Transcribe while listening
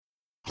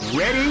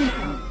Ready?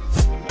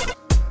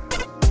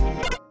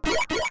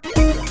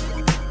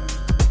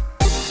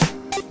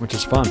 Which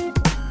is fun.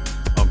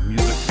 A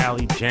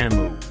Musically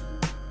Jamu.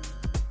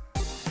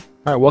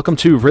 All right, welcome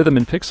to Rhythm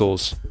and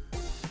Pixels,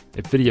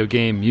 a video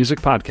game music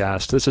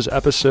podcast. This is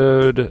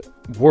episode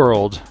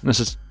World.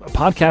 This is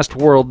podcast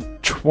World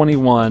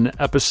 21,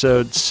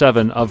 episode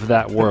 7 of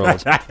that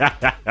world.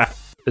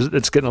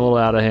 It's getting a little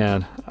out of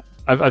hand.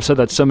 I've said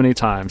that so many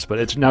times, but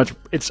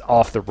it's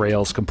off the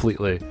rails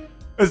completely.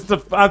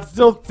 I'd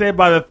still stand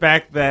by the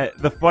fact that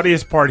the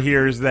funniest part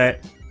here is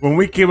that when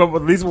we came up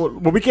with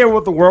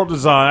the world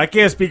design, I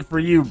can't speak for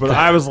you, but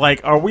I was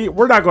like,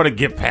 we're not going to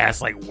get past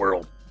like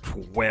world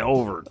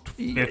 12 or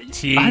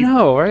 15. I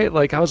know, right?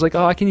 Like I was like,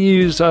 I can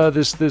use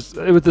this.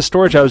 With the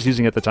storage I was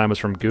using at the time was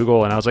from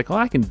Google, and I was like,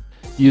 I can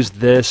use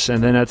this,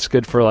 and then that's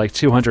good for like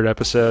 200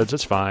 episodes.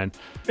 It's fine.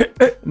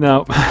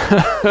 No,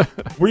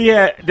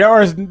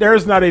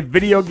 there's not a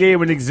video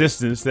game in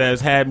existence that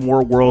has had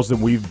more worlds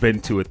than we've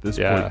been to at this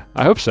point. Yeah,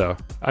 I hope so.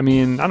 I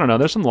mean, I don't know.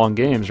 There's some long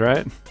games,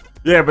 right?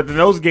 Yeah, but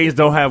those games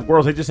don't have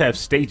worlds; they just have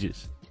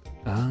stages.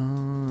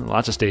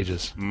 Lots of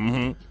stages.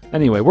 Mm-hmm.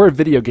 Anyway, we're a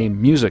video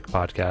game music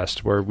podcast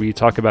where we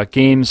talk about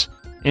games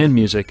and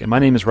music, and my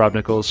name is Rob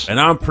Nichols. And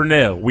I'm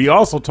Pernell. We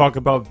also talk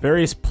about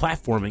various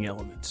platforming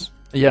elements.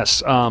 Yes,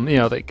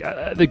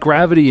 the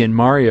gravity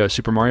in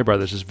Super Mario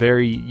Brothers is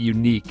very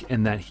unique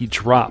in that he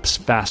drops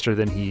faster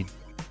than he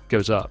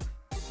goes up.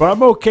 But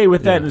I'm okay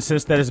with that in the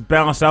sense that it's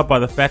balanced out by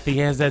the fact that he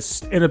has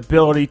that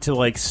inability to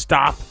like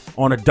stop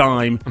on a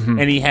dime,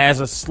 and he has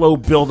a slow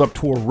build up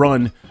to a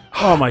run.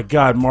 Oh my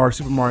God,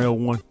 Super Mario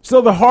 1.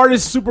 Still the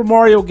hardest Super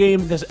Mario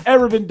game that's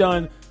ever been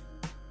done,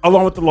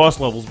 along with the Lost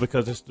Levels,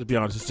 because to be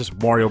honest, it's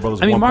just Mario Brothers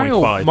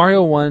 1.5.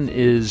 Mario 1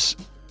 is,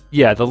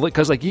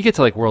 because like you get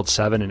to like World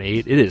 7 and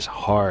 8, it is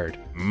hard.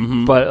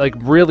 Mm-hmm. But like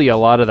really a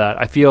lot of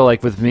that, I feel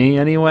like with me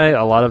anyway,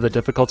 a lot of the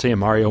difficulty in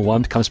Mario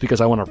 1 comes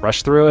because I want to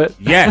rush through it.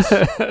 Yes.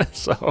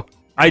 So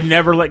I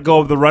never let go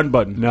of the run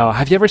button. No.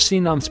 Have you ever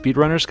seen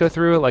speedrunners go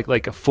through it?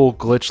 Like a full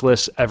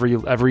glitchless,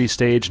 every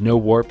stage, no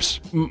warps?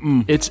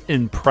 Mm-mm. It's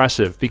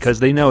impressive because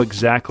they know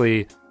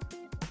exactly,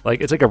 like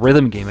it's like a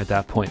rhythm game at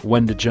that point,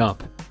 when to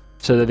jump.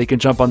 So that they can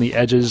jump on the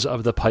edges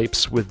of the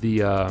pipes with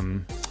the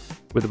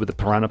with the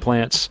piranha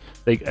plants.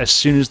 As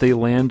soon as they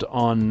land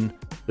on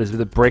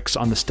the bricks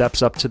on the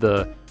steps up to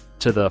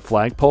the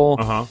flagpole,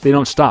 they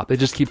don't stop. They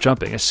just keep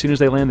jumping. As soon as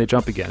they land, they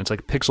jump again. It's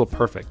like pixel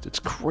perfect. It's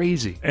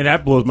crazy. And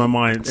that blows my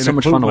mind. It's so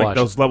much fun to watch.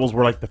 Those levels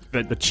where like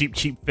the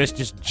cheap fish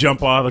just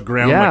jump out of the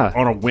ground like,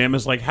 on a whim.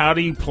 It's like, how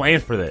do you plan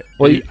for that?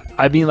 Well,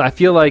 I mean, I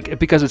feel like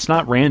because it's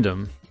not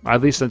random,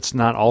 at least it's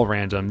not all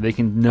random, they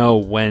can know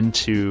when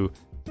to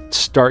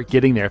start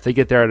getting there. If they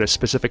get there at a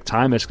specific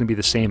time, it's going to be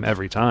the same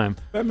every time.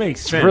 That makes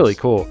sense. It's really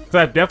cool. So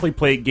I've definitely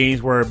played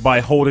games where by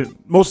holding,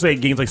 mostly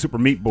games like Super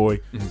Meat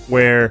Boy,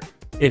 where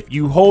if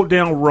you hold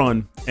down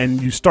run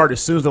and you start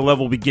as soon as the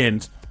level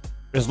begins,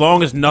 as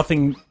long as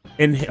nothing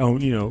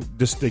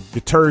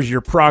deters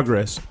your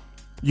progress,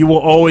 you will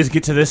always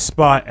get to this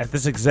spot at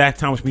this exact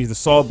time, which means the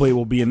saw blade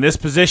will be in this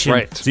position,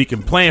 right? So you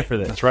can plan for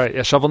this. That's right.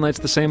 Yeah, Shovel Knight's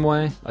the same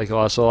way. Like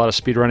also a lot of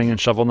speedrunning in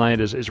Shovel Knight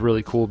is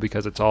really cool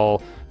because it's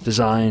all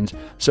designed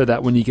so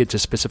that when you get to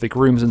specific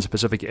rooms and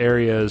specific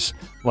areas,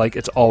 like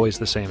it's always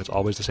the same. It's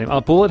always the same.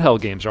 Bullet hell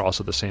games are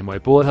also the same way.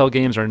 Bullet hell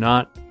games are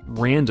not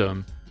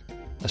random,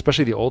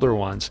 especially the older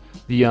ones.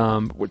 A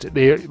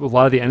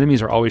lot of the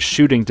enemies are always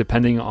shooting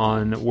depending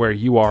on where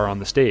you are on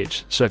the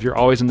stage. So if you're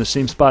always in the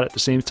same spot at the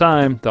same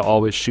time, they'll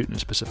always shoot in a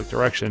specific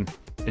direction,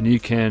 and you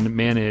can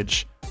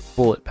manage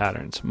bullet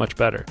patterns much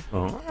better.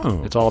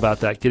 Oh. It's all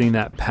about that, getting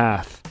that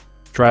path,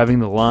 driving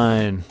the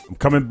line. I'm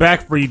coming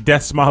back for you,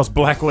 Death Smiles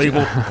Black Label.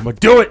 I'm gonna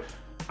do it.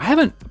 I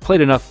haven't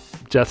played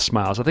enough Death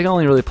Smiles. I think I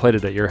only really played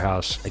it at your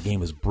house. That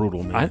game is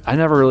brutal, man. I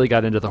never really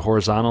got into the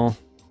horizontal.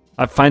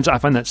 I find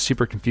that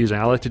super confusing.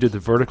 I like to do the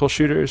vertical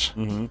shooters.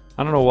 Mm-hmm.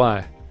 I don't know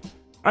why.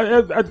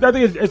 I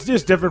think it's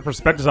just different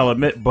perspectives, I'll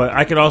admit, but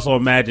I can also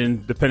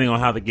imagine, depending on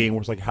how the game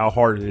works, like how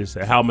hard it is,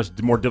 how much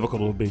more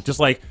difficult it'll be. Just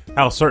like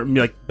how certain,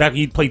 like back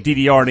when you'd play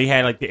DDR and they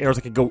had like the arrows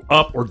that could go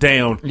up or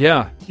down.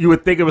 Yeah. You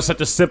would think it was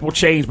such a simple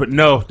change, but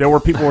no, there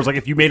were people who was like,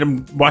 if you made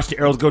them watch the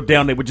arrows go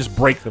down, they would just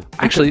break them.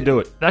 They Actually, do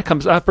it.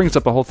 That brings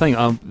up a whole thing.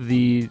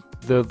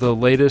 The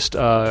latest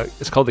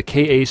it's called the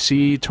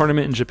KAC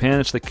tournament in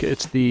Japan. It's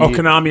the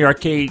Konami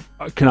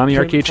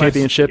Arcade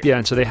Championship. Yeah,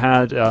 and so they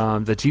had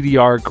the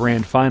DDR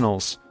Grand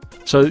Finals.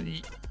 So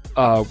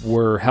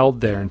were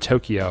held there in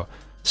Tokyo.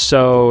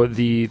 So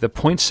the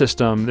point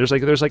system, there's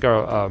like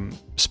a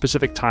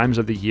specific times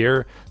of the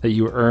year that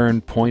you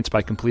earn points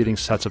by completing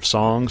sets of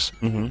songs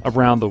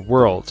around the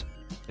world.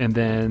 And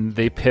then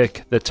they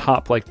pick the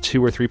top like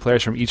 2 or 3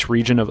 players from each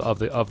region of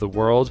the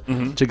world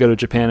to go to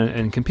Japan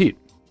and compete.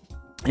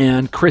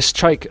 And Chris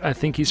Chaik, I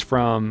think he's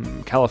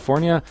from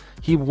California,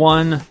 he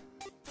won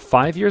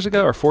 5 years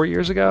ago or 4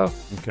 years ago.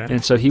 Okay.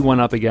 And so he won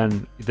up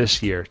again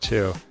this year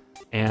too.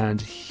 And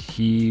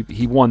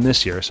he won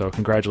this year, so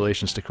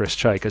congratulations to Chris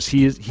Chaik, because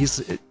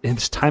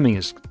his timing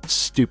is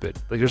stupid.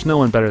 Like there's no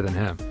one better than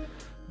him.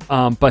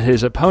 But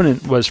his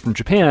opponent was from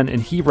Japan,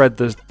 and he read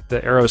the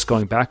the arrows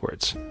going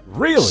backwards.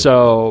 Really?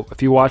 So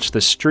if you watch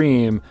the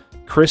stream,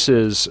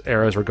 Chris's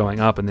arrows were going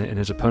up and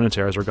his opponent's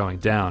arrows were going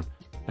down.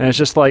 And it's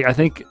just like, I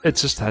think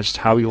it's just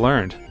how he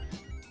learned.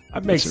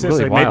 That makes It's sense.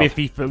 really Like,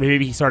 wild.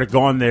 maybe he started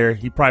going there.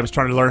 He probably was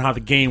trying to learn how the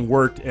game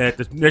worked. And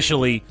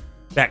initially,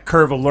 that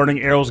curve of learning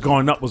arrows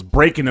going up was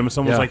breaking him. And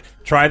someone was Yeah. like,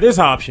 try this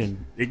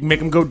option. It can make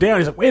him go down.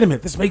 He's like, wait a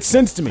minute, this makes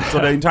sense to me. So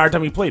the entire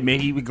time he played,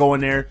 maybe he would go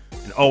in there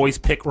and always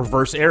pick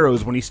reverse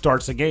arrows when he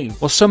starts a game.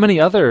 Well, so many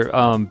other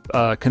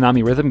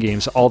Konami rhythm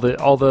games, all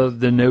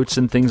the notes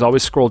and things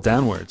always scroll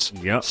downwards.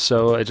 Yep.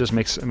 So it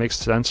makes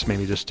sense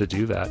maybe just to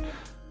do that.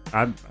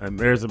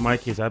 There's in my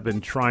case, I've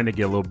been trying to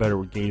get a little better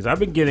with games. I've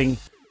been getting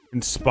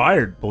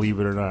inspired, believe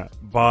it or not,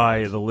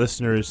 by the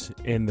listeners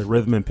in the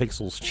Rhythm and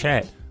Pixels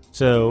chat.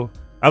 So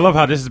I love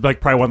how this is like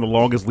probably one of the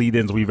longest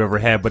lead-ins we've ever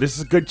had, but this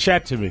is a good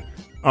chat to me.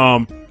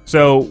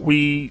 So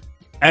we,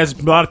 as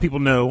a lot of people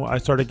know, I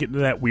started getting to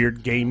that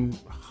weird game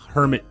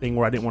hermit thing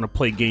where I didn't want to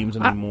play games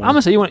anymore. I'm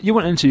gonna say you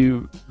went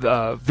into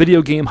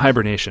video game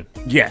hibernation.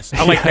 Yes,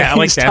 I like that. I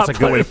like that. That's a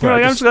good way to put it.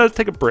 I'm just gonna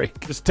take a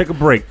break. Just take a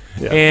break.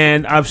 Yeah.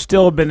 And I've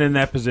still been in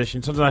that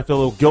position. Sometimes I feel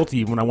a little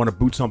guilty when I want to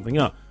boot something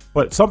up.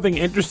 But something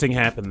interesting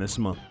happened this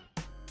month.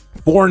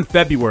 4 in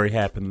February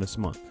happened this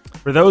month.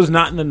 For those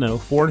not in the know,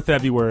 4 in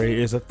February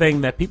is a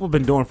thing that people have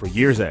been doing for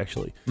years,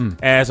 actually.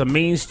 As a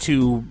means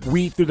to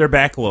read through their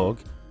backlog,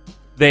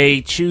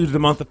 they choose the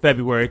month of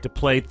February to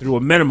play through a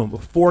minimum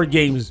of 4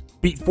 games,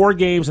 beat 4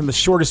 games in the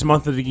shortest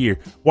month of the year.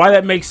 Why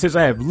that makes sense,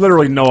 I have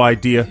literally no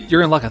idea.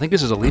 You're in luck. I think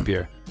this is a leap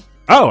year.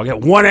 Oh, I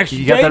got one extra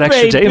day. You got that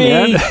extra day,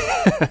 baby.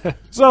 man.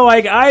 So,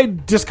 like, I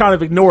just kind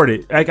of ignored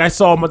it. Like, I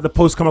saw the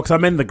post come up because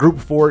I'm in the group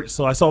for it.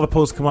 So I saw the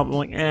post come up. I'm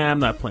like, I'm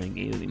not playing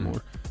games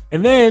anymore.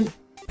 And then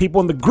people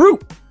in the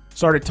group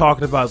started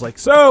talking about it. It's like,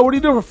 so what are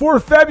you doing for 4th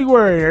of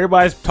February?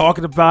 Everybody's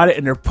talking about it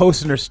and they're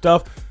posting their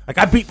stuff. Like,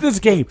 I beat this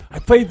game. I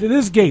played through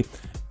this game.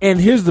 And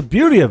here's the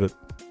beauty of it.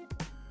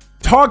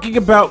 Talking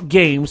about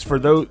games for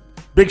those...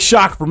 Big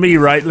shock for me,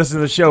 right? Listen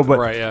to the show, but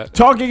Right, yeah.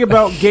 talking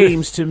about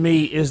games to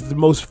me is the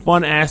most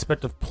fun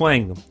aspect of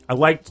playing them. I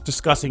like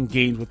discussing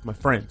games with my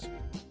friends,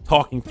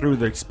 talking through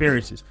their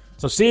experiences.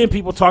 So seeing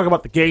people talk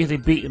about the games they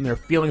beat and their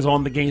feelings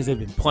on the games they've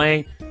been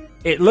playing,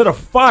 it lit a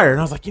fire. And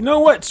I was like, you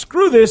know what?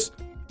 Screw this.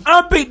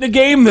 I'm beating a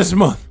game this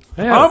month.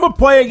 Yeah. I'm going to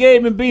play a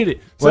game and beat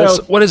it.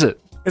 So What is it?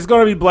 it's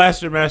going to be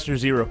Blaster Master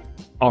Zero.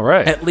 All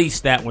right. At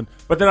least that one.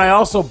 But then I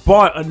also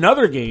bought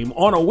another game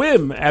on a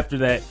whim after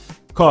that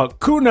called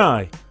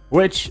Kunai,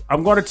 which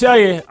I'm going to tell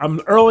you, I'm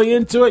early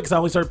into it because I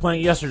only started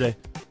playing it yesterday.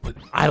 But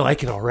I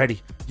like it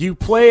already. You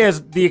play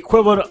as the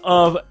equivalent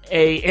of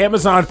a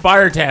Amazon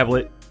Fire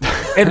tablet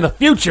in the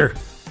future.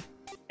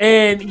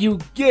 And you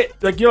get,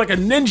 you're like a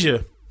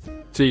ninja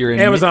So you're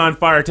Amazon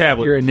Fire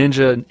tablet. You're a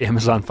ninja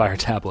Amazon Fire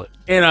tablet.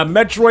 In a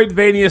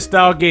Metroidvania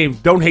style game.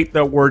 Don't hate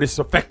that word. It's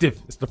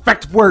effective. It's an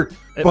effective word.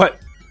 But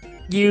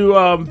you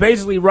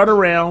basically run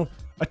around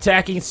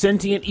attacking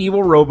sentient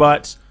evil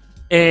robots,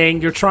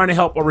 and you're trying to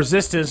help a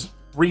resistance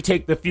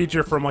retake the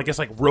future from, I guess,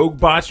 like rogue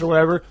bots or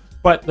whatever.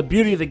 But the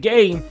beauty of the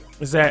game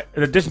is that,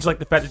 in addition to like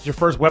the fact that your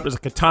first weapon is a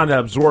katana that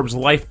absorbs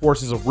life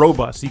forces of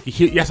robots, so you can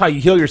heal. That's how you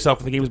heal yourself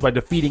in the game, is by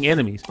defeating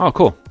enemies. Oh,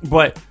 cool.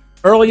 But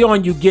early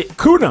on, you get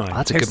kunai.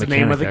 That's a Hence good the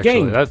mechanic. name of the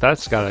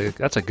actually. game.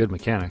 That's a good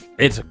mechanic.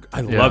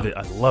 I love it.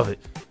 I love it.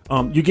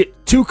 You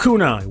get 2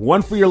 kunai,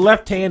 one for your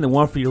left hand and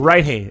one for your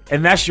right hand,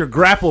 and that's your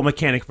grapple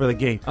mechanic for the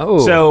game.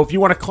 Oh. So if you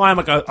want to climb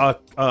like a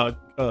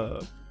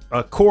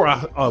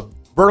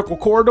vertical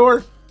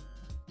corridor,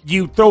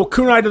 you throw a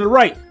kunai to the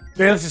right.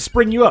 Then it lets it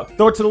spring you up.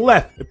 Throw it to the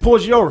left. It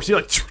pulls you over. So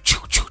you're like,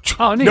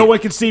 Oh, neat. no one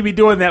can see me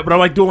doing that, but I'm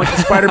like doing like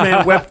the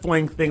Spider-Man web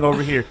fling thing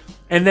over here.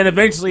 And then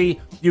eventually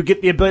you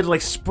get the ability to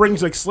like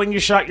sling your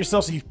shot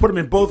yourself. So you put them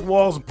in both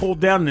walls and pull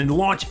down and then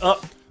launch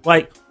up.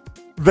 Like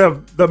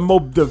the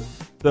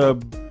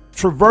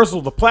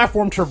traversal, the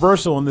platform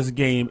traversal in this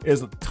game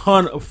is a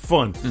ton of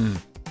fun.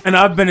 And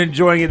I've been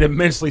enjoying it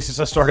immensely since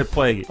I started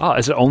playing it. Oh,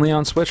 is it only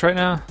on Switch right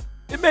now?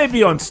 It may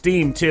be on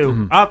Steam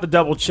too. I'll have to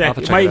double check. I'll have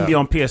to It check might it even out. be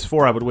on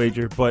PS4, I would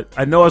wager. But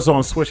I know it's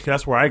on Switch because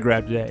that's where I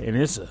grabbed it at. And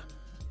it's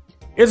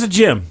a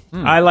gem.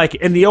 I like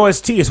it. And the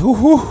OST is hoo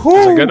hoo hoo.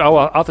 Is it good? Oh,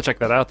 I'll have to check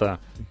that out though.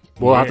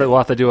 We'll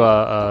have to do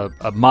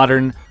a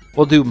modern.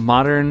 We'll do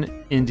modern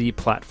indie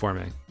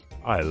platforming.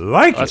 I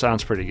like That it.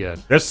 sounds pretty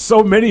good. There's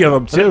so many of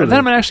them too. And then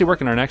I'm gonna actually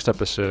work on our next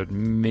episode.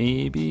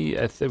 Maybe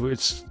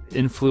it's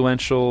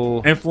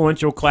influential.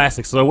 Influential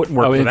classics, so it wouldn't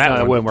work for that It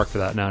one. wouldn't work for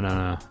that.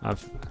 No.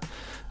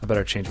 I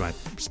better change my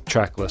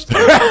track list.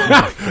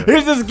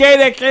 Here's this game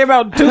that came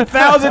out in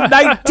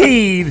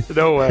 2019.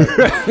 No way.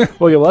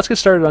 Well, yeah, let's get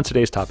started on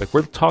today's topic.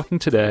 We're talking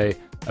today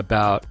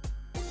about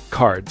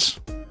cards.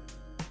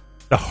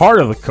 The heart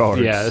of the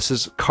cards. Yeah, this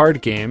is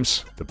card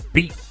games. The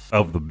beat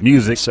of the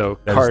music. So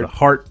That is card, the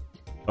heart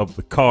of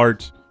the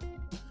cards.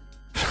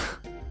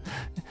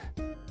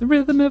 the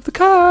rhythm of the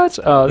cards.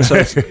 So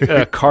it's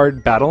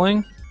card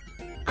battling,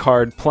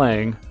 card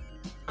playing,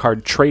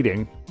 card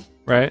trading,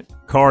 right?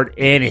 Card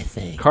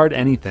anything. Card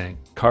anything.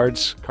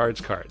 Cards.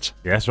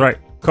 That's right.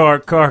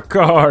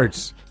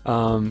 Cards.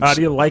 Um, How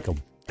do you like them?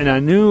 and I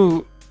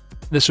knew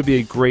this would be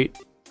a great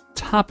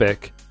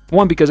topic.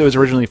 One, because it was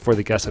originally for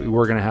the guest that we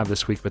were going to have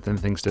this week, but then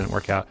things didn't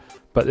work out.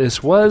 But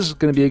this was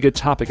going to be a good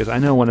topic, because I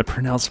know one of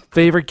Purnell's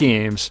favorite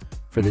games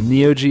for the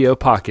Neo Geo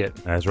Pocket.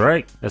 That's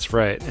right. That's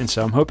right. And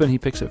so I'm hoping he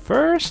picks it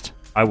first.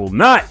 I will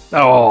not.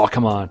 Oh,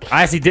 come on.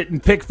 I actually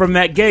didn't pick from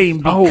that game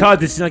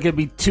because it's not going to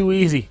be too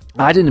easy.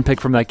 I didn't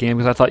pick from that game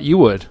because I thought you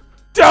would.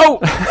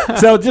 Don't!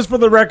 So just for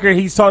the record,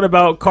 he's talking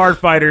about Card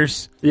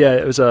Fighters. Yeah,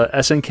 it was a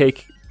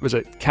SNK. Was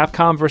it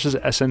Capcom versus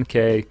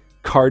SNK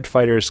Card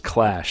Fighters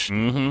Clash?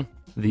 Mm-hmm.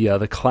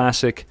 The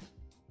classic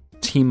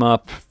team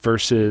up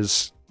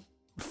versus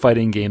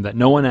fighting game that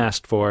no one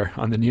asked for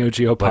on the Neo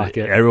Geo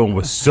Pocket. But everyone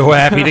was so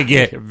happy to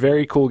get.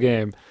 Very cool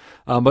game.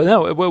 But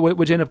no, what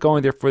would you end up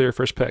going there for your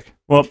first pick?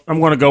 Well, I'm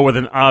going to go with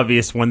an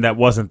obvious one that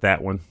wasn't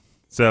that one.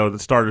 So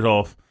that started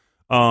off.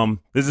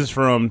 This is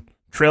from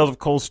Trails of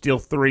Cold Steel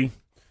 3,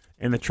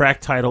 and the track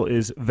title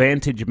is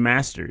Vantage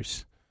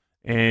Masters.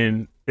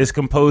 And it's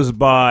composed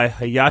by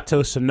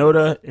Hayato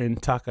Sonoda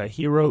and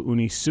Takahiro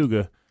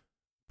Unisuga.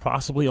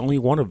 Possibly only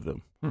one of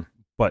them,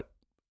 but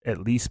at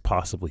least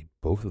possibly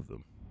both of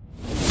them.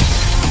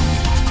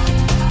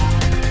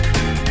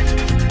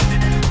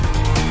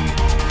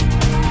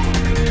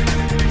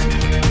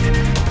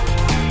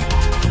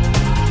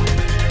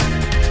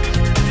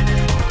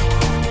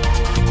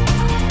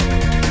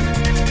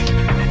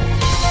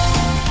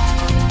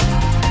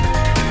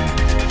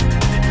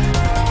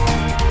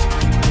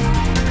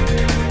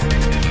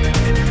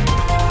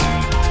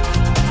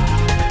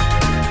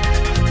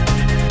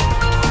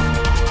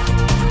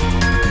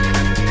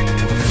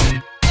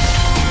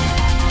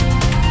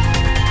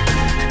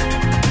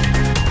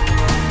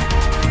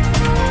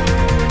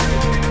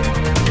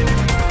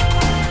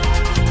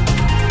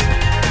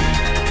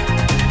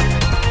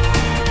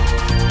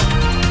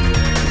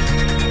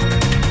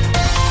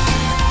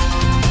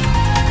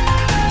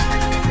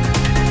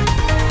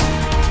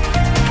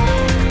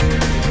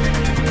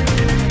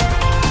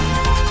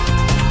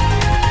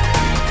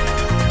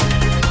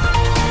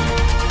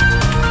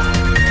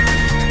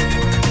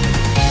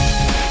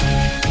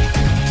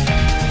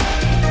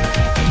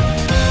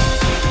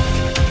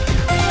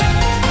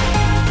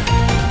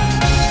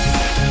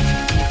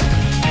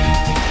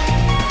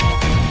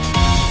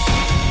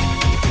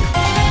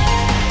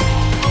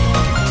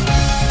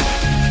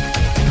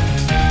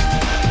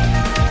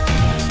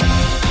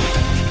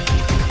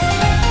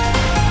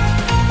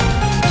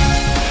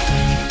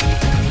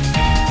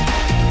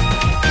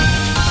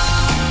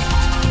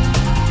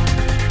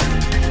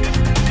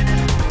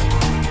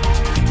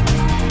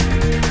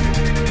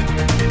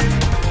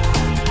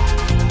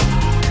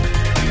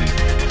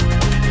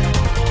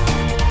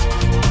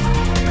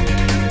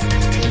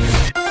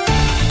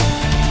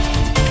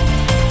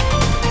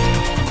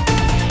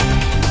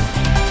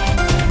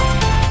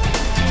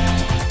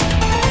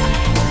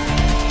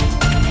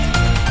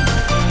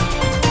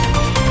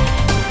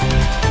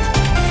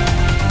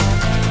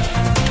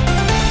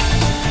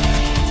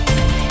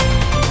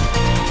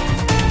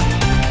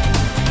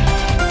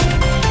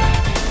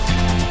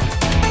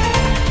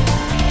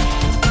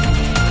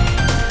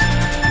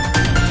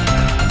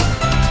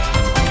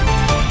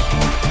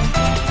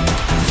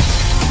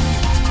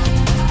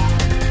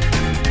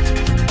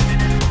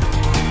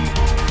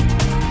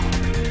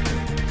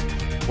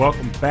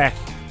 Welcome back.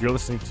 You're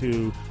listening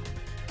to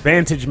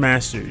Vantage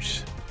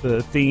Masters,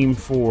 the theme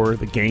for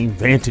the game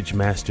Vantage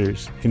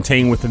Masters,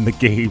 contained within the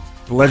game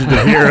The Legend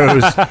of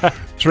Heroes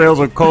Trails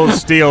of Cold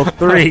Steel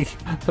 3.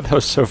 That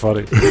was so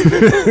funny.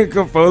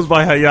 Composed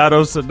by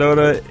Hayato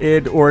Sonoda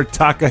and or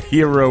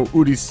Takahiro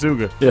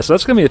Unisuga. Yeah, so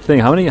that's gonna be a thing.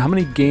 How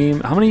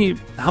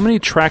many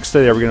tracks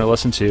today are we gonna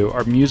listen to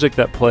are music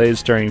that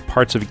plays during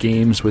parts of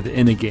games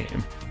within a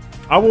game?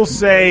 I will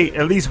say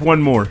at least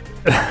one more.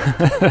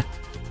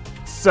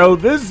 So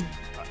this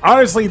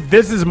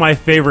is my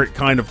favorite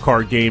kind of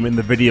card game in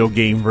the video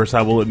game verse,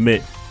 I will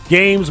admit.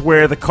 Games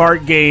where the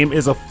card game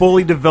is a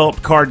fully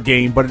developed card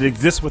game, but it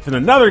exists within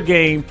another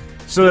game,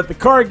 so that the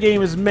card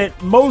game is meant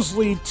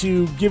mostly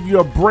to give you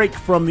a break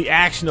from the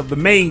action of the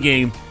main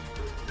game.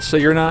 So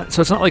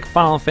it's not like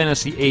Final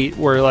Fantasy VIII,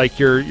 where like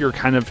you're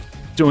kind of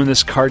doing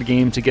this card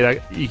game to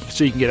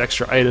so you can get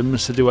extra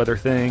items to do other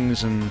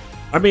things. And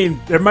I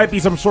mean, there might be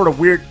some sort of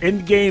weird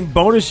end-game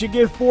bonus you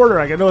get for it, or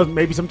like I know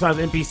maybe sometimes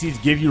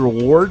NPCs give you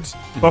rewards,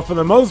 but for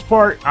the most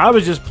part, I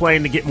was just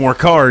playing to get more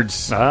cards.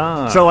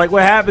 So like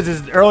what happens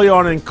is early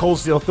on in Cold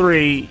Steel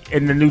 3,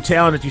 in the new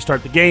town that you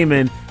start the game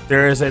in,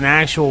 there is an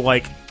actual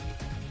like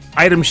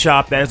item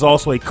shop that is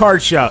also a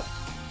card shop.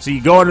 So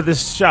you go into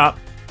this shop,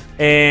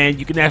 and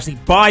you can actually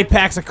buy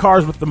packs of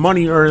cards with the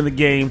money you earn in the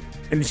game.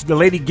 And the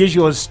lady gives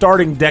you a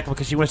starting deck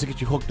because she wants to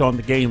get you hooked on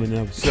the game.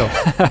 And so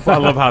I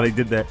love how they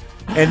did that.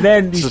 And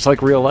then it's just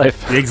like real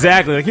life.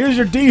 Exactly. Like, here's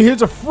your D.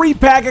 Here's a free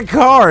pack of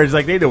cards.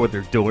 Like, they know what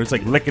they're doing. It's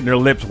like licking their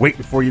lips,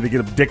 waiting for you to get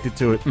addicted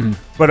to it. Mm-hmm.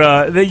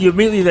 But then you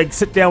immediately like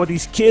sit down with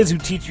these kids who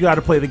teach you how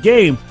to play the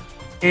game.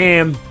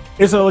 And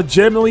it's a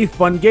legitimately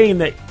fun game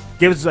that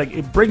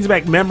it brings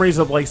back memories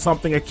of like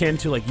something akin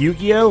to like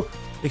Yu-Gi-Oh!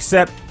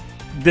 Except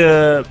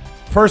the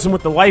person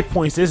with the life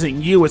points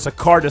isn't you; it's a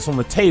card that's on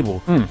the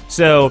table.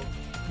 So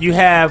you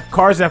have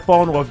cards that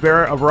fall into a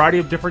variety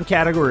of different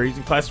categories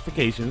and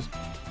classifications,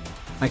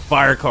 like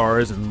fire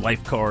cards and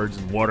life cards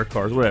and water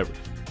cards, whatever.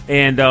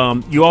 And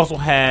you also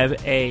have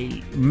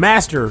a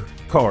master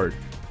card.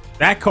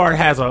 That card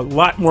has a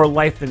lot more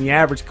life than the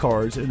average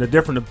cards and a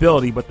different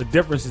ability, but the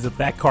difference is if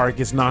that card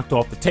gets knocked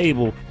off the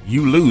table,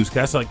 you lose.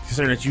 That's like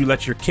considering that you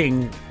let your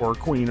king or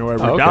queen or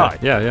whatever die.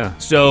 Yeah.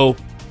 So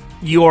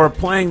you are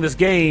playing this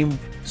game,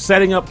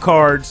 setting up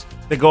cards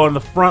that go in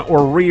the front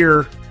or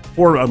rear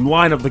or a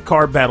line of the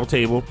card battle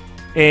table,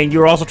 and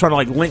you're also trying to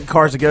like link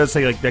cards together,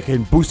 say like that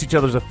can boost each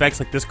other's effects.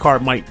 Like this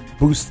card might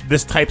boost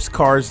this type's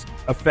card's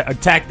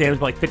attack damage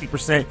by like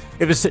 50%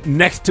 if it's sitting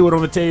next to it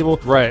on the table.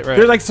 Right.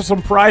 There's like some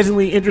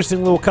surprisingly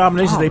interesting little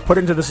combinations they put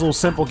into this little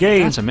simple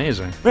game. That's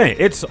amazing. Man,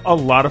 it's a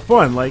lot of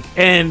fun. Like,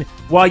 and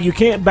while you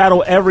can't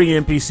battle every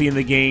NPC in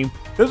the game,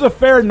 there's a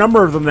fair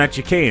number of them that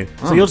you can.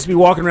 So you'll just be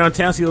walking around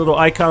town, see a little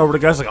icon over the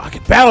guy, like, oh, I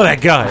can battle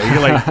that guy. And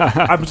you're like,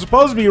 I'm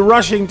supposed to be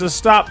rushing to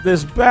stop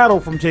this battle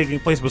from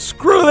taking place, but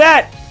screw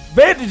that!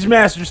 Vantage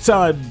Master's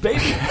time,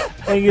 baby.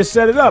 And you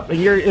set it up, and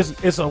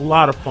it's a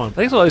lot of fun. I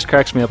think it always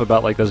cracks me up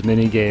about like those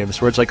mini games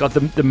where it's like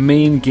the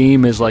main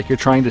game is like you're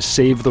trying to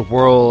save the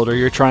world or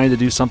you're trying to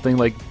do something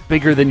like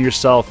bigger than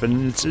yourself,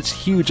 and it's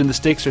huge and the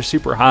stakes are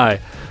super high.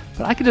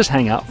 But I could just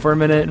hang out for a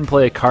minute and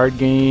play a card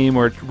game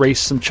or race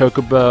some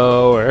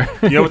chocobo or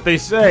you know what they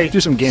say, do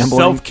some gambling.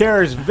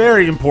 Self-care is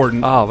very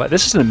important. Oh, but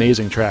this is an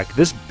amazing track.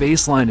 This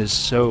bass line is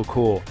so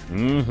cool.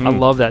 I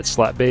love that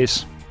slap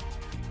bass.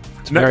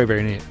 It's very,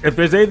 very neat. If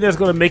there's anything that's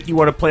going to make you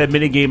want to play a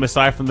minigame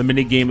aside from the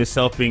minigame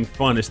itself being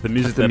fun, it's the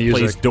music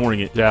plays during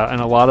it. Yeah, and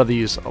a lot of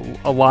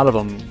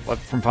them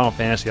from Final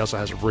Fantasy also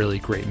has really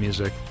great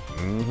music.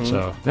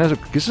 So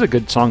this is a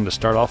good song to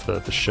start off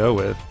the show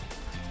with.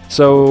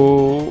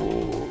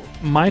 So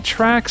my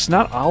tracks,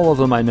 not all of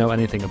them I know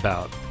anything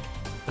about,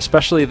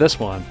 especially this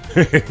one.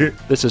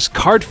 This is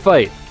Card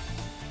Fight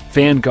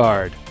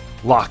Vanguard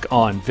Lock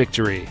On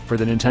Victory for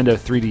the Nintendo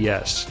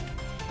 3DS.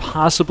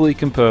 Possibly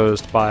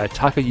composed by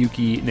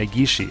Takayuki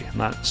Negishi. I'm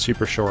not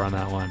super sure on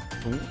that one.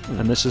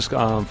 And this is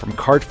from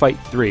Card Fight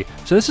 3.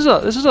 So this is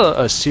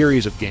a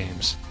series of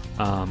games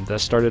that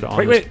started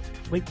on the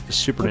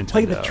Super Nintendo.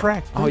 Play the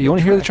track. You want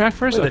to hear the track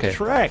first? Play Okay. the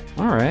track.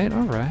 All right.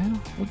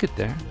 We'll get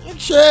there.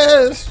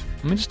 Cheers.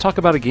 Let me just talk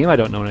about a game I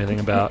don't know anything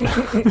about.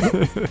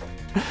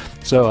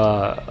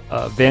 So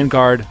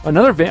Vanguard,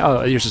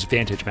 here's just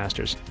Vantage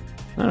Masters.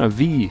 I don't know,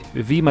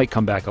 V might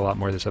come back a lot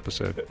more this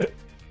episode.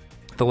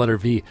 The letter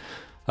V.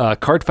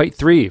 Card Fight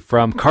 3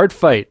 from Card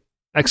Fight, !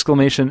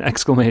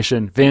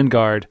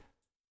 Vanguard, :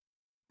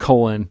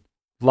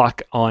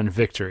 Lock On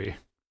Victory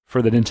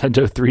for the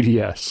Nintendo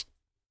 3DS.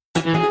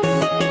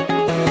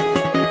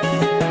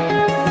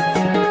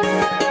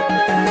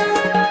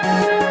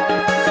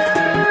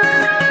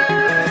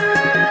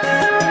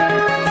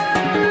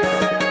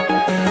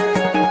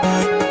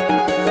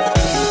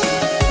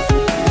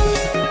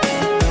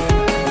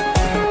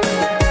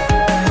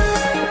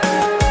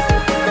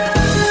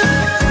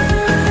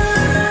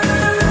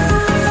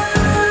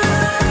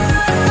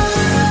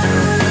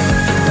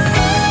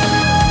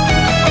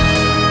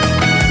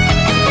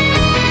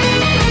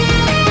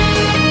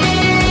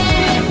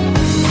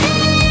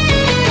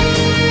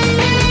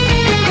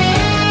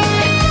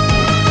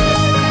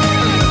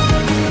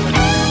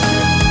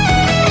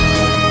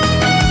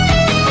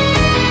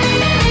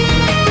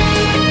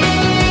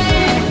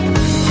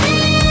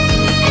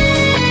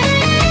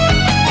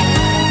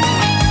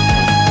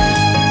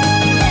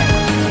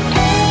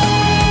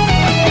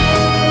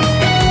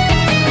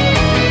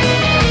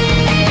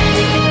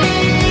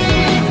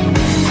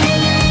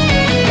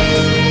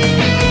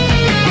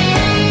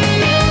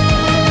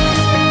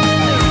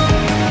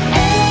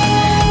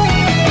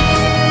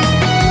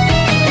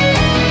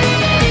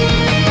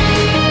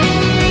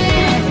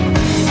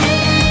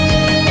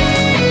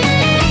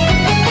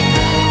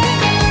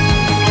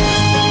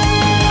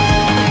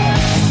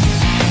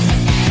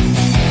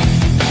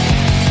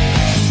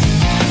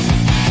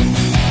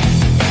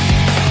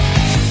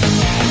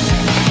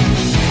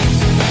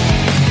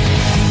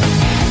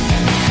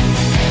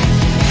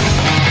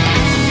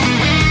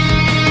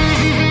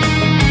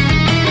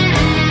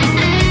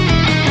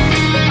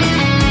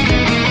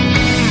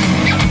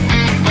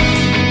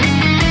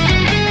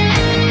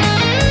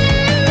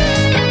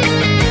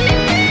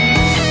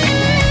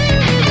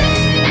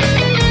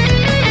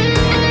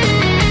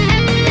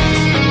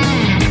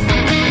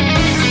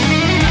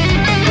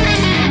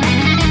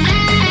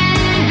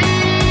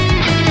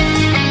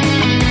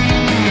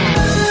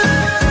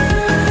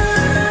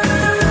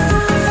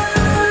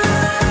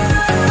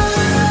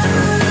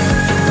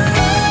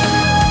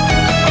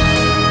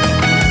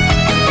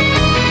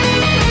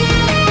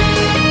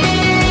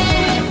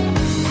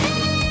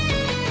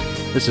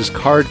 This is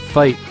Card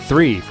Fight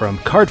 3 from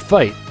Card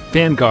Fight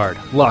Vanguard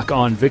Lock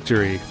On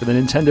Victory for the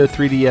Nintendo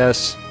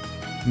 3DS.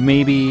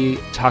 Maybe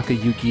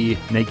Takayuki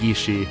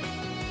Negishi.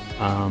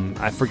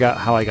 I forgot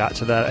how I got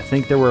to that. I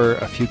think there were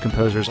a few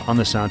composers on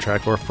the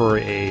soundtrack or for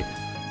a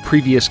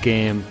previous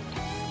game.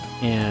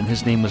 and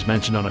his name was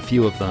mentioned on a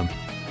few of them.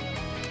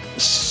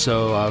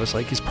 So I was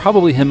like, he's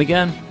probably him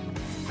again.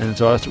 And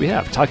so that's what we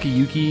have,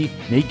 Takayuki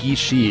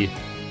Negishi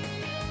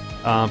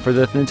for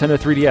the Nintendo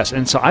 3DS.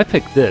 And so I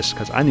picked this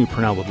because I knew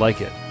Pernell would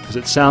like it, because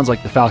it sounds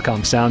like the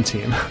Falcom sound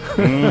team.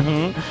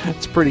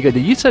 It's pretty good.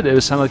 You said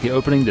it sounded like the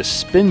opening to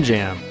Spin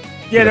Jam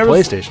for the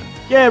PlayStation.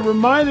 Yeah, it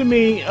reminded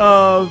me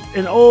of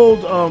an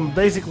old,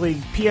 basically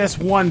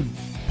PS1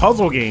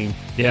 puzzle game.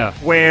 Yeah.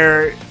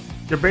 Where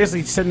they're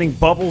basically sending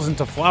bubbles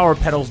into flower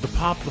petals to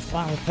pop the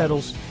flower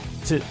petals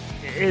to...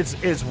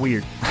 It's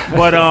weird.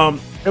 But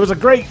it was a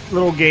great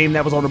little game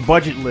that was on the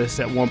budget list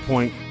at one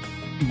point.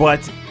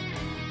 But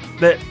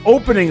the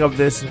opening of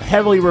this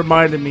heavily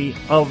reminded me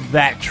of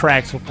that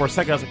track. So for a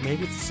second, I was like,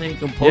 maybe it's the same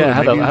composer.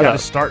 Yeah, maybe you got to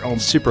start on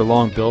super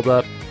long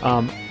build-up.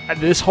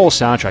 This whole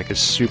soundtrack is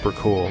super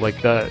cool.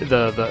 Like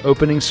the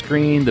opening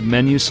screen, the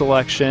menu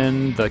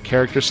selection, the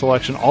character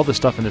selection, all the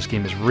stuff in this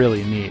game is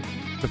really neat.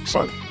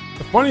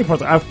 The funny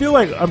part, I feel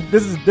like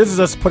this is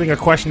us putting a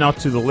question out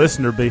to the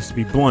listener, base to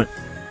be blunt,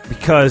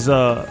 because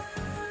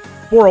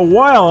for a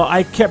while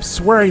I kept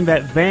swearing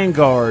that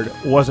Vanguard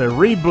was a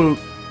reboot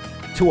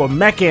to a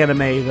mech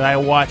anime that I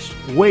watched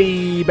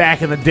way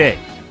back in the day.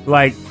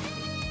 But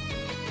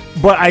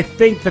I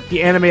think that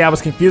the anime I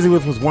was confusing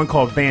with was one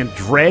called Van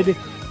Dread,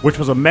 which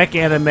was a mech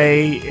anime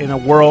in a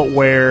world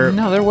where...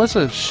 No, there was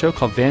a show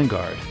called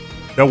Vanguard.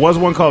 There was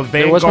one called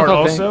Vanguard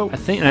also? I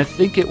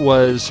think it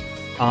was...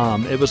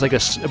 it was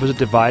a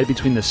divide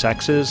between the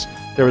sexes.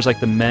 There was like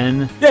the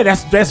men. Yeah,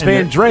 that's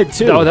Van Dread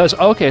too. Oh, that was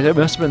okay. That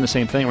must have been the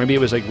same thing. Maybe it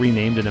was like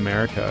renamed in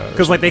America.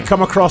 Because like they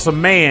come across a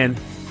man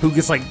who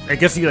gets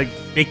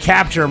they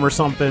capture him or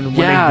something when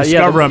they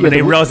discover him, and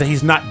they realize that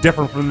he's not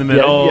different from them at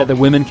all. Yeah, the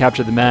women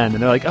capture the men,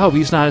 and they're like, oh,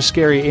 he's not a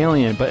scary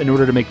alien. But in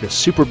order to make this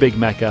super big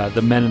mecha,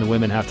 the men and the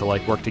women have to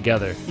like work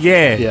together.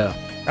 Yeah.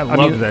 I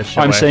love that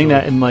show. I'm saying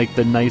that in like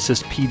the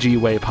nicest PG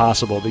way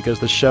possible, because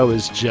the show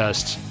is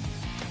just,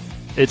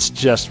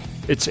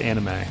 it's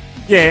anime.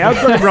 Yeah, I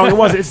was going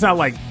wrong. It's not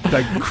like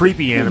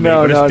creepy anime,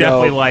 but it's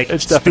definitely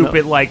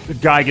stupid. Like the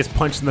guy gets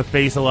punched in the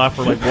face a lot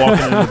for like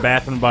walking in the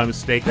bathroom by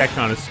mistake, that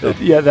kind of stuff.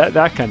 Yeah,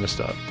 that kind of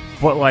stuff.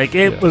 But like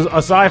it was,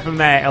 aside from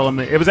that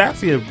element, it was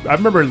actually I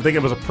remember thinking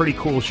it was a pretty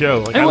cool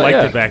show. Like I liked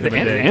it back in the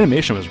day. The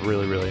animation was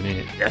really, really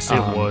neat. Yes, it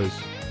was.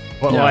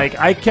 But like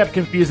I kept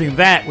confusing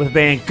that with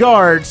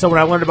Vanguard. So when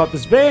I learned about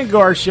this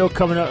Vanguard show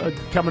coming out,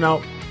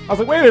 I was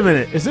like, wait a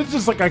minute, is it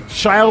just like a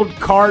child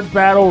card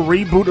battle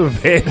reboot of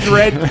Van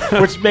Dread?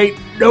 Which made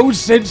no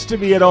sense to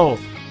me at all.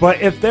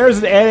 But if there's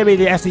an anime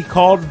that actually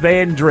called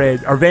Van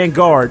Dread or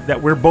Vanguard that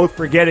we're both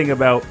forgetting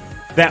about,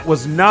 that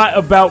was not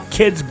about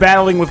kids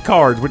battling with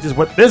cards, which is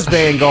what this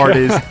Vanguard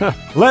is,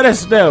 let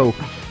us know.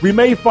 We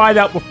may find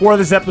out before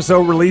this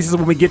episode releases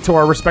when we get to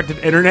our respective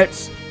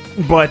internets.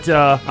 But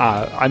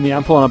I mean,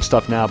 I'm pulling up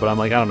stuff now, but I'm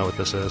like, I don't know what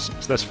this is.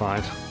 So that's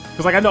fine.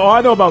 Because like all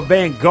I know about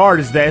Vanguard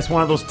is that it's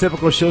one of those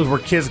typical shows where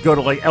kids go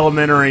to like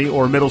elementary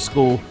or middle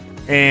school,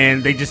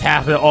 and they just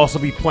have to also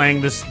be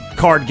playing this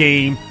card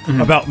game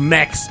about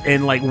mechs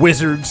and like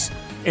wizards,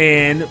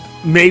 and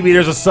maybe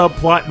there's a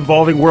subplot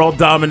involving world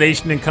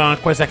domination and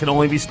conquest that can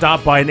only be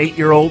stopped by an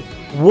 8-year-old.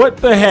 What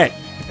the heck?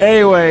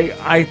 Anyway,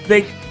 I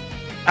think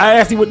I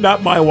actually would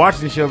not mind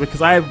watching the show,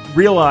 because I have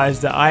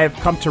realized that I have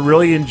come to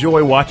really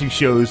enjoy watching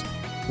shows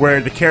where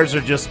the characters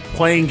are just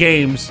playing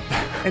games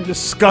and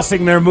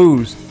discussing their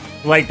moves.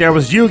 Like there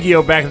was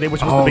Yu-Gi-Oh! Back in the day,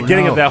 which was the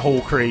beginning of that whole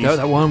craze.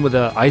 That one with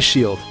the Ice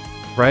Shield,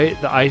 right?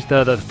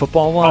 The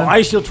football one. Oh,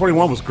 Ice Shield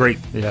 21 was great.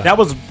 Yeah. That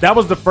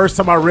was the first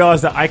time I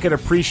realized that I could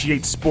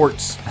appreciate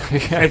sports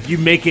if you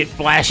make it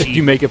flashy. If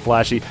you make it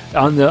flashy.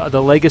 On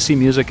the Legacy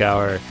Music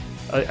Hour,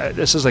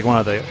 this is like one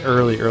of the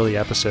early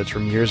episodes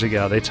from years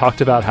ago. They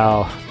talked about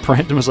how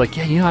Brandon was like,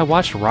 yeah, I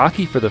watched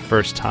Rocky for the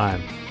first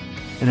time,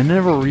 and I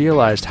never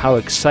realized how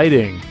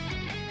exciting,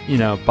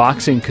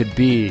 boxing could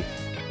be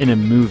in a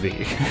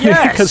movie.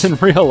 Yes. Because in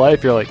real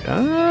life, you're like,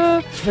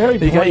 it's very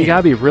you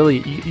gotta be really,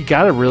 you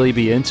gotta really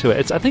be into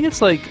it. I think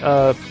it's like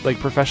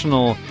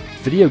professional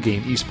video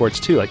game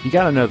esports too. Like you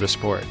gotta know the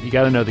sport, you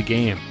gotta know the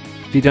game.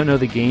 If you don't know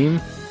the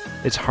game,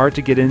 it's hard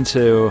to get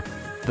into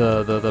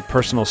the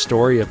personal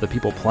story of the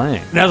people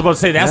playing. And I was about to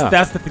say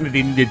that's the thing that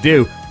they need to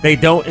do. They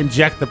don't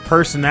inject the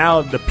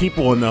personality, the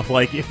people enough.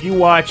 Like if you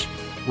watch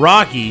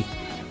Rocky,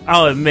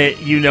 I'll admit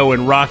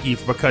in Rocky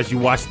because you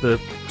watch the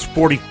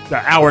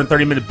hour and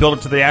 30-minute build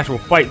up to the actual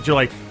fight. You're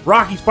like,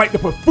 Rocky's fighting to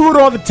put food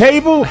on the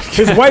table.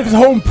 His wife's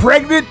home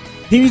pregnant.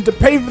 He needs to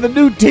pay for the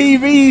new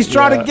TV he's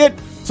trying to get.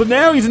 So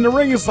now he's in the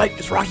ring. It's like,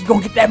 is Rocky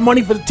going to get that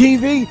money for the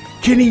TV?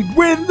 Can he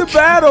win the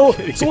battle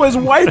so his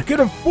wife can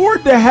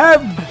afford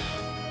to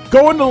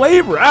go into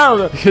labor? I don't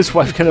know. His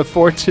wife can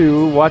afford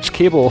to watch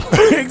cable.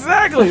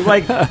 Exactly.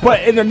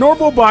 But in a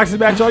normal boxing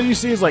match, all you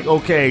see is like,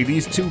 okay,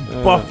 these two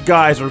buff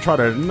guys are trying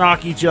to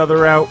knock each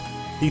other out.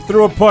 He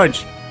threw a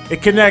punch.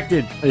 It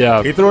connected.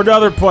 Yeah. He threw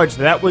another punch.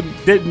 That one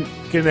didn't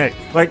connect.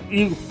 Like,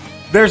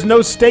 there's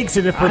no stakes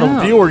in it for the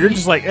viewer. You're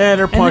just like,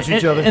 they're punching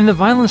each other. And the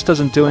violence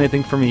doesn't do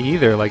anything for me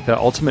either. Like the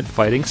ultimate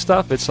fighting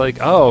stuff, it's like,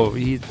 oh,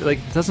 he like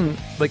doesn't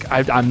like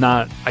I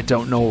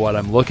don't know what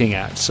I'm looking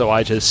at, so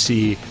I just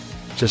see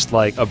just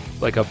like a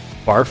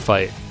bar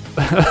fight.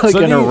 Like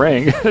in a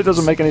ring. It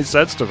doesn't make any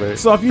sense to me.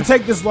 So if you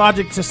take this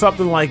logic to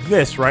something like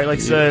this, right?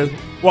 Like, so,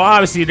 well,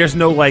 obviously there's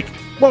no like,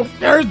 well,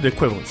 there's the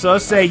equivalent. So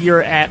let's say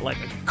you're at like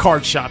a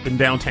card shop in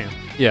downtown.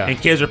 Yeah. And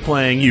kids are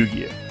playing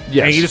Yu-Gi-Oh!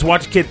 Yes. And you just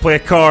watch a kid play a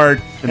card,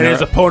 and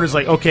his opponent's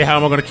like, okay, how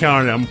am I going to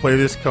counter it? I'm going to play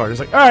this card. It's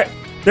like, all right,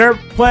 they're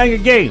playing a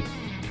game.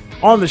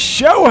 On the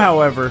show,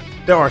 however,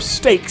 there are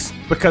stakes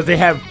because they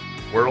have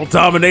world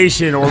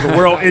domination or the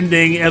world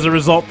ending as a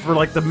result for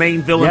like the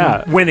main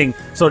villain winning.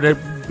 So the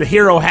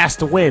hero has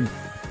to win.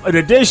 In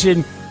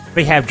addition,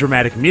 they have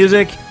dramatic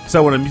music.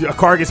 So when a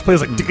card gets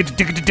played, it's like,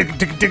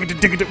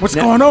 what's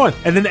going on?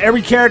 And then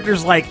every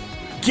character's like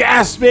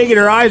gasping and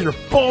their eyes are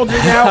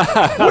bulging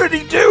out. What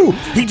did he do?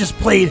 He just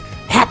played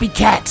Happy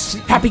Cats.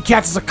 Happy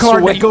Cats is a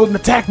card that goes in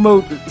attack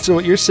mode. So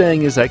what you're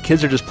saying is that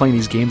kids are just playing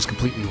these games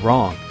completely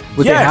wrong.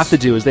 What they have to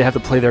do is they have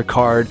to play their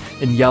card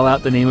and yell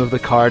out the name of the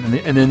card,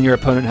 and then your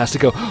opponent has to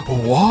go,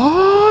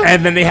 what?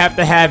 And then they have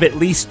to have at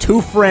least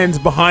 2 friends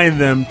behind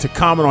them to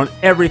comment on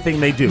everything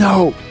they do.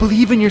 No,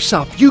 believe in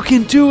yourself. You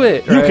can do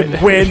it. You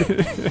can win.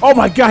 Oh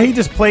my god, he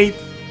just played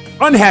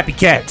Unhappy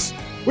Cats.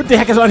 What the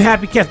heck is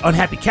Unhappy Cats?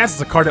 Unhappy Cats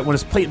is a card that when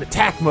it's played in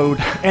attack mode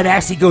and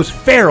actually goes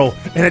feral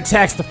and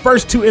attacks the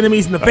first 2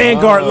 enemies in the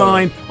vanguard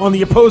line on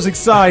the opposing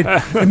side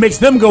and makes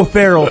them go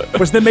feral,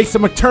 which then makes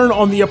them a turn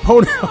on the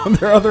opponent on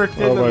their other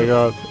activity. Oh my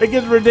god. It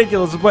gets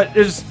ridiculous, but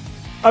there's,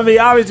 I mean,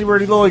 obviously we're a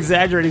little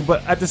exaggerating,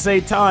 but at the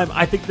same time,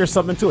 I think there's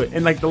something to it.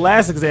 And like the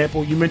last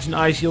example, you mentioned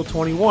iShield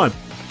 21.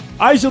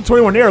 iShield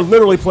 21, they are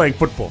literally playing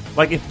football.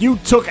 Like if you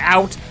took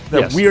out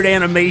the weird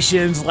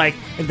animations, like,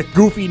 and the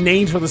goofy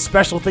names for the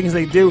special things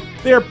they do,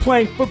 they are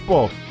playing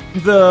football.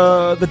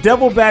 The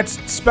Devil Bat's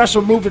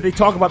special move that they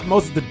talk about the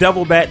most is the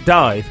Devil Bat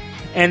dive.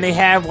 And they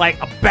have like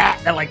a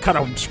bat that like kind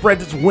of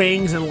spreads its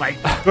wings and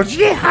like goes,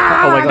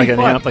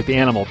 like the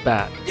animal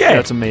bat. Yeah.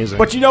 That's amazing.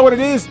 But you know what it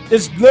is?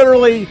 It's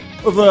literally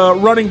the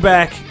running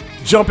back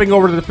jumping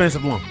over the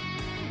defensive line.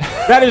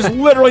 That is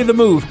literally the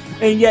move.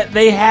 And yet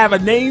they have a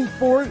name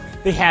for it.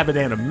 They have an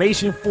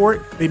animation for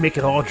it. They make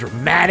it all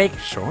dramatic.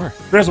 Sure.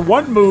 There's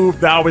one move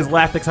that I always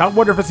laugh at. I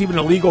wonder if it's even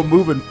a legal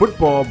move in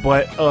football,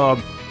 but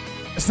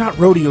it's not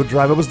rodeo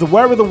drive. It was the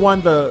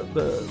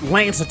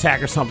lance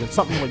attack or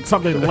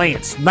something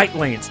lance, night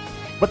lance.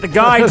 But the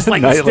guy just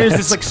like extends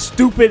this like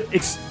stupid,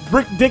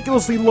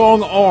 ridiculously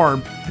long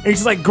arm, and he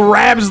just like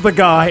grabs the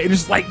guy and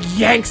just like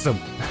yanks him.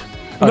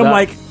 And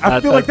I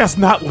feel like that's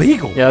not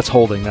legal. Yeah, that's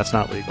holding. That's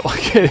not legal.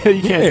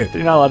 You can't.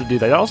 You're not allowed to do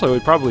that. Also, it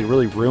would probably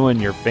really ruin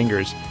your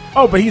fingers.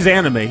 Oh, but he's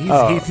anime.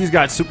 He's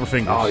got super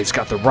fingers. Oh, he's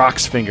got the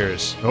Rock's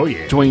fingers. Oh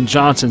yeah, Dwayne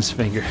Johnson's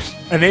fingers.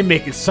 And they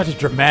make it such a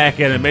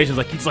dramatic animation.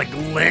 Like he's like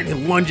he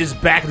lunges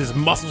back and his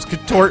muscles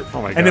contort.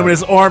 Oh my god! And then when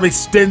his arm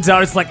extends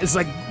out, it's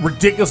like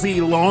ridiculously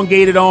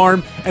elongated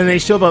arm. And they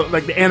show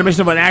the animation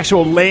of an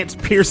actual lance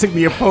piercing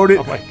the opponent.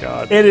 Oh my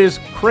god! It is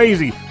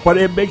crazy, but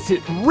it makes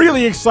it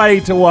really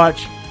exciting to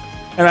watch.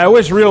 And I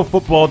wish real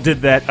football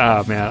did that.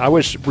 Oh man, I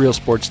wish real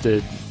sports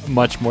did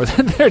much more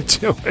than they're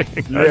doing.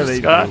 Yeah,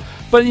 they do.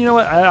 But you know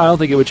what? I don't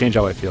think it would change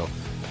how I feel.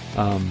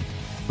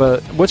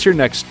 But what's your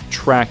next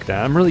track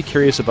then? I'm really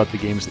curious about the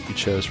games that you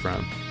chose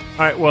from. All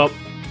right, well,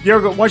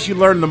 once you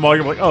learn them all,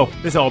 you're like, oh,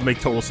 this all make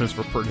total sense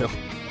for Purdue.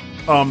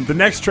 The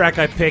next track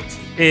I picked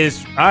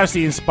is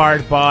obviously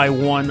inspired by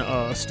one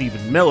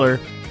Stephen Miller,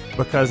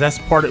 because that's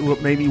part of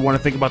what made me want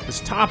to think about this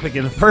topic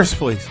in the first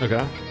place.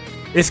 Okay.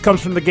 This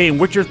comes from the game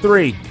Witcher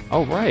 3.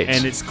 Oh, right.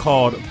 And it's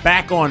called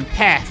Back on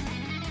Path,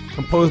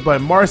 composed by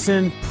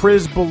Marcin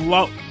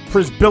Przybylowicz.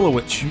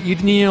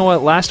 You know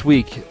what? Last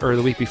week, or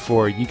the week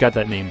before, you got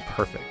that name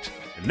perfect.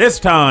 And this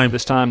time,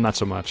 not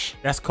so much.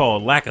 That's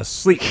called lack of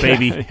sleep,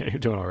 baby. You're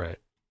doing all right.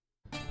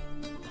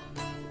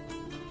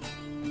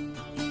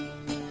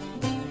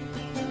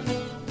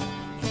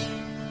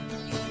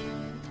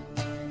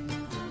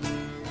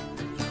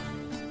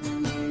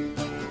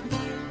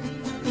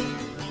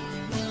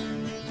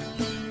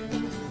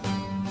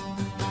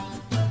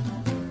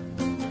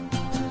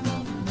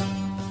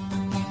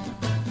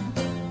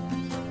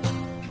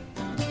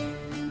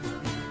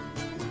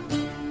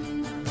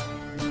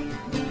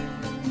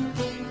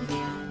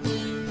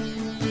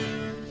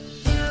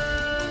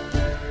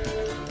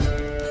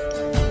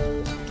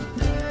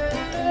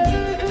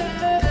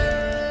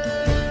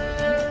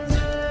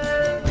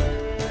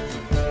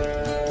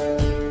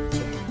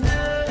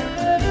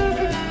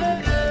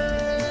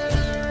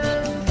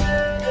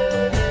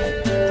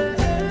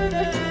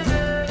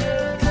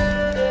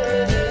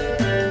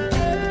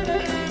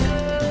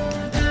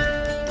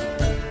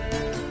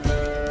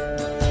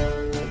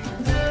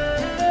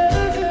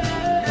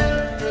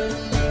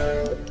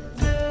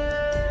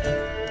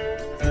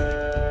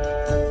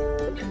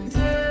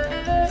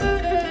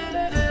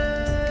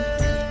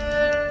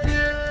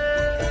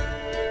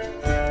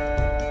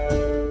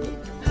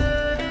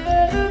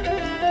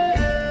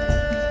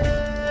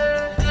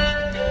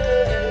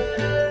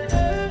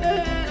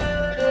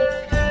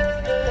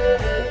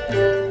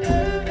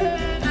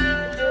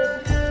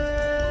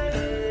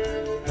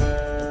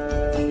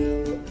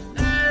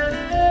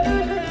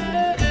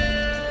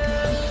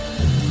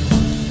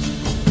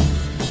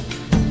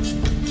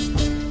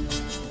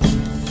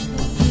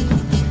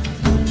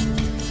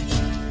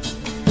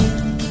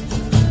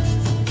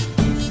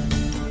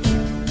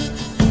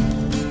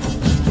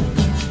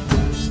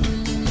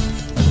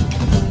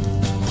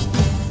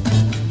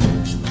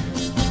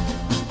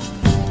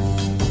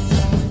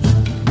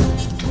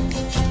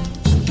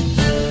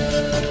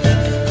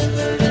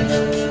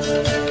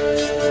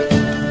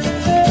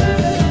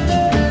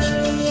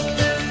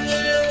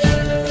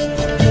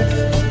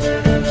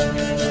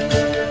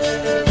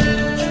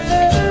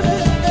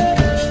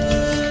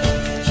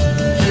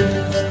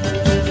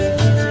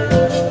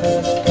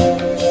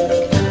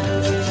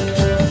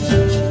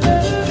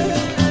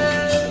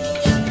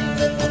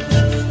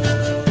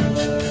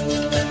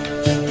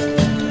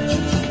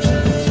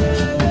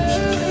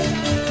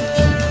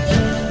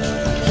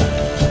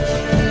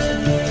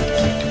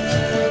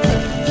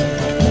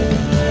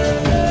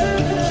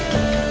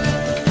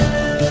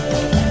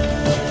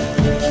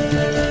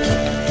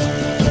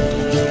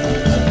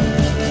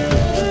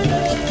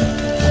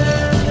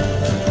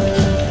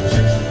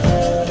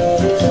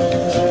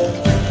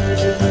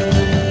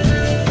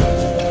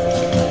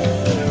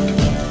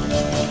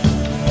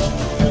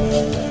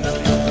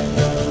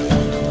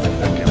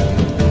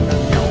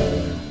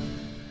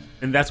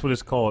 That's what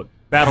it's called.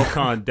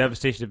 BattleCon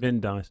Devastation of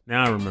Endon.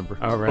 Now I remember.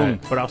 All right.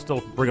 Boom. But I'll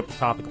still bring up the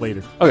topic later.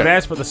 Okay. But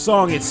as for the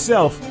song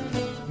itself,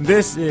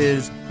 this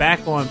is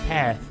Back on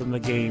Path from the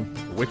game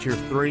The Witcher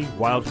 3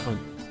 Wild Hunt,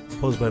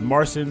 composed by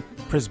Marcin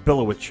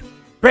Przbilowicz.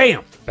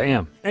 Bam!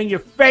 Bam. In your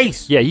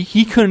face! Yeah,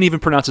 he couldn't even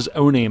pronounce his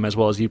own name as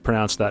well as you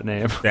pronounced that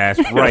name. That's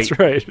right. That's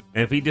right.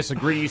 And if he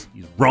disagrees,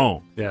 he's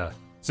wrong. Yeah.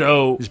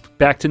 So He's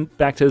back to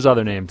his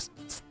other name,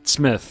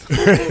 Smith.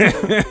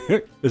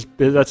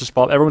 That's his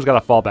fault. Everyone's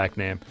got a fallback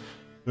name.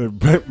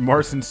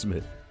 Marcin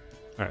Smith.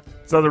 All right.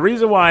 So the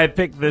reason why I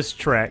picked this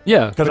track,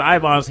 Yeah. because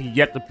I've honestly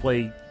yet to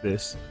play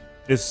this,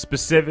 is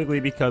specifically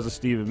because of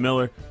Stephen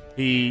Miller.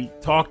 He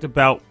talked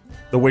about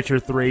The Witcher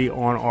 3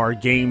 on our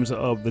Games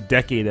of the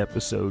Decade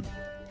episode.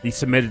 He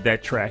submitted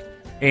that track,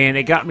 and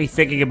it got me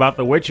thinking about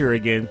The Witcher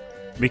again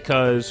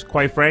because,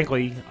 quite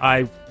frankly,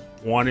 I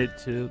wanted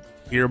to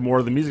hear more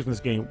of the music from this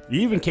game.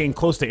 He even came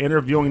close to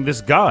interviewing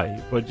this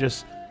guy, but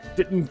just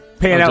didn't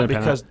pan out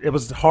because it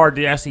was hard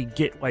to actually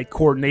get like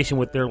coordination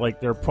with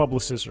their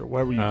publicist or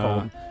whatever you call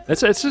them.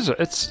 It's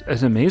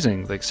an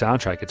amazing like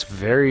soundtrack. It's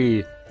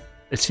very.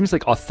 It seems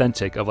like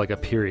authentic of like a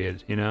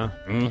period, you know.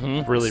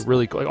 Mm-hmm. Really,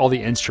 like, all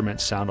the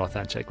instruments sound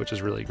authentic, which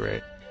is really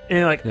great.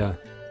 And like, Yeah.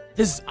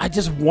 I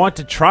just want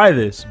to try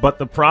this, but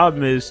the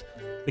problem is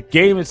the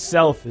game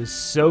itself is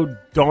so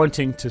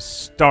daunting to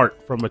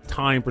start from a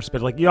time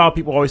perspective. Like, you know how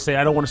people always say,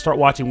 I don't want to start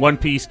watching One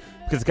Piece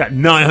because it's got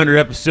 900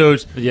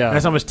 episodes. Yeah.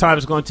 That's how much time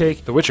it's going to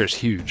take. The Witcher is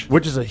huge.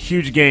 Which is a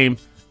huge game.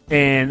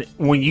 And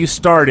when you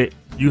start it,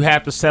 you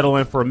have to settle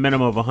in for a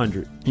minimum of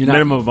 100.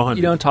 Minimum of 100.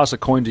 You don't toss a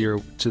coin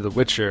to The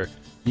Witcher.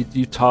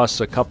 You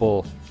toss a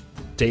couple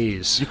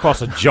days. You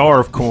toss a jar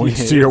of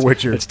coins to your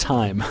Witcher. It's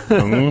time.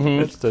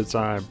 Mm-hmm. It's the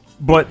time.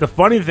 But the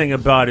funny thing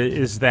about it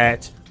is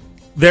that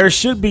there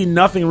should be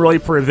nothing really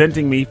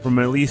preventing me from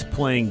at least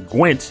playing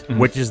Gwent,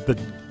 which is the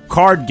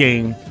card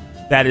game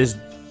that is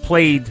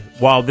played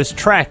while this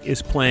track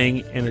is playing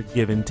in a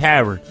given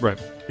tavern. Right.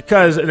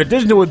 Because in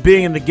addition to it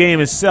being in the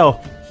game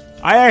itself,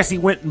 I actually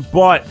went and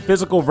bought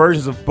physical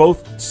versions of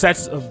both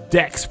sets of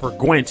decks for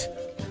Gwent.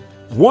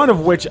 One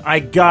of which I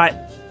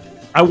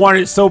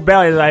wanted it so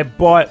badly that I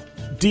bought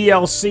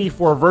DLC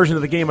for a version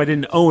of the game I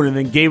didn't own and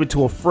then gave it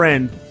to a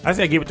friend. I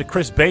think I gave it to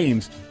Chris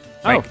Baines.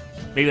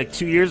 Maybe like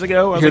 2 years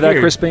ago. Hear that,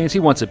 Chris Baines? He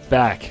wants it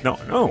back.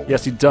 No.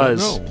 Yes, he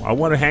does. No, I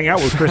want to hang out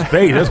with Chris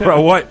Baines. That's what I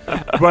want.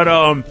 But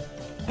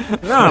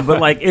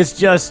but like it's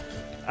just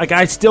like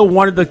I still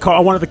wanted I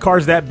wanted the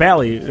cards that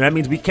badly. And that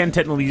means we can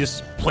technically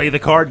just play the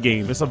card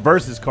game. It's a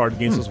versus card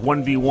game, so it's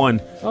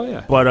 1v1. Oh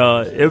yeah.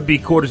 But it would be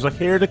cool to just like,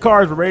 here are the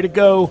cards, we're ready to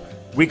go.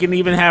 We can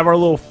even have our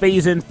little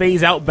phase in,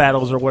 phase out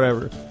battles or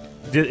whatever.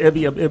 It'd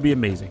be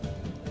amazing.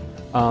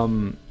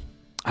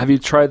 Have you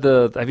tried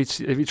the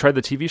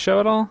TV show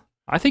at all?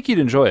 I think you'd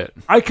enjoy it.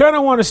 I kind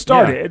of want to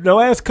start Yeah. it. The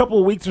last couple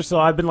of weeks or so,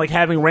 I've been like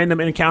having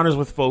random encounters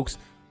with folks,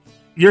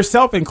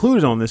 yourself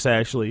included on this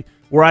actually,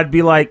 where I'd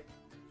be like,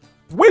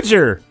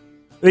 Witcher.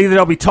 Either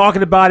they'll be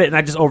talking about it and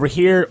I just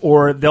overhear,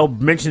 or they'll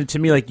mention it to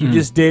me like you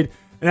just did,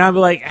 and I'll be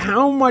like,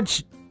 how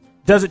much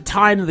does it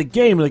tie into the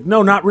game? Like,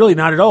 no, not really,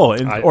 not at all.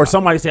 Or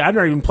somebody say, I've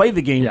never even played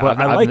the game, but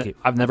I like it.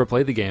 I've never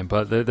played the game,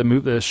 but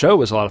the show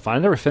was a lot of fun. I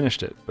never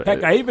finished it. But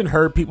Heck, I even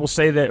heard people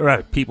say that,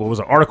 it was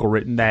an article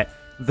written that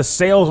the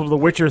sales of The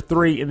Witcher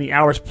 3 and the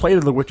hours played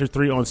of The Witcher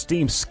 3 on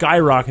Steam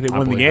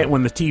skyrocketed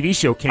when the TV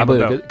show came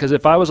about. Because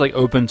if I was like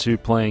open to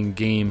playing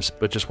games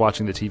but just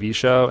watching the TV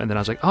show, and then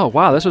I was like, oh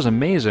wow, this was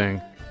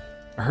amazing.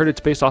 I heard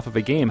it's based off of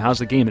a game. How's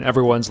the game? And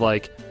everyone's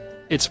like,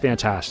 it's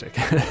fantastic.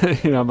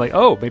 I'm like,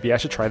 oh, maybe I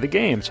should try the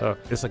game. So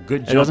it's a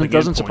good jumping in point. It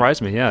doesn't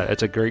surprise me. Yeah,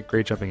 it's a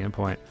great jumping in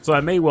point. So I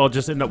may well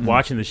just end up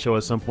watching the show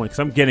at some point because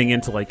I'm getting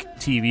into like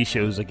TV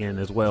shows again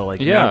as well.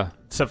 Like, yeah.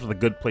 Except for The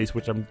Good Place,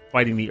 which I'm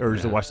fighting the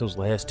urge to watch those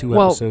last two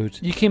well, episodes.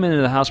 You came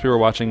into the house. We were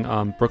watching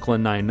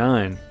Brooklyn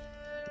Nine-Nine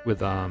with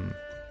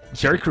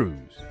Terry Crews.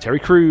 Terry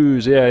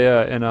Crews,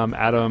 yeah, and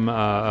Adam,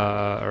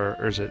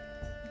 or is it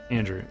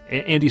Andrew?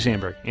 Andy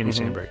Samberg.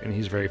 Samberg, and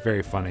he's very,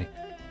 very funny.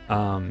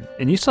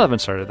 And you still haven't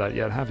started that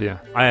yet, have you?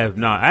 I have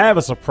not. I have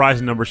a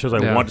surprising number of shows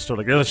I want to start.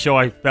 Like, there's a show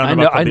I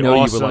found about I The know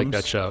Awesomes. you would like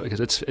that show because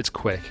it's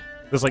quick.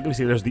 There's like, let me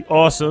see. There's The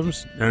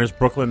Awesomes, and there's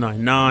Brooklyn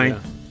Nine-Nine. Yeah.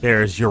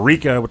 There's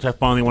Eureka, which I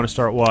finally want to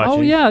start watching.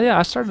 Oh yeah.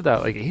 I started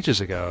that like ages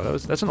ago.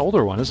 That's an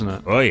older one, isn't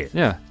it? Oh yeah.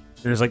 Yeah.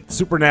 There's like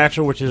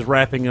Supernatural, which is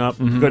wrapping up.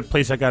 Good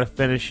Place, I got to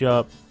finish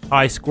up.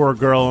 High Score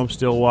Girl, I'm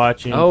still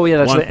watching. Oh yeah,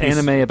 that's the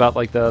anime about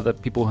like the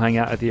people who hang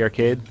out at the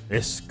arcade.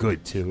 It's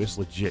good too. It's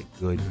legit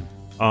good.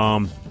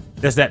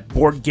 There's that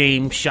board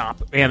game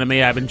shop anime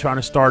I've been trying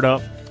to start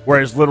up,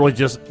 where it's literally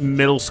just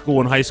middle school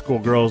and high school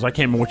girls. I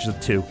can't remember which of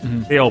the two.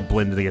 They all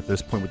blend together at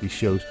this point with these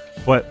shows.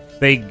 But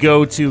they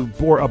go to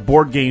a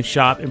board game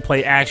shop and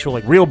play actual,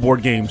 like, real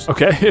board games.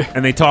 Okay.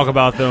 And they talk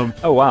about them.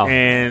 Oh, wow.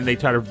 And they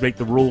try to make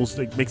the rules,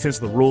 make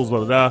sense of the rules,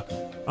 blah, blah,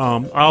 blah.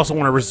 I also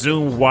want to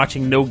resume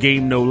watching No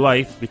Game, No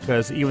Life,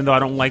 because even though I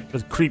don't like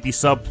the creepy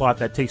subplot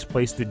that takes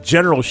place, the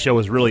general show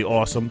is really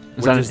awesome.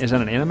 Is that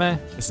an anime?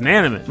 It's an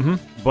anime.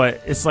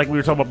 But it's like we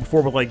were talking about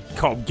before with, like,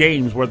 called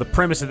games, where the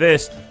premise of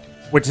this,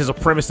 which is a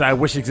premise that I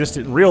wish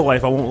existed in real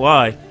life, I won't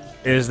lie,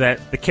 is that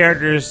the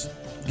characters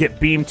get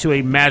beamed to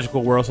a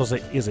magical world. So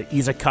it's an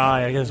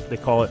isekai, I guess they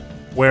call it,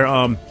 where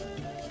you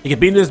get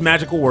beamed to this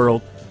magical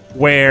world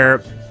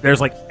where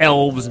there's like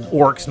elves and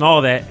orcs and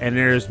all that, and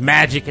there's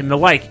magic and the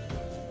like.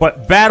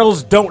 But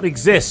battles don't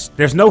exist.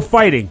 There's no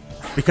fighting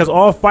because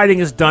all fighting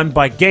is done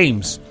by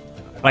games,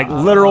 like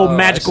literal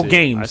magical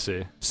games. I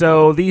see.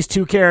 So these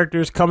two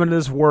characters come into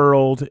this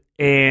world,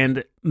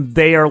 and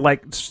they are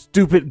like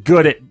stupid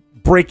good at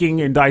breaking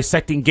and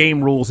dissecting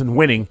game rules and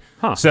winning.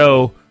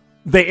 So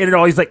they enter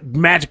all these like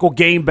magical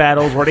game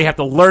battles where they have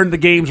to learn the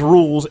game's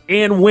rules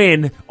and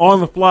win on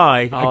the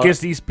fly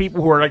against these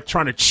people who are like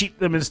trying to cheat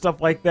them and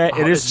stuff like that.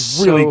 And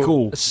it's really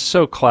cool. It's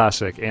so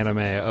classic anime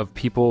of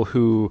people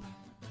who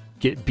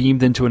get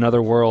beamed into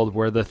another world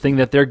where the thing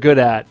that they're good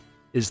at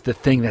is the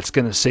thing that's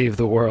going to save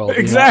the world.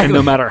 Exactly. And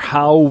no matter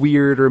how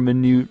weird or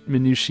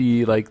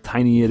minutiae, like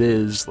tiny it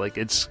is, like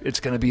it's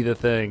going to be the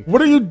thing. What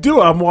do you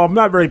do? I'm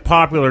not very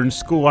popular in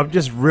school. I'm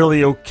just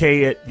really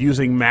okay at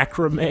using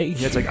macrame.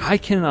 Yeah, it's like I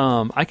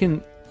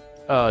can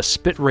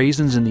spit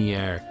raisins in the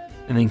air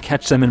and then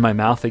catch them in my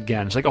mouth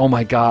again. It's like, oh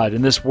my god!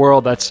 In this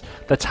world, that's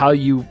how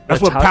you.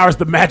 That's what powers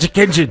the magic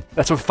engine.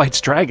 That's what fights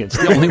dragons.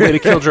 The only way to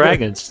kill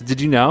dragons. Did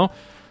you know?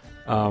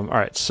 All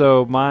right,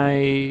 so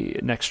my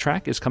next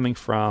track is coming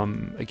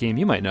from a game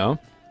you might know.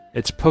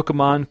 It's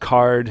Pokemon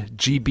Card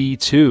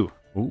GB2.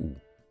 Ooh,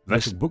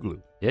 Electric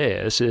Boogaloo.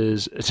 Yeah, it's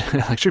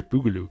Electric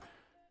Boogaloo.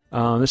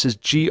 This is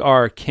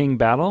GR King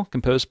Battle,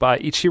 composed by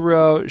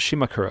Ichiro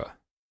Shimakura.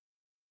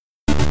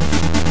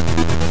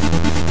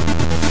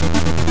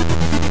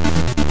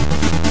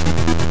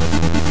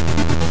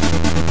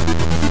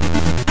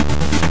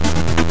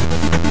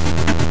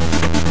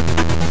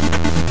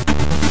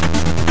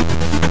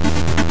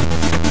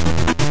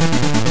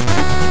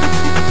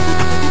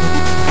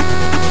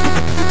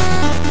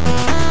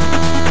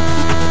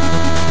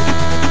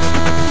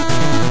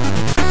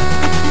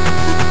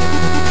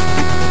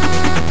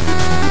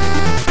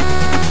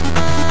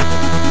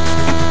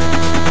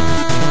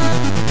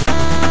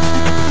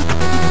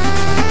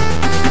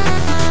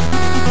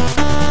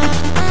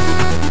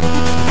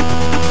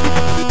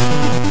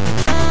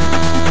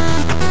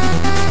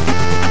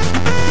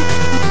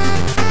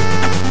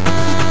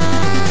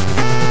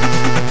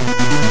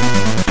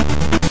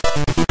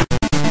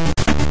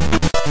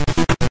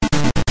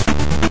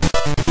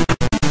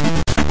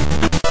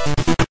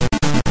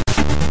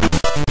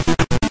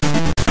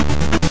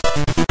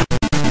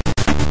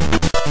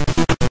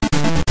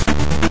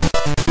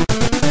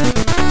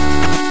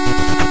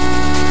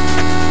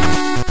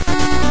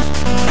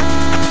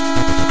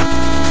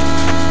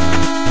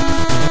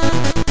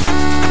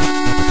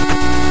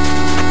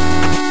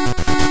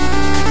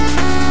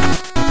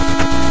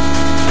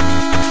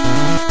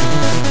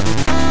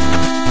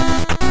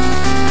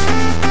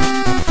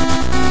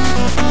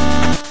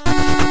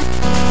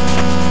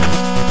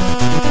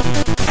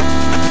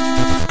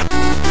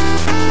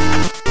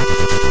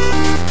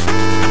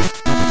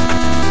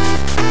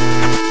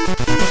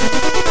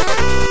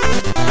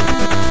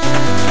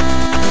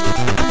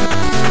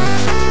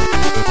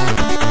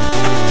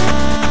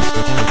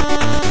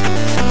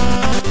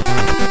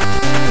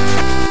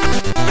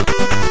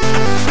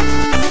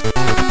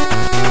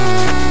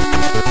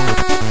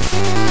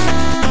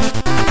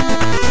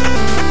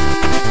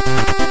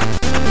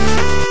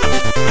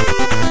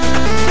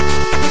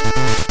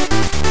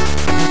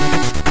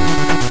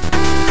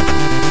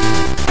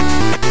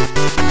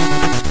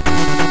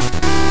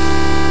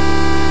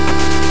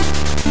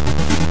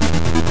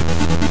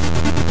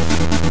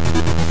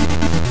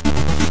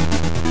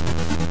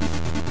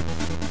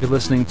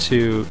 Listening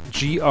to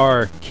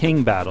GR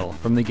King Battle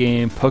from the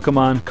game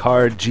Pokemon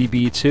Card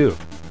GB2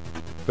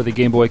 for the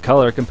Game Boy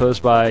Color,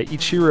 composed by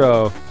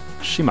Ichiro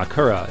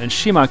Shimakura. And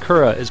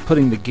Shimakura is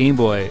putting the Game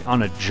Boy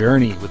on a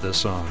journey with this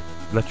song.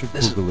 Electric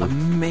This is Boogaloo.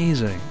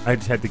 amazing. I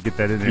just had to get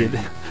that in there.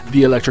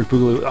 The Electric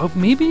Boogaloo. Oh,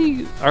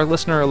 maybe our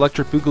listener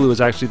Electric Boogaloo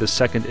is actually the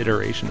second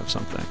iteration of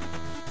something.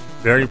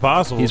 Very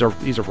possible. He's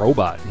a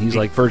robot. He's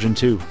like version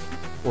 2.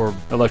 Or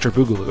Electric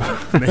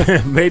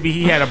Boogaloo. Maybe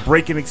he had a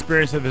breaking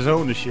experience of his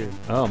own to share.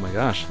 Oh my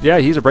gosh. Yeah,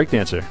 he's a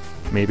breakdancer.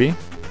 Maybe.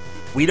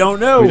 We don't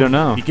know. We don't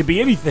know. He could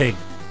be anything.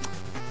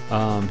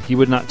 He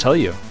would not tell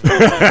you.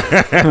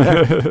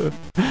 I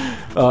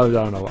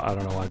don't know.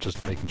 I'm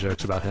just making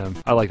jokes about him.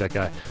 I like that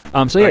guy.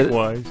 So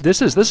Likewise. yeah,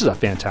 this is a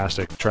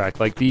fantastic track.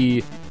 Like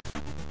it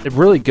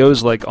really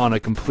goes like on a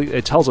complete.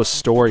 It tells a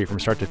story from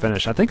start to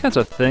finish. I think that's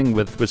a thing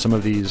with some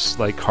of these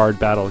like card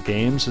battle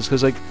games, is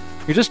because like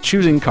you're just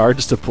choosing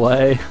cards to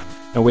play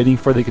and waiting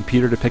for the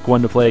computer to pick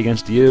one to play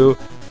against you.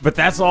 But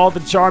that's all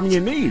the charm you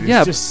need.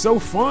 It's just so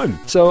fun.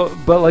 So,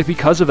 but like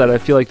because of that, I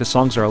feel like the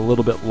songs are a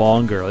little bit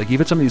longer. Like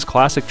even some of these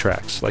classic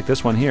tracks, like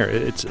this one here,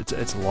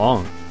 it's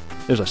long.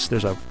 There's a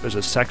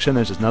section.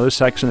 There's another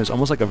section. There's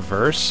almost like a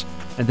verse,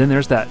 and then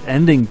there's that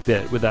ending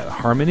bit with that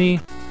harmony.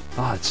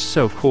 Oh, it's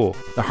so cool.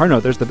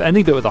 There's the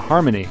ending bit with the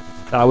harmony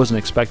that I wasn't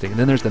expecting, and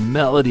then there's the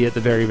melody at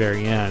the very,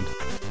 very end.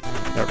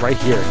 Right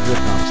here. Here it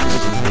comes. This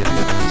is amazing.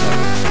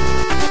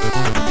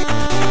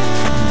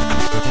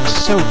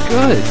 So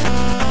good.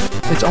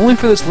 It's only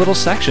for this little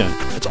section.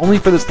 It's only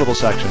for this little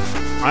section.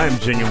 I am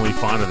genuinely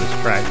fond of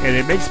this track, and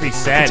it makes me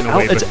sad in a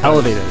way. It's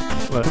elevated.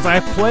 Because I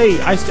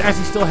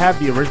actually still have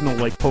the original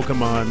like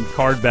Pokemon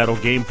card battle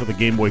game for the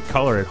Game Boy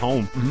Color at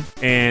home,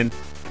 and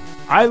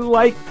I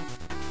like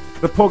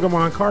the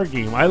Pokemon card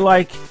game. I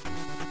like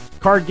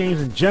card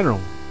games in general.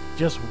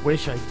 Just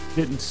wish I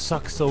didn't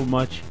suck so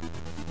much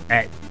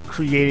at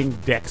creating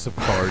decks of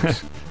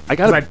cards.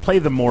 I'd play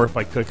them more if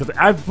I could. Because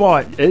I've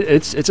bought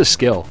it's a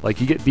skill. Like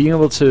being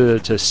able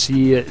to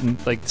see it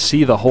and like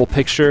see the whole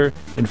picture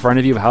in front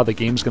of you of how the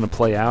game's going to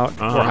play out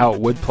or how it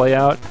would play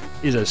out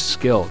is a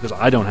skill. Because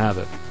I don't have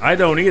it. I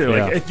don't either.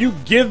 Yeah. Like if you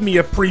give me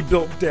a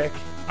pre-built deck,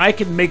 I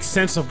can make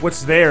sense of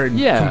what's there and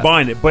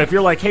combine it. But if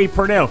you're like, hey,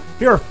 Purnell,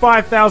 here are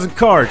 5,000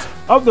 cards.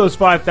 Of those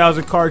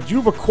 5,000 cards,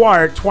 you've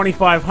acquired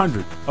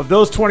 2,500. Of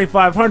those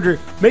 2,500,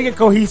 make a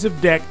cohesive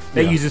deck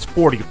that uses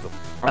 40 of them.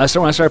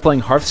 So when I started playing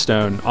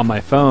Hearthstone on my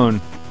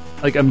phone,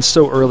 like I'm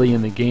so early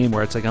in the game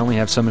where it's like I only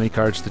have so many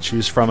cards to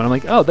choose from, and I'm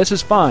like, oh, this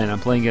is fine. I'm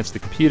playing against the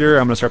computer.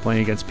 I'm going to start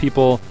playing against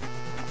people.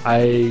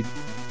 I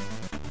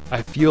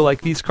feel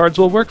like these cards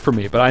will work for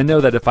me, but I know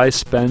that if I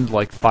spend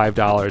like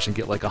 $5 and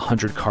get like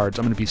 100 cards,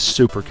 I'm going to be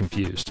super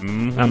confused.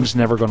 And I'm just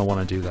never going to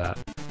want to do that.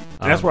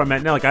 And that's where I'm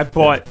at now. Like I've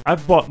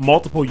bought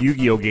multiple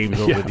Yu-Gi-Oh games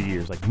over the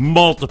years, like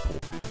multiple,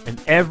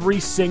 and every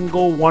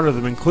single one of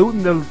them,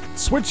 including the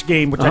Switch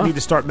game, which I need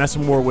to start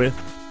messing more with.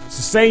 It's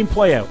the same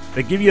playout.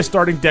 They give you a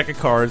starting deck of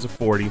cards of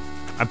 40.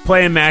 I'm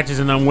playing matches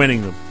and I'm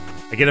winning them.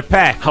 I get a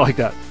pack. I like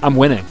that. I'm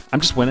winning.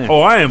 I'm just winning.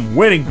 Oh, I am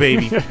winning,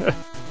 baby.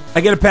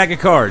 I get a pack of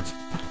cards.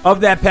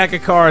 Of that pack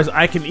of cards,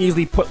 I can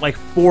easily put like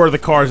 4 of the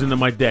cards into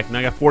my deck. Now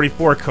I got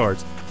 44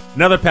 cards.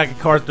 Another pack of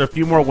cards, there are a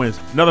few more wins.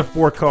 Another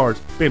 4 cards.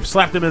 Bam,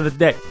 slap them in the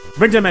deck.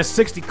 Brings them at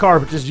 60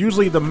 cards, which is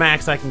usually the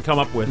max I can come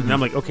up with. And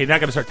I'm like, okay, now I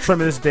got to start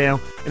trimming this down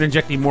and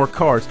injecting more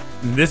cards.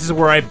 And this is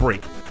where I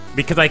break.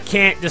 Because I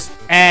can't just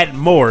add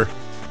more.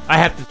 I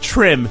have to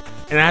trim,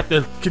 and I have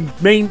to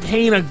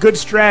maintain a good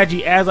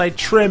strategy as I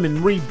trim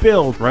and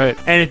rebuild. Right.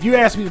 And if you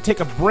ask me to take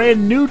a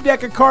brand new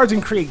deck of cards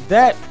and create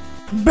that,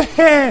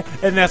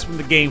 and that's when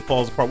the game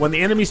falls apart. When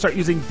the enemies start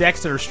using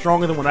decks that are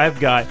stronger than what I've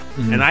got,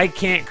 and I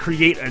can't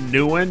create a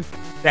new one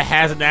that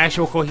has an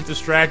actual cohesive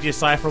strategy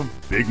aside from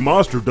big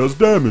monster does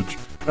damage,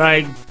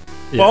 I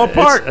fall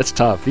apart. It's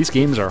tough. These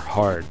games are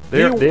hard.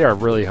 They are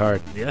really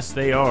hard. Yes,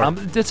 they are.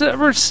 Has it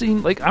ever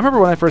seen like I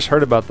remember when I first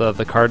heard about the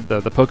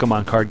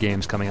Pokemon card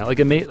games coming out, like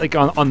it made like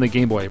on the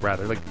Game Boy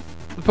rather, like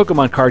the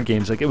Pokemon card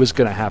games, like it was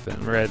gonna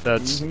happen, right?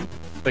 That's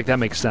like that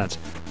makes sense.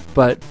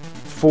 But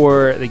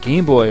for the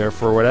Game Boy or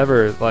for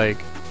whatever, like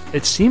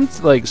it seemed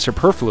like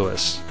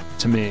superfluous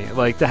to me,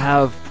 like to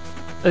have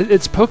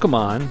it's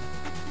Pokemon.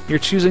 You're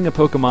choosing a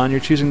Pokemon,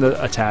 you're choosing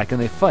the attack,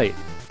 and they fight.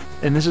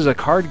 And this is a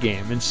card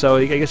game, and so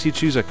I guess you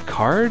choose a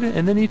card,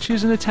 and then you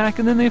choose an attack,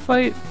 and then they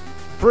fight?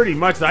 Pretty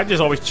much. I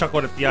just always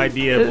chuckled at the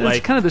idea of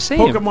like kind of the same.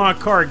 Pokemon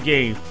card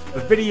game,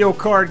 a video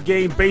card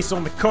game based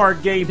on the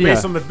card game,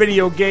 based on the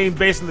video game,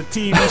 based on the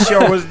TV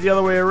show. Was it the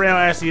other way around?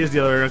 Actually, it is the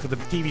other way around because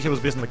the TV show was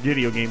based on the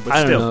video game. But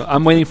I still, don't know.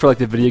 I'm waiting for like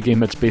the video game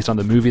that's based on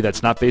the movie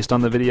that's not based on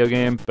the video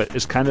game, but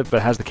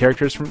has the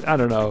characters from. I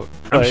don't know.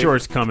 I'm sure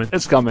it's coming.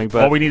 It's coming,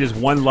 but all we need is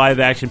one live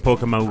action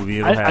Pokemon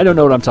movie. I don't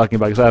know what I'm talking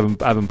about because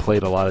I haven't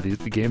played a lot of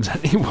the games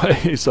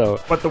anyway. So,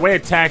 but the way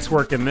attacks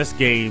work in this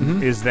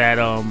game is that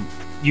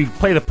you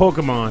play the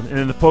Pokemon, and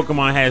then the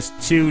Pokemon has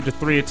 2 to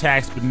 3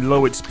 attacks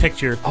below its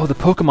picture. Oh, the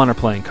Pokemon are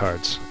playing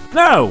cards.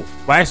 No!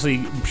 Well, actually,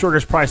 I'm sure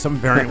there's probably some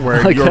variant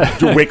where you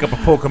wake up a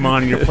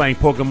Pokemon and you're playing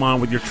Pokemon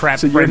with your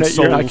trapped friend Souls.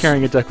 You're not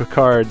carrying a deck of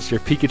cards. Your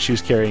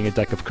Pikachu's carrying a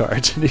deck of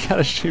cards. And you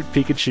gotta shoot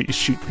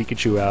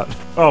Pikachu out.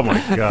 Oh my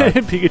god.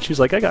 And Pikachu's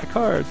like, I got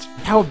cards.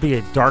 That would be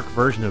a dark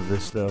version of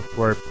this, though,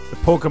 where the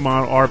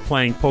Pokemon are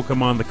playing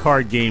Pokemon the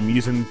card game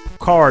using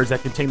cards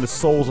that contain the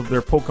souls of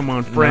their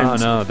Pokemon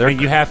friends. No. And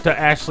you have to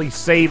actually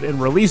save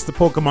and release the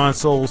Pokemon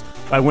souls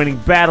by winning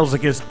battles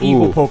against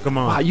evil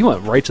Pokemon. Wow, you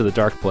went right to the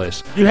dark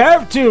place. You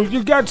have to.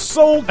 You've got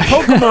sold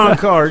Pokemon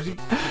cards.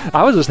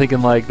 I was just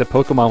thinking like the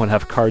Pokemon would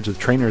have cards with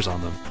trainers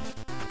on them.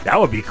 That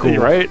would be cool,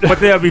 right? But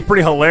that would be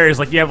pretty hilarious.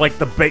 Like you have like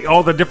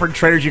all the different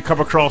trainers you come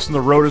across on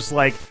the road. It's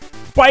like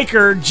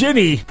Biker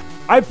Ginny.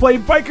 I play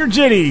Biker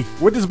Ginny.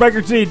 What does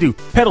Biker Ginny do?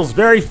 Pedals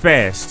very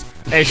fast,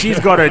 and she's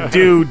gonna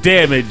do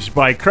damage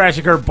by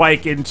crashing her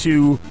bike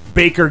into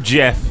Baker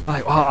Jeff.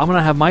 Like, wow, I'm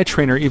gonna have my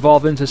trainer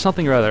evolve into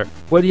something or other.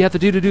 What do you have to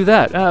do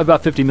that?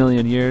 About 50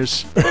 million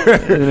years, and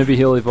then maybe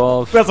he'll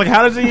evolve. That's like,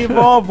 how does he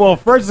evolve? Well,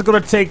 first it's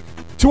gonna take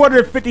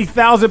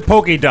 250,000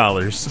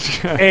 Poké-Dollars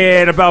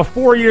and about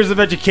 4 years of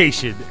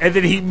education, and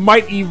then he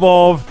might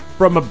evolve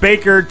from a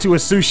baker to a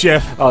sous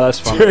chef. Oh, that's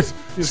funny.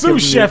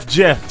 Sous chef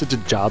Jeff. It's a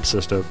job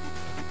system.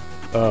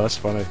 Oh, that's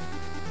funny.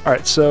 All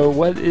right, so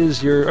what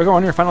is go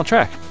on your final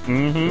track?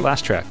 Your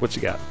last track. What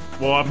you got?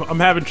 Well, I'm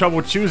having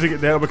trouble choosing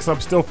it now because I'm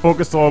still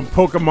focused on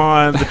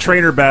Pokemon the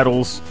Trainer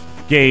Battles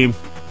game,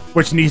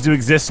 which needs to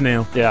exist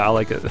now. Yeah, I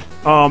like it.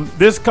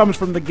 This comes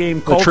from the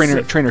game called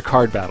Trainer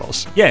Card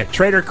Battles. Yeah,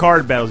 Trainer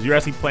Card Battles. You're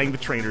actually playing the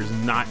trainers,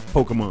 not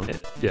Pokemon.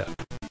 Yeah.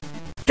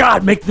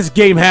 God, make this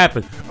game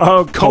happen.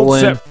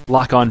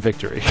 Lock on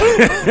victory.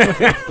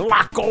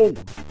 Lock on.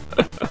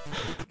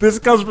 This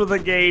comes from the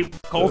game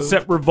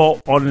Concept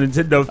Revolt on the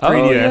Nintendo 3DS.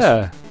 Oh,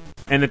 yeah.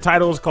 And the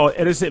title is called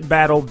Innocent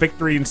Battle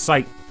Victory in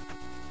Sight.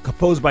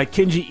 Composed by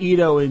Kenji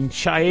Ito and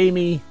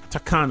Shiami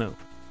Takano.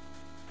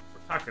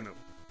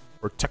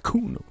 Or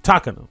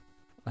Takano.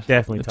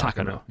 Definitely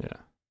Takano. Yeah.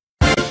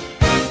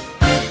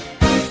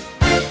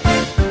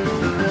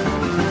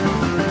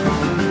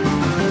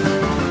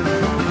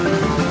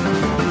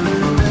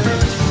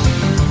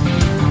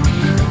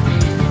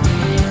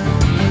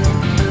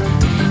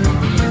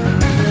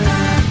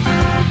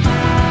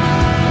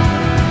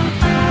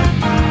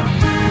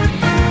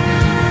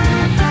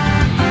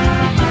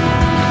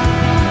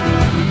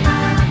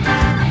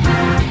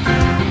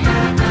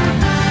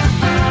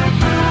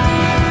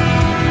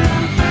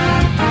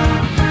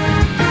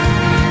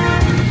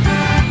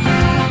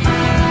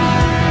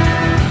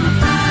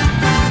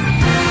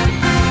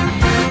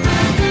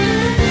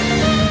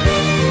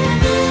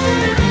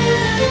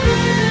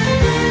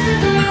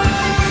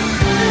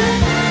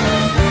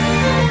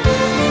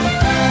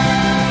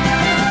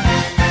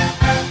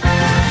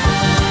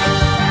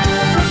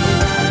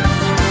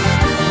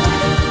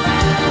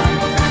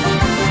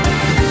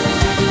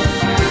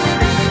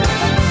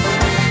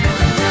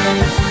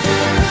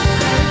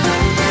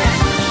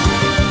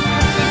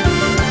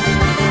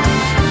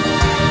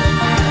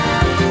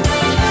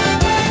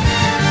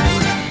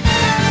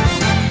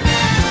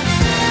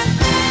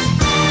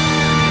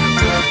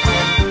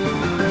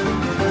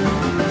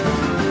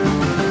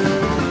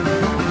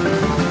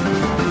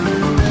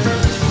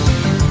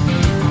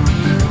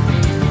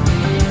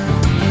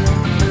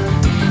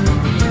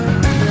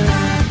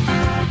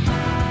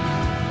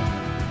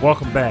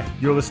 Welcome back.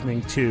 You're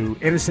listening to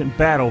Innocent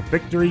Battle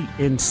Victory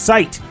in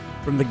Sight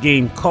from the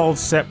game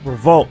Concept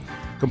Revolt,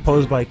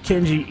 composed by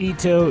Kenji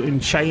Ito and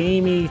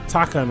Shiami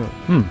Takano.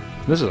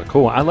 This is a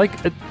cool one. I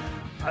like it.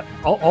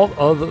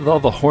 All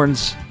the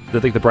horns, the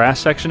brass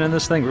section in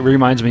this thing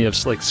reminds me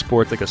of like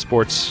sports, like a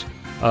sports,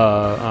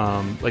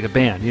 like a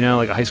band,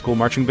 like a high school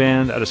marching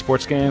band at a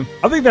sports game.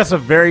 I think that's a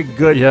very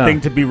good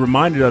thing to be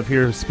reminded of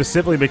here,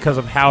 specifically because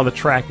of how the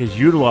track is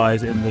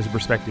utilized in this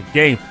respective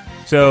game.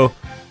 So,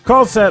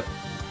 Concept.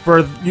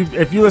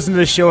 If you listen to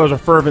this show as a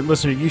fervent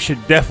listener, you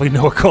should definitely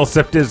know what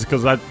Concept is,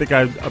 because I think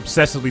I've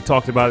obsessively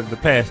talked about it in the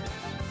past.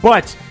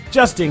 But,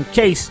 just in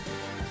case,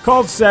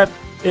 Concept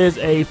is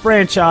a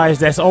franchise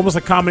that's almost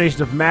a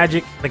combination of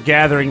Magic: The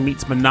Gathering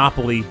meets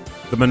Monopoly,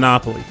 the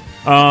Monopoly.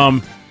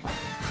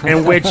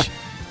 In which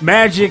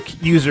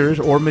Magic users,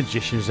 or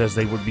magicians as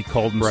they would be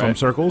called in some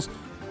circles,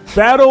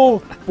 battle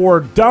for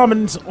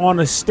dominance on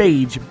a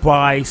stage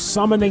by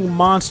summoning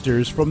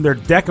monsters from their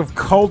deck of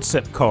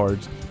Concept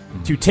cards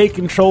to take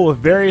control of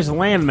various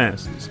land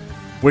masses,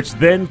 which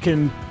then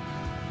can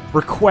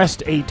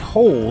request a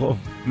toll of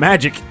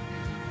magic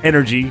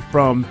energy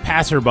from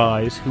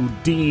passerbys who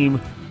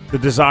deem the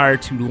desire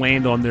to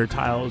land on their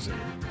tiles and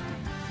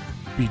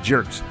be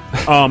jerks.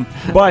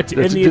 But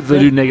in the they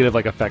do negative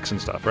like effects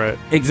and stuff, right?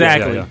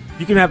 Exactly. Yeah.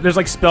 You can have, there's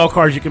like spell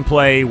cards you can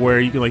play where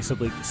you can like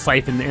simply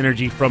siphon the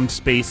energy from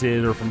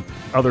spaces or from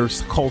other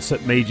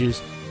Concept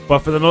mages. But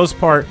for the most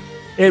part,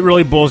 it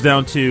really boils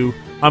down to,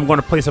 I'm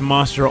going to place a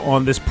monster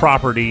on this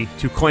property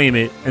to claim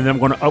it, and then I'm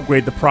going to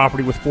upgrade the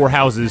property with 4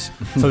 houses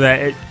so that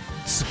it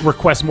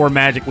requests more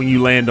magic when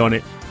you land on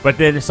it. But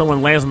then if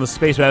someone lands on the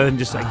space, rather than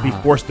just like be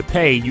forced to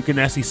pay, you can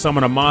actually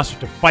summon a monster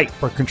to fight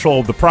for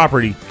control of the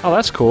property. Oh,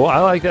 that's cool. I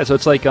like that. So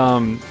it's like,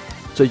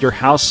 so your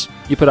house,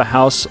 you put a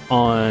house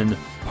on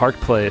Park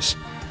Place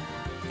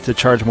to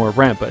charge more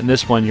rent, but in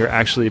this one, you're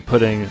actually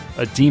putting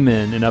a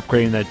demon and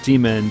upgrading that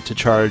demon to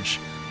charge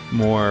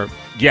more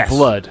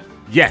blood.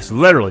 Yes,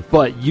 literally.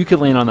 But you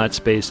could land on that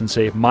space and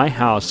say, my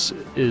house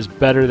is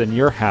better than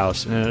your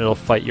house, and it'll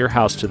fight your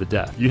house to the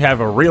death. You have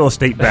a real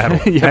estate battle.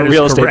 A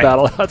real estate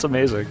battle. That's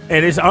amazing.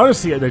 And it's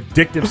honestly an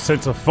addictive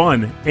sense of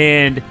fun.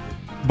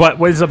 But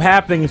what ends up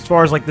happening as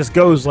far as like this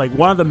goes, like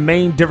one of the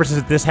main differences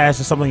that this has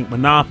is something like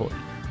Monopoly,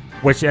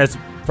 which, as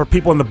for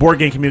people in the board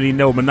game community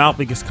know,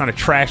 Monopoly gets kind of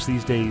trashed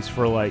these days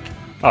for like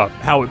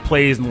how it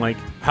plays and like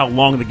how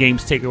long the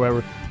games take or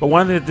whatever. But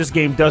one thing that this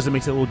game does that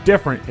makes it a little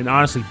different and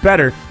honestly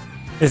better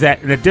is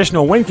that an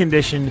additional win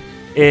condition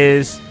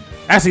is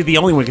actually the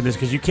only win condition,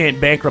 because you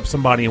can't bankrupt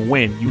somebody and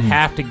win. You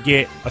have to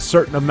get a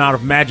certain amount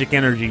of magic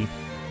energy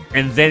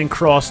and then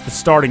cross the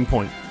starting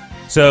point.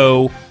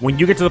 So when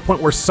you get to the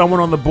point where someone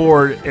on the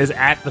board is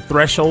at the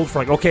threshold for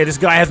like, okay, this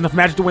guy has enough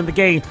magic to win the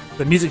game,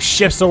 the music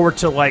shifts over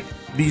to like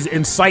these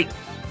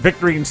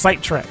victory in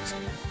sight tracks.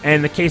 And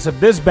in the case of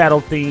this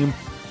battle theme,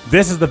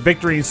 this is the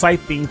victory in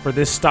sight theme for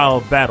this style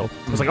of battle.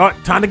 It's like, all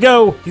right, time to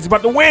go. He's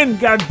about to win.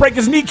 Gotta break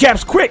his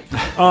kneecaps quick.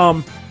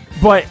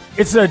 But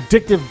it's an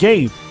addictive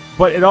game.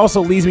 But it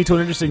also leads me to an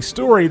interesting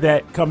story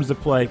that comes to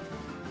play,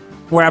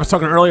 where I was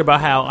talking earlier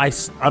about how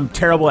I'm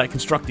terrible at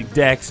constructing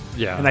decks,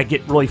 and I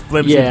get really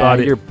flimsy about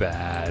it. You're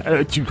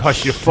bad. You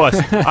hush your fuss.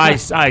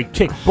 I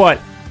kick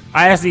butt.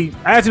 I actually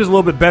was a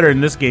little bit better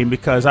in this game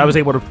because I was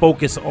able to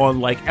focus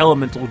on like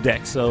elemental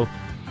decks. So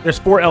there's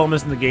 4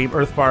 elements in the game: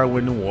 earth, fire,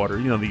 wind, and water.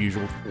 You know, the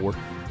usual 4.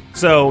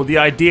 So the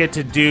idea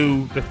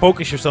to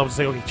focus yourself to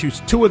say, okay,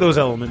 choose 2 of those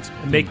elements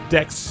and make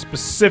decks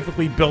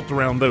specifically built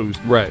around those.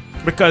 Right.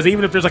 Because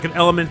even if there's like an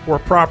element for a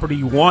property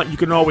you want, you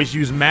can always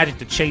use magic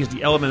to change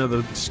the element of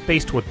the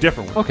space to a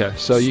different one. Okay,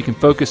 so you can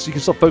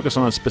still focus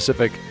on a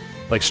specific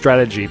like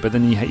strategy, but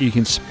then you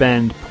can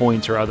spend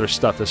points or other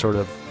stuff to sort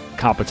of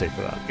compensate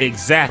for that.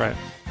 Exactly. Right.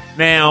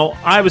 Now,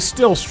 I was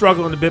still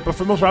struggling a bit, but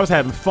for the most part, I was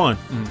having fun.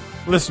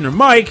 Listener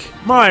Mike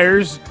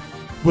Myers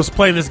was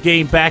playing this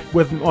game back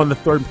with on the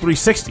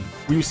 360.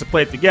 We used to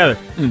play it together.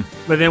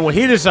 But then what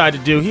he decided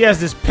to do, he has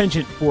this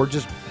penchant for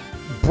just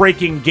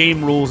breaking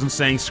game rules and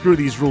saying, screw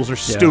these rules are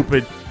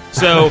stupid.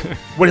 So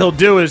what he'll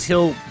do is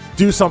he'll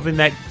do something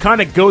that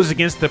kind of goes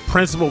against the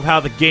principle of how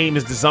the game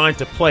is designed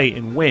to play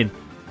and win.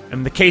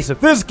 In the case of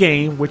this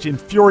game, which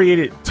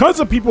infuriated tons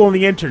of people on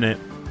the internet,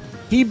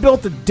 he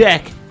built a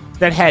deck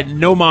that had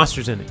no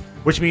monsters in it,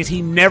 which means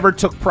he never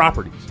took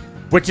properties,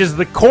 which is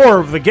the core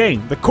of the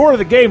game. The core of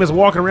the game is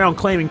walking around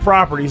claiming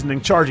properties and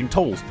then charging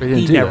tolls.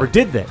 He never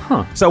did that.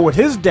 Huh. So what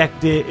his deck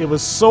did, it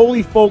was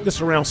solely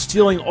focused around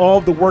stealing all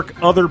the work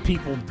other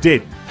people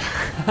did.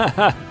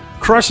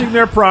 Crushing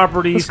their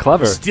properties, That's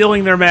clever.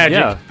 stealing their magic.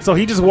 Yeah. So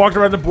he just walked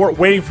around the board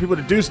waiting for people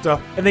to do stuff,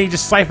 and then he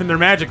just siphoned their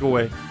magic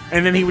away.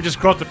 And then he would just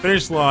cross the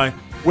finish line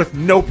with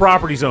no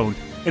properties owned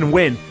and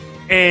win.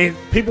 And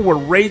people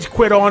would rage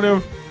quit on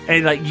him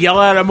and like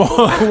yell at him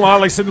online,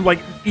 like send him like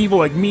evil,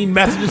 like mean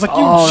messages, like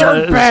you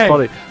jerk bag.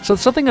 Funny. So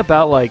something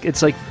about like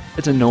it's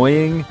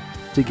annoying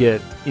to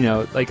get, you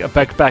know, like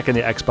back in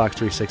the Xbox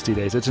 360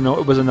 days. It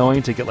was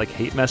annoying to get like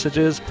hate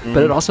messages,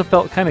 but it also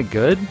felt kind of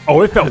good.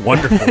 Oh, it felt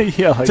wonderful.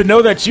 Yeah, like, to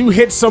know that you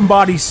hit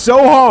somebody so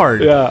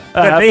hard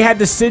that they had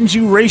to send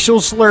you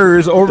racial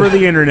slurs over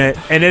the internet,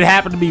 and it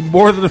happened to be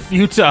more than a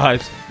few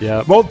times.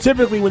 Yeah. Well,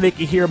 typically when they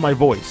can hear my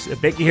voice,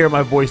 if they can hear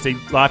my voice, a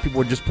lot of people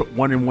would just put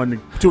 1 and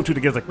 1, 2 and 2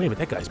 together. Like, wait a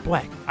minute, that guy's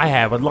black. I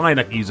have a line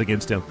I can use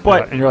against him.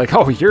 But and you're like,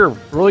 oh, you're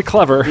really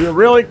clever. you're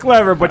really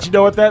clever. But you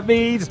know what that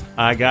means?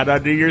 I got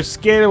under your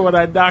skin when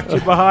I knocked you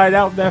behind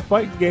out in that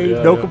fighting game.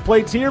 Yeah, no yeah.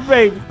 complaints here,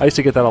 baby. I used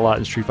to get that a lot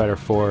in Street Fighter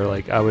 4.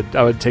 Like I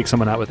would take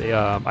someone out with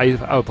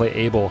I would play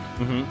Abel,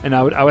 and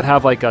I would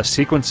have like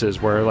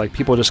sequences where like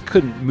people just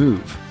couldn't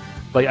move.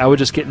 Like I would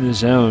just get in the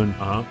zone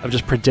of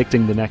just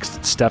predicting the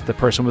next step the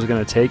person was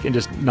going to take and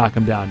just knock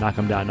them down.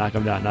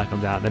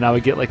 Then I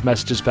would get like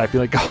messages back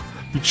being like, "Oh,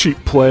 you cheap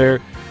player,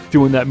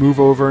 doing that move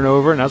over and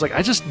over." And I was like,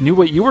 I just knew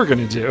what you were going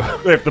to do.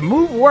 If the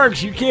move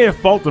works, you can't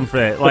fault them for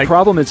that. The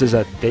problem is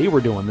that they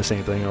were doing the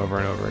same thing over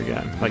and over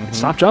again. Like,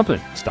 stop jumping,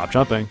 stop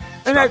jumping.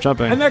 And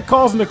that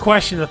calls into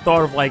question the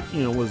thought of like,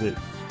 you know, was it,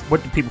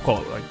 what do people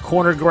call it? Like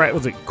corner grab?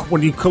 Was it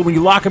when you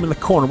lock them in the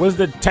corner? What is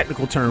the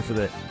technical term for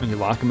that? When you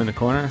lock them in the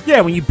corner? Yeah,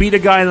 when you beat a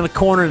guy in the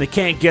corner and they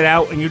can't get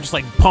out, and you're just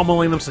like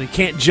pummeling them so they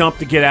can't jump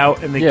to get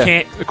out, and they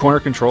can't. Corner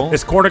control.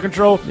 It's corner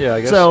control. Yeah,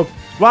 I guess. So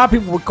a lot of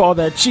people would call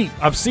that cheap.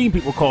 I've seen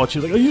people call it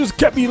cheap. Like, oh, you just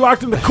kept me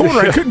locked in the corner.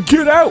 I couldn't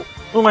get out.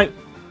 I'm like,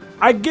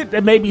 I get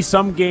that maybe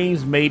some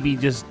games maybe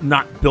just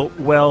not built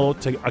well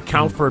to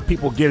account for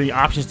people getting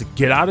options to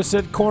get out of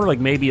said corner, like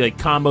maybe like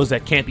combos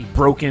that can't be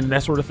broken,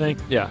 that sort of thing.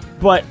 Yeah.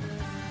 But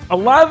a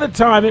lot of the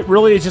time, it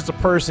really is just a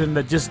person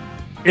that just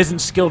isn't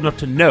skilled enough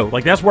to know.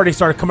 Like, that's where they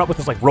started coming up with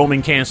this, like,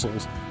 roaming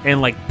cancels and,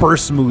 like,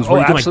 burst moves where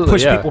you can, like,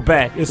 push people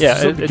back. It's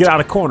to get out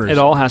of corners. It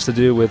all has to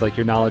do with, like,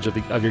 your knowledge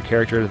of your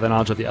character, the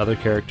knowledge of the other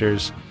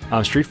characters.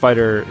 Street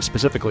Fighter,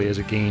 specifically, is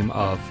a game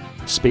of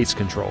space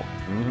control.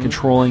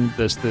 Controlling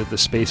the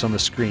space on the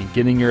screen.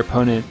 Getting your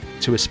opponent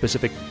to a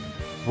specific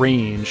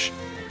range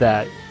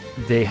that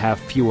they have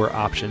fewer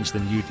options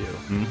than you do.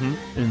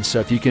 And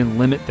so if you can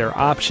limit their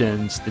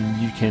options,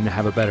 then you can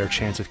have a better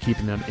chance of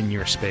keeping them in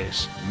your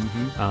space.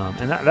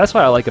 And that's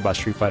what I like about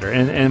Street Fighter,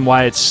 and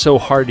why it's so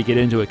hard to get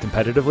into it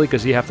competitively,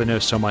 because you have to know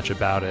so much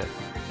about it.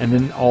 And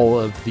then all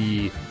of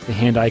the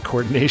hand-eye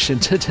coordination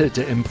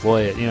to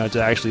employ it, you know,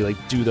 to actually like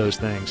do those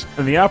things.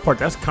 And the odd part,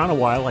 that's kind of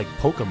why I like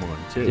Pokemon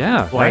too.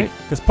 Yeah, like, right.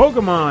 Because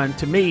Pokemon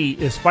to me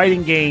is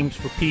fighting games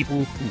for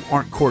people who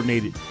aren't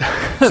coordinated.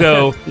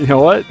 So you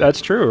know what?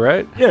 That's true,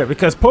 right? Yeah,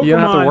 because Pokemon, you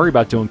don't have to worry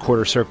about doing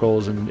quarter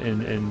circles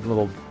and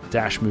little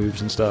dash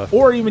moves and stuff,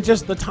 or even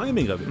just the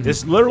timing of it.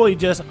 It's literally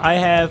just, I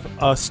have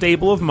a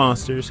stable of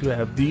monsters who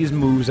have these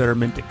moves that are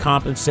meant to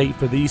compensate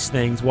for these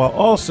things, while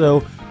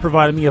also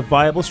providing me a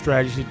viable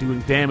strategy to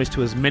doing damage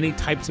to as many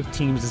types of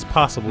teams as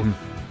possible.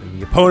 When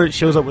the opponent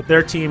shows up with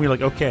their team, you're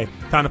like, okay,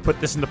 time to put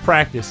this into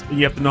practice. And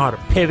you have to know how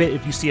to pivot.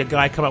 If you see a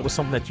guy come out with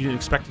something that you didn't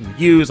expect him to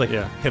use, like,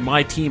 can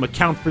my team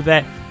account for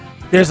that?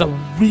 There's a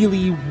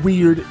really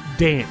weird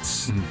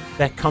dance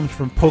that comes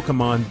from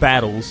Pokemon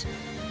battles,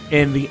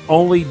 and the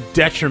only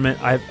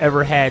detriment I've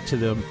ever had to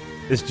them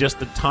is just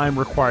the time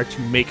required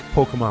to make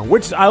Pokemon,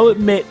 which I'll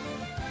admit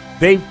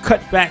they've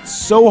cut back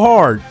so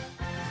hard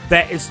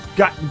that it's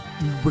gotten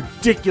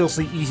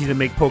ridiculously easy to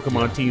make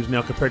Pokemon teams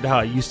now compared to how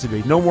it used to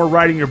be. No more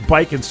riding your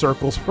bike in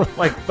circles for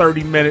like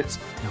 30 minutes.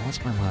 Now,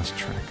 what's my last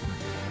trick?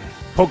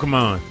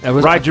 Pokemon.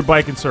 Ride your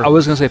bike in circles. I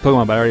was going to say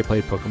Pokemon, but I already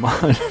played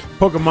Pokemon.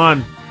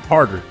 Pokemon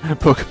harder.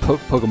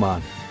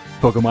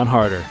 Pokemon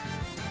harder.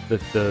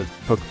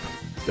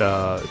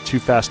 Too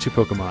Fast, Too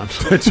Pokemon.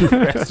 Too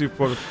Fast, Too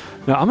Pokemon.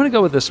 Now, I'm going to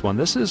go with this one.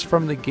 This is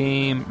from the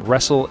game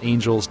Wrestle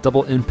Angels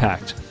Double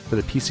Impact for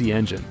the PC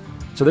Engine.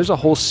 So there's a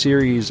whole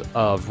series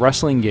of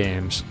wrestling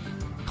games,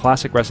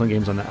 classic wrestling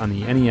games on the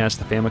NES,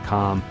 the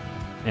Famicom,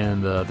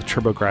 and the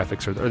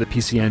TurboGrafx or the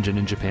PC Engine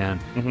in Japan.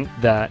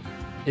 That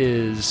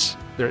is,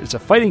 it's a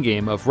fighting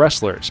game of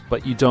wrestlers,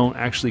 but you don't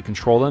actually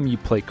control them. You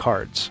play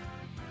cards.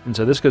 And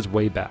so this goes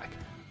way back.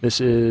 This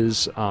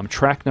is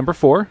track number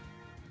 4,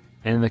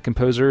 and the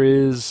composer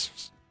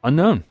is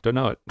unknown. Don't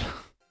know it.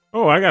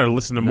 Oh, I got to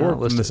listen to more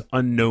from this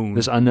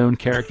unknown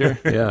character.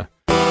 Yeah.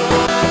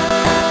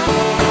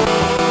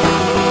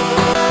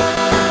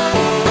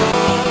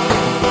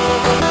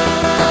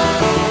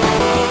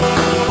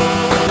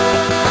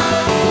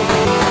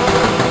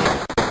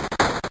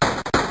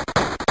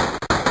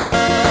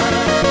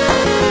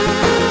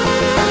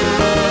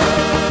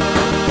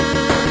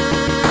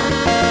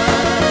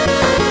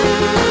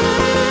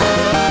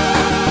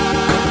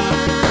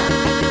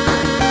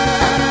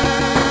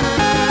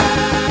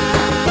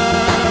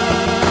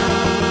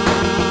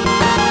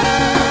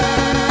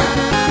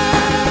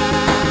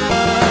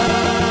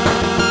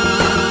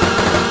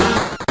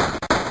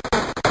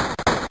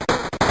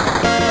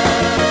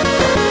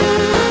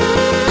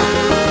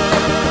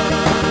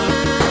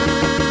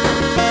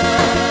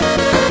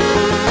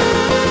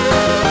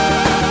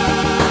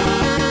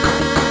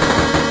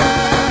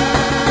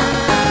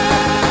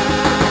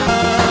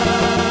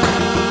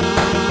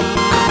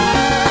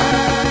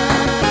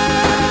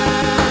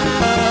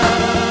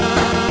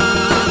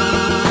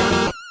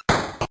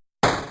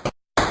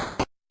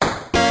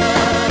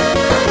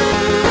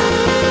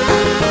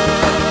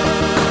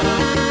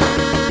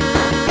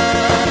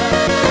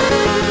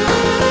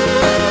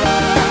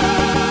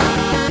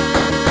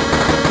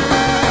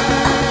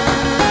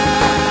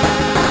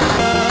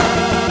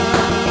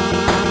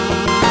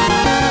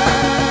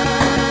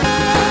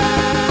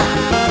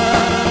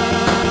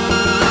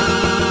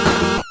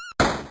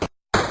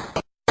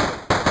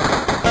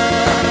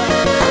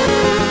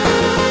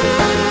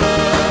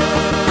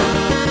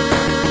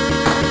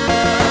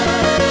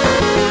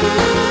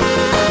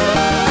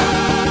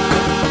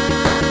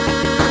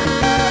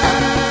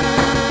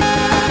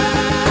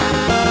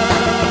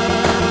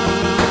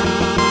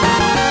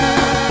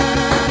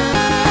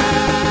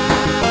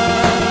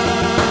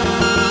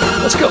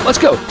 Let's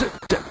go. This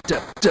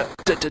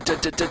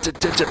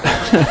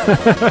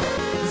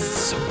is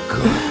so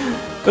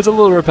good. It's a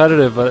little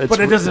repetitive, but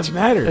it doesn't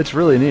matter. It's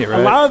really neat,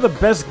 right? A lot of the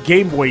best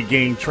Game Boy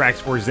game tracks,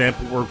 for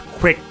example, were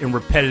quick and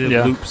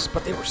repetitive loops,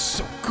 but they were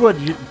so good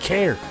you didn't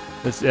care.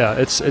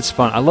 It's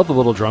fun. I love the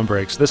little drum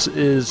breaks. This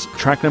is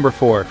track number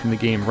 4 from the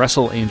game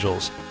Wrestle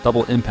Angels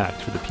Double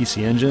Impact for the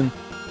PC Engine,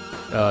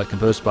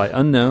 composed by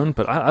Unknown.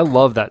 But I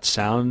love that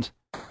sound,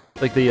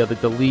 like the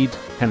lead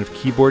kind of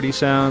keyboardy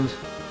sound.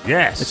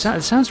 Yes,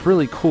 it sounds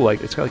really cool. Like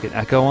it's got like an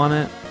echo on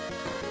it.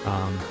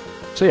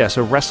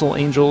 So Wrestle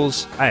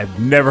Angels. I have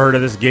never heard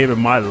of this game in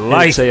my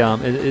life.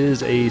 It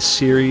is a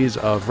series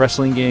of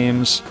wrestling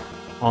games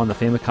on the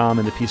Famicom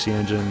and the PC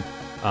Engine,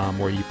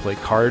 where you play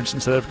cards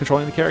instead of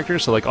controlling the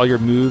characters. So like all your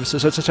moves.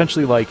 So it's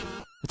essentially like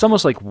it's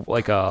almost like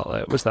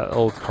what's that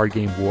old card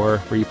game War,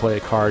 where you play a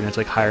card and it's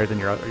like higher than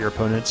your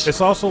opponents.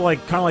 It's also like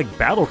kind of like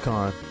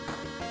BattleCon.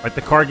 Like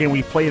the card game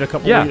we played a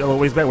couple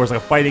ways back, where it's like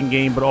a fighting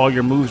game, but all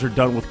your moves are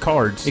done with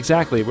cards.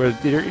 Exactly, where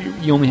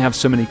you only have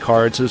so many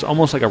cards. So it's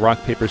almost like a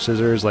rock, paper,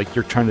 scissors, like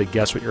you're trying to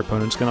guess what your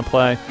opponent's going to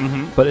play.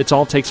 Mm-hmm. But it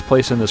all takes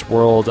place in this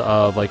world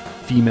of like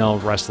female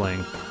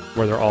wrestling,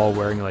 where they're all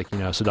wearing like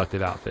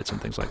seductive outfits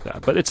and things like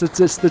that. But it's the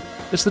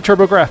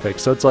TurboGrafx,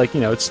 so it's like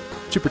it's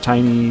super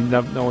tiny.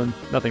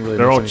 Nothing really.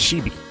 They're all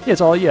chibi.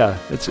 Yeah,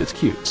 it's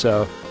cute.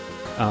 So,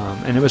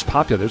 and it was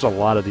popular. There's a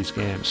lot of these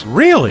games.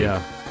 Really?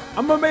 Yeah.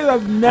 I'm amazed.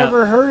 I've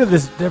never heard of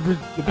this. Never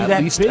to be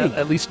that big.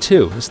 At least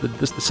 2. This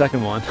is the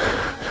second one.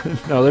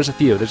 No, there's a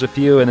few. And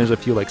there's a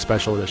few like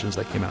special editions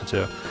that came out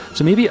too.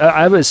 So maybe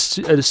I'd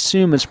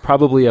assume it's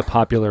probably a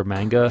popular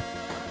manga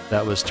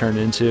that was turned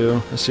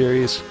into a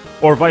series,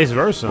 or vice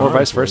versa.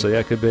 Yeah,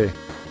 it could be.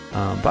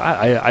 But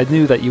I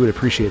knew that you would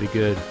appreciate a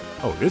good.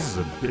 Oh, this is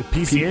a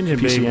PC Engine,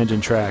 PC Engine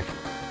track.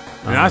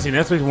 And honestly,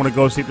 that's why I want to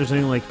go see if there's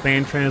any like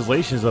fan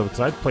translations of it,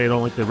 because I'd play it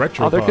on like the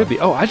retro. Oh, there could be.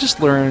 Oh, I finally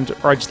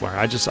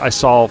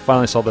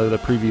saw the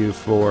preview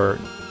for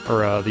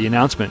the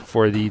announcement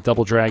for the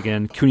Double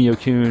Dragon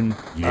Kunio-kun.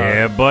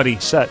 Yeah, buddy.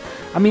 Set.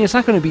 I mean, it's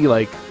not going to be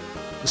like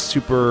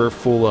super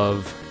full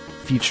of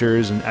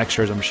features and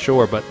extras, I'm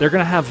sure, but they're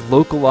going to have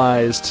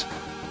localized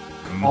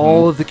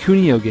all of the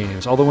Kunio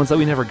games, all the ones that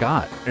we never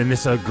got. And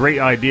it's a great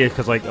idea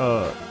because, like,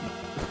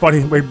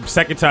 funny, my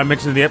second time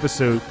mentioning the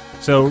episode.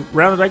 So,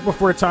 around the night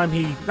before the time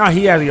he had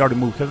already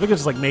moved. Because I think it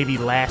was like maybe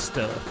last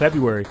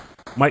February.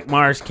 Mike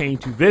Myers came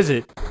to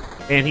visit,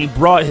 and he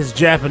brought his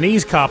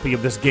Japanese copy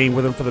of this game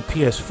with him for the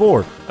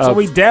PS4. So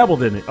we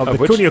dabbled in it of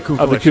the Kunio-kun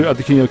collection. Of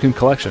the Kunio-kun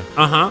collection.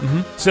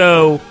 Mm-hmm.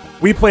 So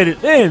we played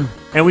it then,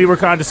 and we were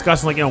kind of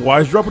discussing like, why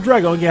is Double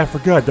Dragon? Oh yeah, I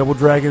forgot. Double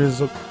Dragon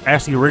is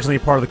actually originally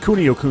part of the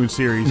Kunio-kun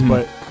series,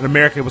 but in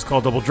America it was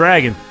called Double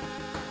Dragon.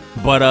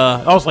 But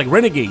I was like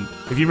Renegade.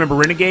 If you remember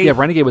Renegade, Yeah,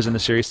 Renegade was in the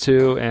series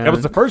too, and that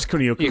was the first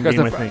Kunio Yeah,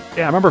 game, I think.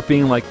 Yeah, I remember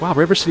being like, "Wow,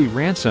 River City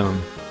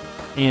Ransom,"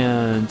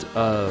 and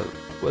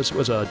was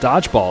a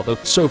dodgeball. Though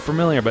so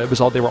familiar, but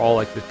they were all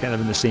like kind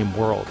of in the same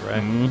world,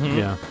 right? Mhm.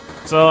 Yeah,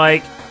 So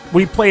like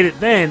we played it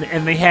then,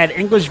 and they had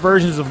English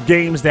versions of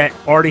games that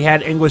already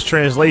had English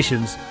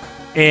translations,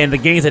 and the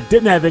games that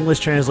didn't have English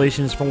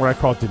translations, from what I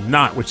recall, did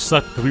not, which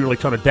sucked because we were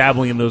like kind of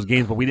dabbling in those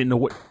games, but we didn't know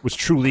what was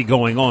truly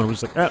going on. It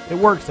was like, it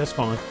works, that's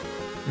fine,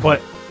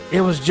 but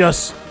it was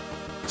just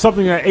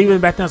something that even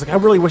back then I was like, I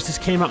really wish this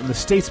came out in the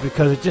States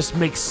because it just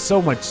makes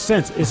so much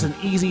sense. It's an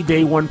easy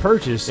day one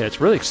purchase. yeah. It's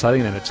really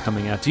exciting that it's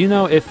coming out. Do you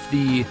know if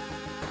the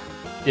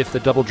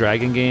Double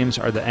Dragon games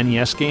are the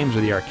NES games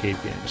or the arcade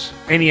games?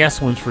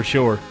 NES ones for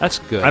sure. That's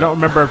good. I don't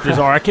remember if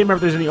I can't remember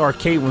if there's any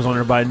arcade ones on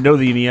there, but I know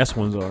the NES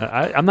ones are.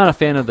 I'm not a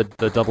fan of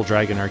the Double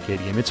Dragon arcade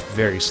game. It's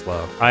very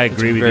slow. I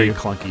agree it's with very you.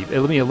 clunky. I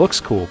mean, it looks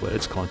cool, but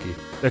it's clunky.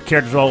 The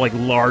characters are all like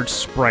large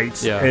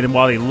sprites, Yeah. and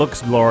while they look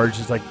large,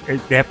 it's like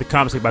they have to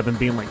compensate by them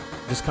being like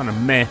just kind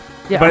of meh.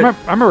 Yeah, But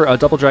I remember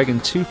Double Dragon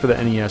 2 for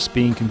the NES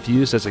being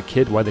confused as a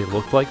kid why they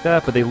looked like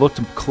that, but they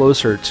looked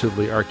closer to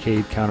the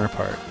arcade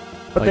counterpart.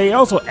 But they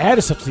also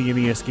added stuff to the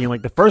NES game.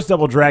 Like the first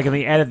Double Dragon,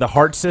 they added the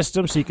heart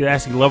system, so you could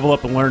actually level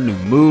up and learn new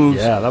moves.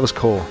 Yeah, that was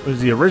cool. It was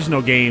the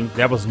original game.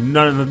 That was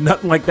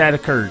nothing like that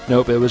occurred.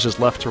 Nope, it was just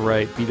left to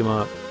right, beat 'em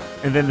up.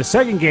 And then the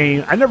second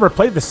game, I never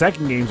played the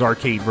second game's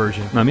arcade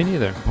version, No, me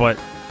neither. but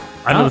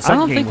I know the second I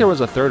don't game think there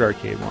was a third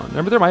arcade one.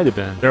 Remember, there might have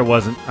been. There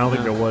wasn't. I don't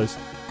think No. there was.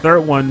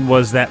 Third one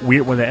was that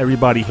weird one that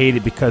everybody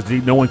hated because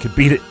no one could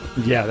beat it.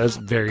 Yeah, that's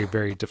very,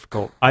 very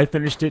difficult. I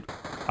finished it.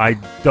 I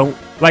don't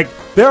like.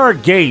 There are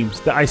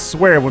games that I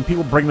swear when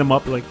people bring them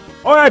up, like,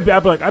 oh, I'd be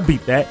like, I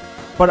beat that,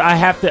 but I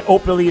have to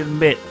openly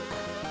admit,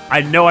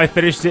 I know I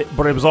finished it,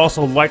 but it was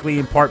also likely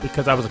in part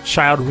because I was a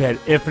child who had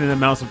infinite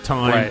amounts of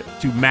time Right.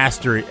 to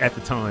master it at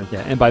the time.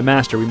 Yeah, and by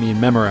master we mean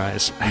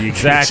memorize.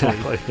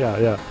 Exactly. Yeah,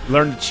 yeah.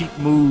 Learn the cheat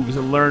moves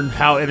and learn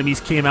how enemies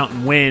came out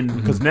and when.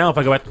 Because now, if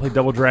I go back to play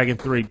Double Dragon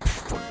 3,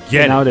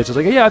 forget it. Nowadays it's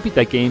like, yeah, I beat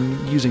that game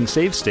using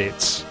save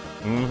states,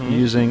 Mhm.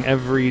 using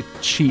every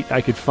cheat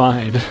I could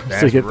find to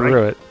That's get right.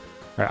 through it.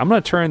 All right, I'm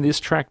going to turn this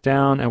track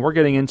down, and we're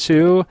getting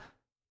into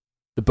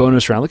the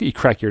bonus round. Look at you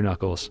crack your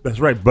knuckles. That's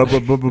right. Bonus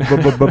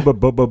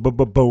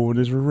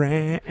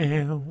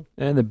round.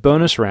 And the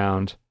bonus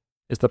round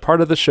is the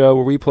part of the show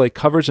where we play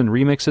covers and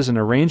remixes and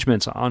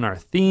arrangements on our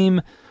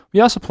theme. We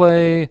also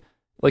play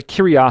like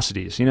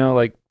curiosities,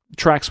 like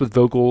tracks with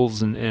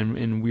vocals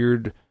and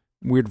weird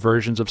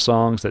versions of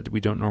songs that we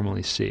don't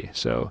normally see.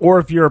 So Or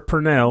if you're a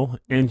Purnell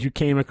and you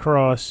came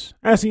across,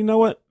 actually, you know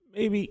what?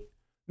 Maybe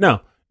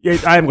no. Yeah,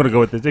 I am going to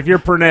go with this. If you're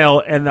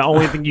Purnell and the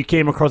only thing you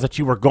came across that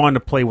you were going to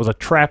play was a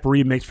trap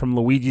remix from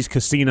Luigi's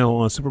Casino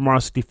on Super Mario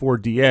 64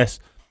 DS,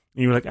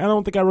 and you're like, I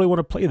don't think I really want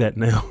to play that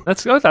now.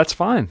 that's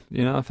fine.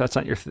 If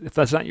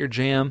that's not your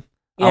jam,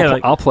 Yeah,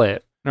 I'll play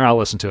it or I'll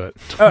listen to it.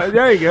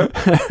 There you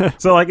go.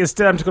 So like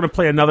instead, I'm just going to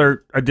play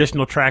another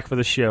additional track for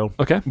the show.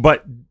 Okay.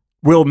 But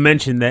we'll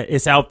mention that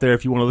it's out there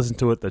if you want to listen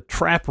to it. The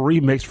trap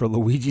remix for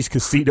Luigi's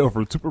Casino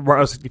from Super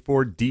Mario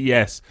 64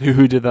 DS.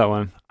 Who did that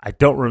one? I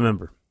don't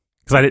remember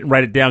because I didn't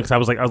write it down because I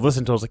was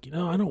listening to it. I was like,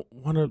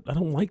 I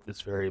don't like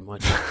this very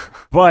much.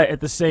 But at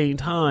the same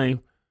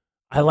time,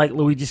 I like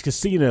Luigi's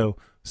Casino.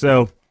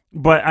 So,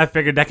 but I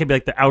figured that could be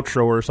like the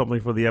outro or something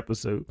for the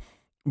episode.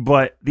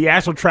 But the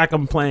actual track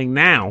I'm playing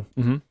now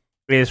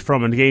is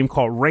from a game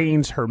called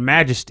Reigns Her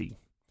Majesty.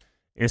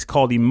 It's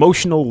called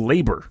Emotional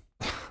Labor,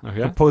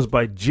 Okay. composed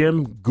by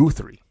Jim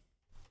Guthrie.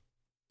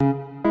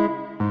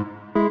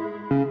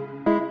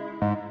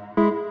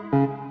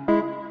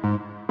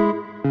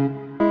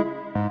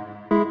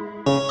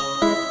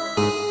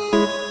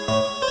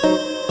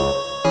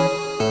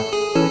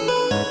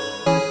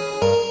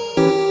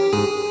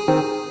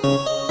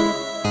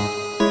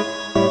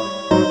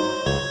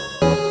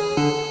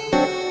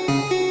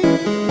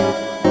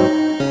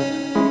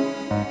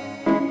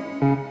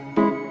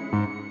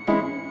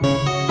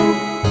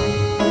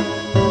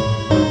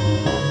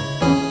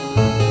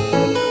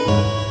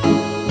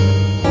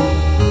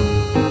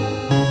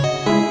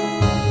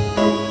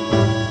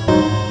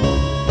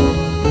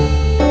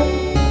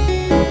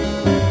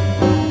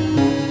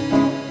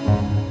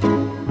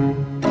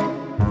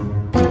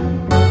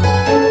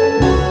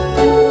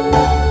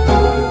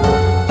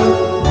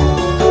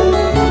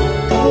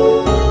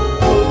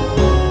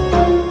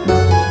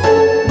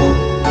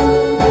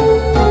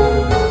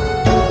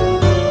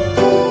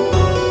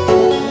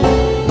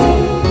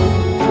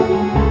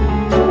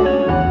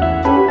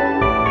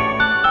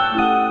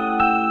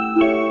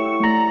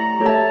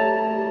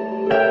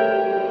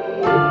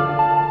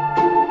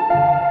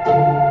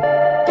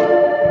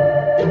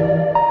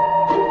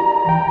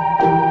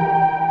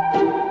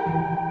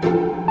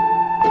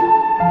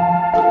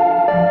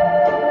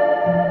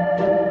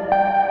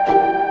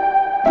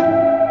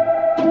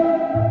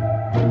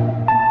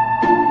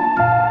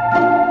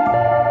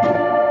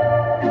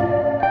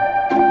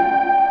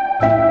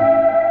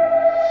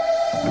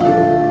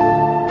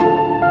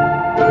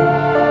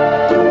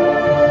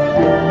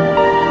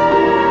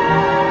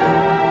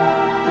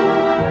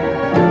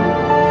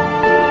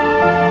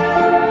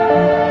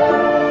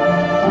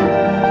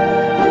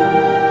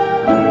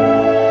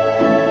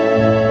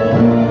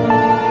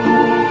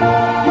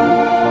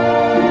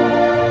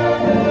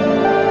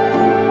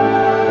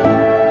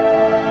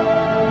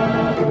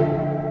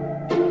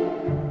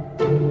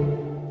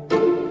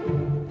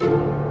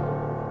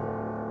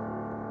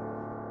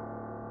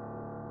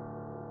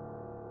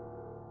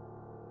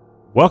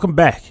 Welcome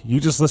back. You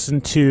just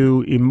listened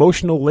to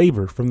Emotional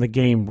Labor from the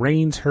game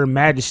Reigns Her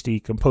Majesty,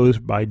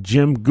 composed by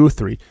Jim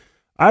Guthrie.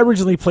 I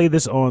originally played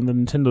this on the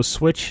Nintendo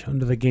Switch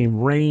under the game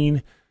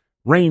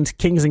Reigns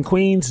Kings and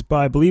Queens, but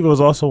I believe it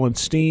was also on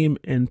Steam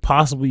and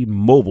possibly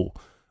mobile.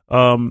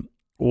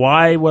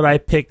 Why would I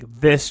pick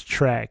this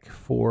track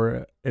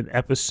for an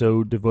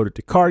episode devoted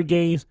to card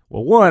games?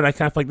 Well, one, I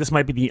kind of feel like this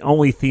might be the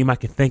only theme I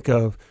can think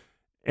of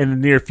in the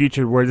near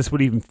future where this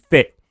would even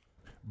fit.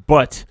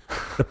 But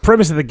the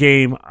premise of the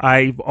game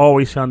I've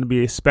always found to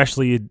be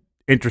especially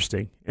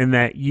interesting in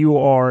that you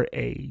are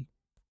a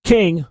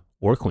king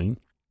or queen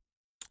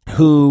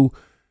who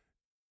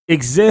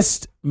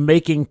exist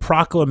making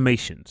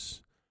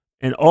proclamations.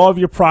 And all of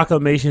your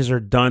proclamations are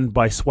done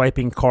by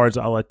swiping cards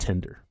a la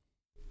Tinder.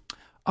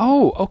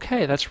 Oh,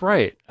 okay, that's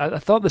right. I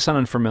thought this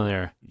sounded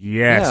familiar.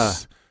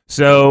 Yes. Yeah.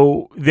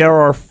 So there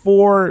are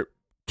 4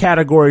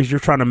 categories you're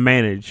trying to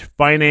manage: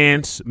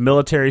 finance,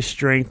 military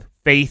strength,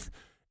 faith,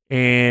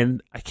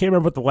 and I can't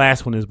remember what the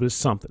last one is, but it's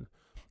something.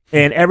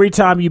 And every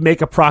time you make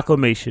a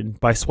proclamation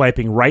by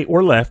swiping right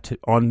or left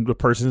on the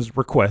person's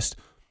request,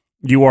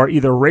 you are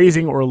either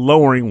raising or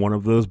lowering one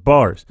of those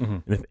bars. Mm-hmm.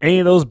 And if any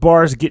of those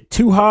bars get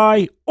too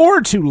high or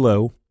too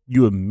low,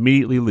 you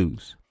immediately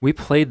lose. We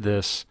played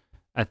this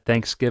at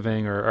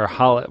Thanksgiving or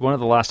one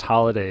of the last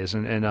holidays,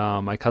 and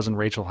my cousin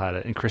Rachel had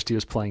it, and Christy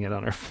was playing it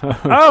on her phone.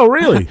 Oh,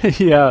 really?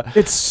 Yeah.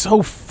 It's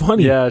so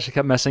funny. Yeah, she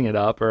kept messing it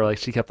up, or like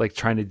she kept like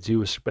trying to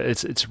do, but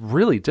it's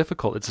really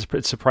difficult.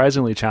 It's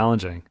surprisingly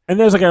challenging. And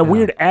there's like a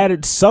weird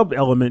added sub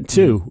element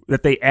too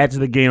that they add to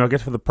the game, I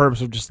guess, for the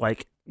purpose of just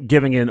like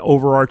giving an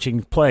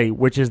overarching play,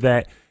 which is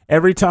that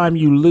every time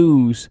you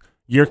lose,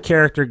 your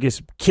character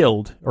gets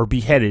killed or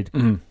beheaded,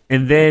 and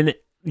then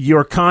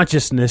your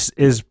consciousness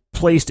is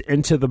placed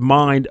into the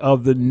mind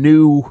of the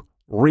new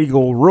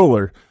regal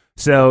ruler.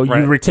 So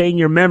you retain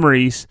your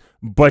memories,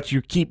 but you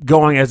keep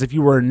going as if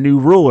you were a new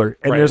ruler.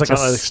 And there's like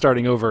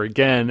starting over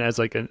again as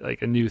like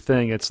a new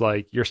thing. It's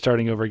like you're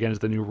starting over again as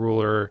the new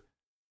ruler,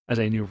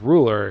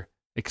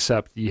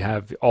 except you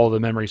have all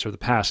the memories of the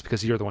past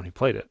because you're the one who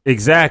played it.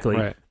 Exactly.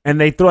 Right. And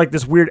they throw like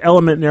this weird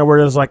element in there where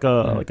there's like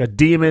a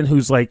demon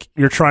who's like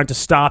you're trying to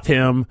stop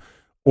him,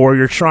 or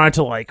you're trying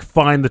to like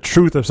find the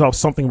truth of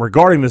something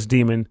regarding this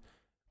demon.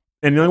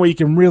 And the only way you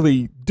can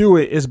really do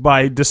it is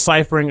by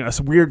deciphering a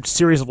weird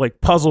series of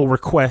like puzzle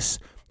requests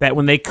that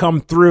when they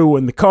come through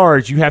in the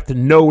cards, you have to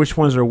know which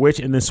ones are which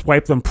and then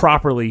swipe them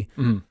properly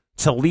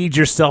to lead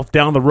yourself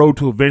down the road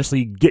to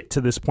eventually get to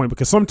this point.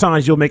 Because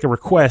sometimes you'll get a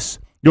request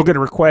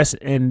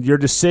and your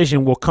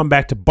decision will come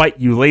back to bite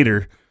you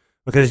later.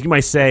 Because you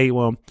might say,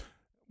 well,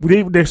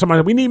 we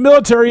need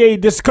military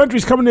aid. This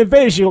country's coming to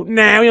invade us. You go,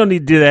 nah, we don't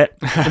need to do that.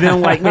 And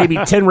then like maybe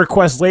 10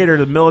 requests later,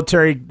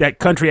 that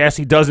country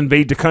actually does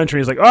invade the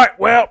country. It's like, all right,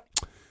 well,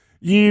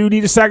 you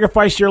need to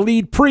sacrifice your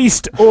lead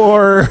priest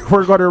or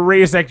we're going to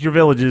ransack your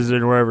villages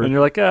or wherever. And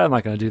you're like, I'm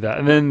not going to do that.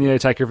 And then you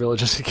attack your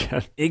villages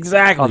again.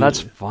 Exactly. Oh,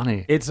 that's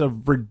funny. It's a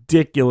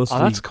ridiculously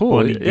that's cool.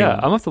 funny game. Yeah, I'm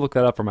going to have to look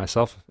that up for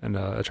myself and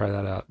try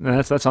that out. And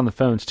that's on the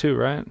phones too,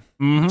 right?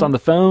 Mm-hmm. It's on the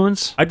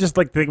phones. I just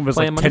like think of it as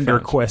like Tinder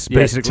Quest,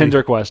 basically.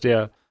 Tinder Quest,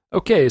 yeah.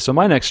 Okay, so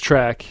my next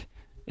track,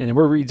 and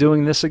we're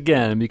redoing this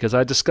again because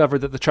I discovered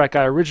that the track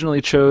I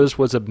originally chose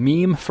was a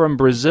meme from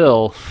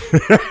Brazil.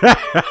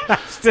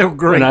 Still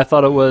great. And I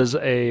thought it was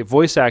a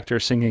voice actor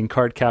singing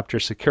Card Captor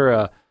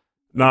Sakura.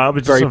 No, it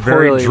was just a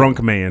very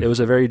drunk man. It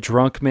was a very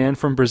drunk man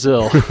from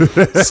Brazil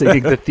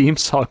singing the theme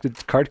song to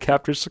Card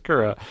Captor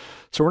Sakura.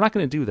 So we're not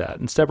going to do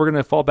that. Instead, we're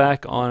going to fall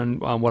back on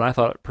what I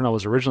thought Pernell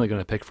was originally going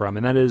to pick from,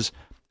 and that is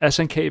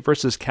SNK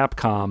versus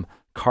Capcom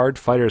Card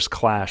Fighters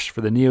Clash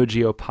for the Neo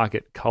Geo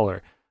Pocket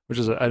Color, which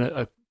is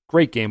a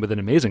great game with an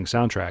amazing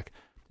soundtrack.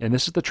 And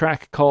this is the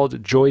track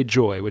called Joy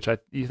Joy, which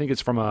you think it's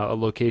from a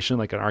location,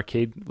 like an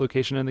arcade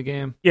location in the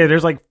game? Yeah,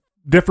 there's like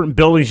different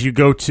buildings you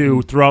go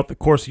to throughout the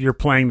course of your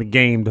playing the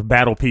game to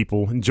battle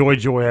people. And Joy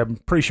Joy, I'm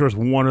pretty sure is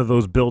one of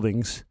those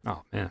buildings.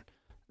 Oh, man.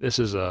 This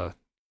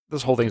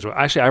whole thing is...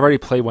 Actually, I've already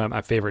played one of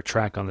my favorite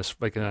track on this,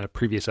 like in a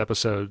previous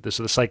episode. This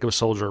is the Psycho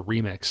Soldier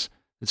remix.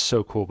 It's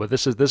so cool, but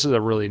this is a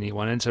really neat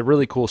one, and it's a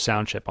really cool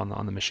sound chip on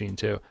the machine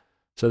too.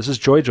 So this is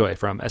Joy Joy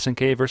from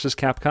SNK versus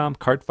Capcom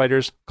Card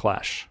Fighters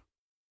Clash.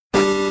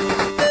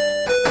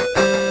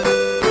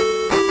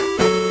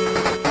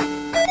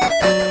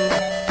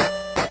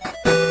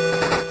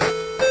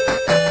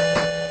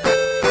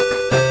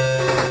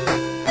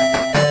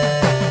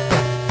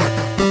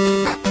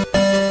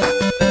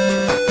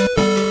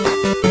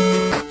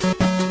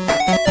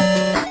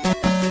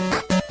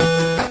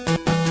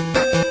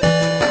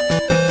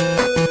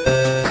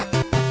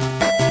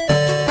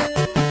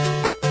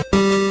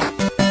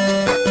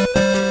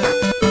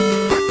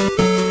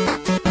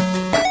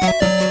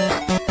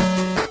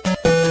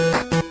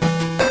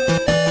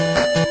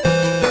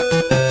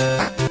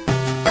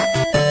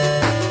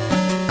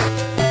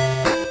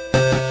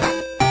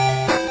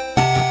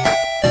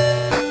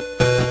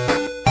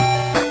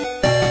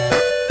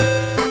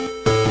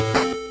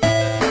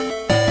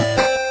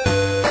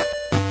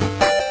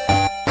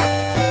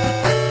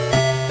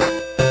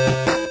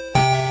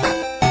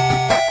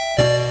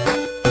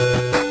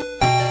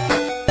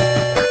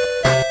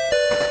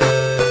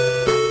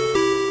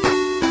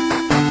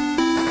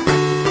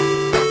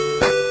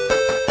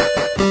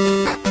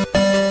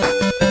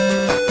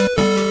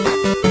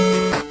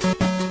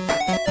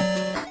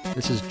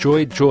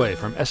 Joy Joy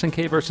from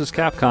SNK vs.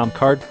 Capcom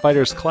Card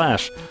Fighters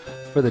Clash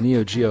for the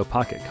Neo Geo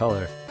Pocket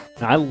Color.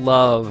 Now, I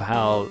love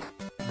how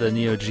the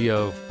Neo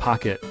Geo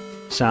Pocket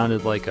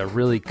sounded like a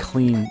really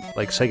clean,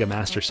 like Sega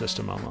Master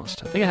System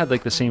almost. I think it had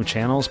like the same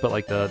channels, but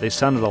like they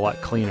sounded a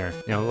lot cleaner,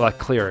 a lot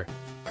clearer.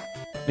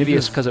 Maybe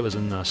it's because it was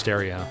in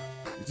stereo.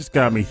 It just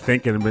got me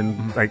thinking. I've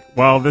been like,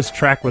 while this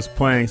track was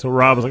playing, so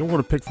Rob was like, I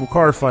want to pick from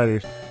Card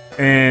Fighters.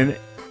 And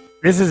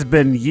this has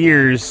been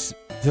years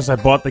since I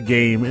bought the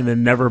game and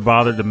then never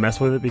bothered to mess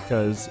with it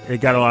because it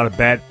got a lot of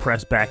bad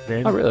press back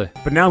then. Oh, really?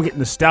 But now I'm getting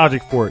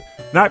nostalgic for it.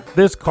 Not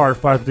this Card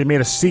Fighter, but they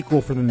made a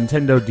sequel for the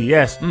Nintendo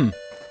DS.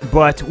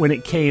 But when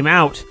it came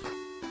out,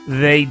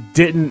 they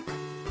didn't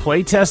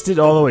play test it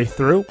all the way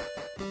through.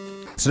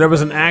 So there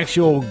was an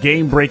actual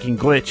game-breaking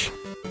glitch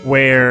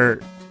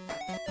where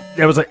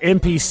there was an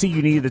NPC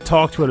you needed to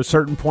talk to at a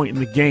certain point in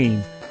the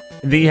game,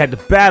 and then you had to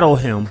battle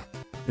him.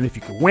 And if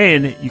you could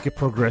win, you could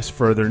progress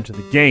further into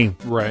the game.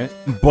 Right.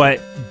 But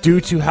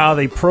due to how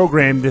they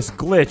programmed this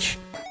glitch,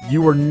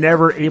 you were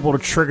never able to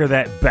trigger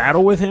that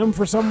battle with him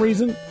for some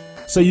reason.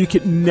 So you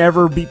could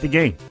never beat the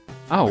game.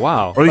 Oh,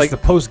 wow. Or at least the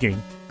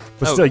post-game.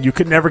 But still, you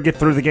could never get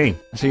through the game.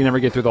 So you never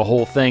get through the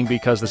whole thing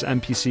because this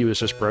NPC was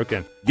just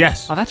broken.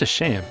 Yes. Oh, that's a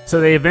shame.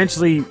 So they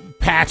eventually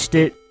patched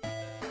it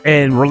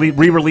and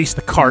re-released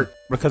the cart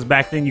because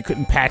back then you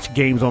couldn't patch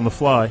games on the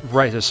fly.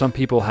 Right, so some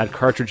people had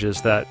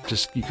cartridges that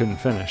just you couldn't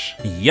finish.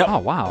 Yep. Oh,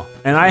 wow.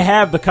 And I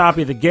have the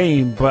copy of the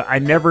game, but I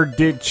never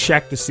did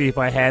check to see if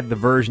I had the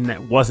version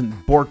that wasn't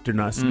borked or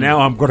not. So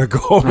now I'm going to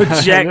go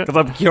and check because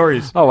I'm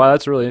curious. Oh, wow,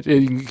 that's really...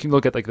 You can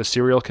look at like the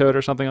serial code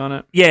or something on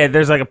it? Yeah,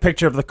 there's like a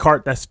picture of the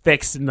cart that's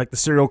fixed and like the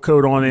serial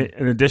code on it,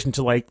 in addition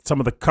to like some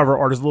of the cover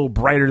art is a little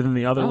brighter than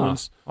the other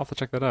ones. I'll have to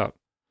check that out.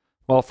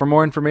 Well, for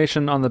more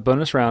information on the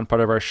bonus round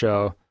part of our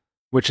show,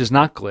 which is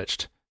not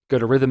glitched, go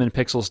to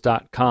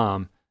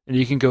rhythmandpixels.com, and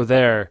you can go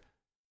there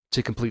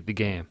to complete the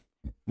game.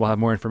 We'll have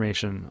more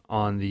information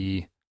on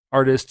the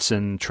artists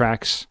and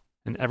tracks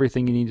and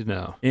everything you need to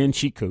know. And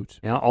cheat codes.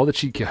 Yeah, all the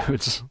cheat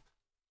codes.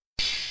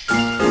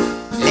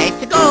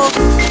 Let's go!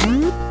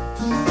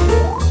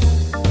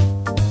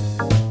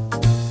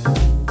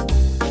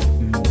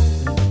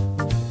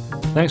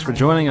 Thanks for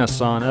joining us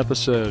on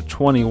episode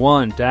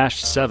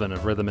 21-7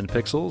 of Rhythm and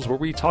Pixels, where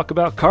we talk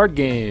about card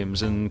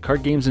games and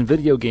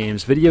video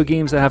games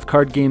that have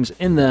card games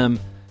in them,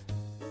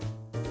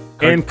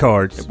 And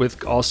cards.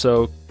 with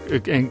also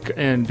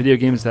and video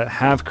games that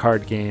have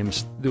card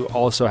games do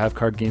also have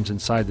card games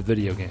inside the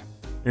video game.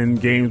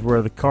 And games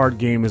where the card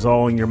game is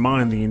all in your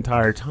mind the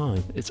entire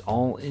time. It's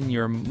all in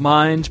your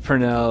mind,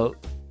 Pernell.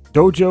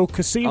 Dojo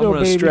Casino, I'm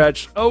gonna baby.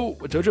 stretch. Oh,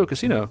 Dojo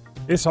Casino.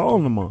 It's all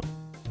in the mind.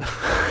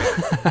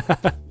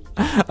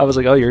 I was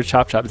like, oh, you're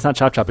Chop Chop. It's not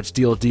Chop Chop. It's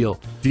Deal Deal.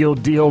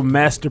 Deal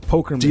Master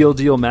Poker.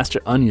 Deal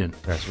Master Onion.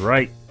 That's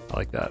right. I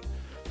like that.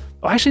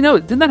 Oh, actually, no.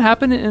 Didn't that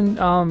happen in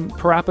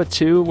Parappa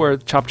 2 where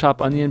Chop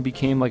Chop Onion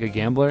became like a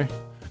gambler?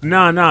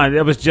 No.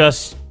 It was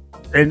just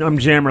in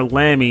Jammer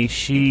Lammy.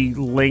 She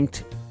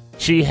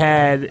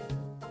had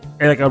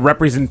like a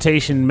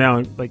representation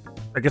mount, like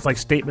I guess like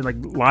statement like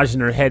lodged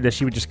in her head that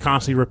she would just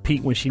constantly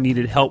repeat when she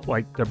needed help,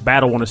 like the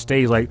battle on a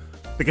stage, like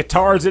the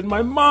guitar's in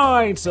my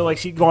mind. So like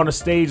she'd go on a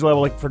stage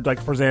level, like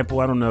for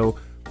example, I don't know,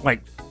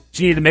 like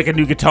she needed to make a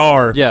new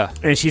guitar. Yeah.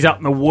 And she's out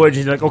in the woods.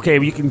 She's like, okay,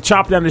 well, you can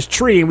chop down this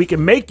tree and we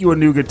can make you a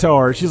new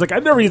guitar. She's like,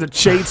 I've never used a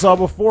chainsaw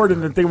before.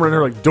 And the thing where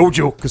they're like,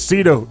 Dojo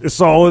Casino,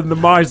 it's all in the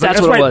mind. She's like,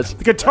 That's what it right. was.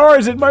 The guitar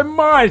is in my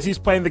mind. She's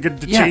playing the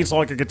chainsaw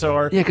like a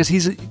guitar. Yeah, because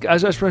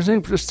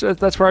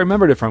that's where I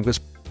remembered it from.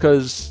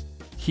 Because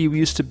he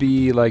used to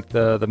be like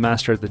the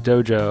master at the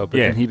dojo, but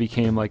then he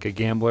became like a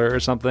gambler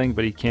or something.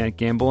 But he can't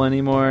gamble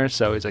anymore,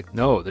 so he's like,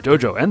 no, the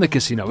dojo and the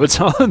casino, it's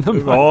all in the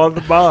mind. All in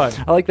the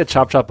mind. I like that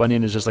Chop Chop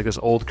Onion is just like this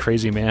old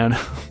crazy man.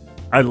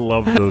 I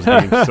love those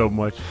games so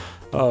much.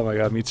 Oh my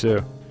god, me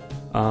too.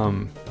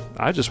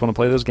 I just want to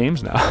play those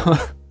games now.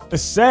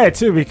 It's sad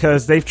too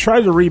because they've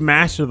tried to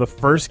remaster the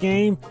first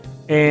game,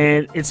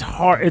 and it's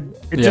hard.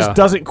 It just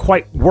doesn't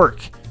quite work.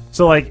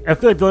 So, like, I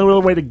feel like the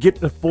only way to get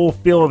the full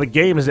feel of the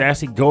game is to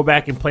actually go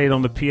back and play it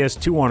on the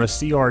PS2 on a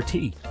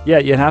CRT. Yeah,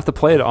 you'd have to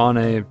play it on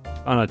a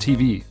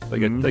TV,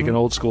 like like an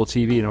old school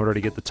TV, in order to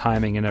get the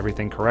timing and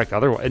everything correct.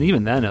 Otherwise, and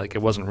even then, like,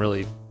 it wasn't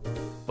really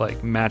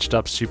like matched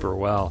up super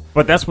well.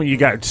 But that's when you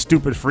got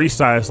stupid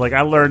freestyles. Like,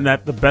 I learned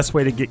that the best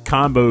way to get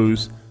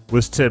combos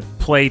was to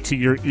play to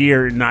your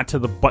ear and not to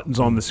the buttons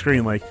on the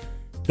screen. Like,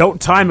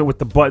 don't time it with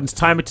the buttons,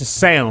 time it to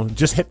sound.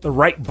 Just hit the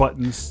right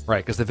buttons.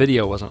 Right, because the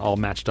video wasn't all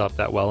matched up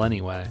that well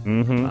anyway.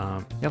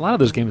 Yeah, a lot of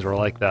those games were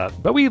like that,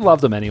 but we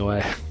loved them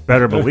anyway.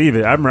 Better believe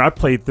it. I remember I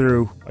played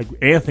through, like,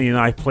 Anthony and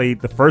I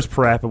played the first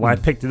Parappa. When I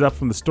picked it up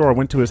from the store, I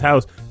went to his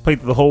house, played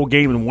through the whole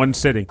game in one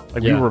sitting.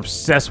 Like, we were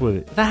obsessed with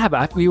it. That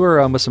happened. We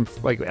were with some,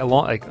 God,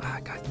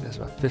 it was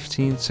about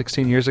 15,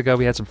 16 years ago.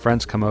 We had some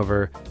friends come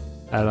over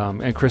at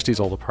in Christie's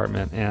old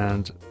apartment,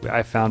 and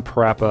I found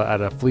Parappa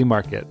at a flea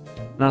market.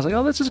 And I was like,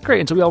 oh, this is great.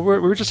 And so we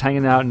were just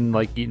hanging out and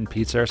like eating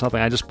pizza or something.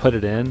 I just put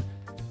it in,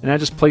 And I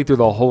just played through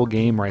the whole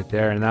game right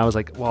there, and I was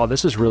like, wow,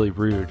 this is really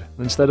rude.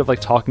 Instead of like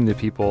talking to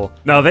people,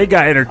 No, they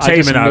got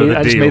entertainment out of the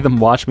I just deal. made them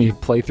watch me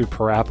play through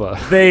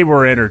Parappa. They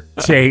were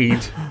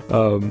entertained.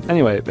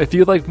 Anyway, if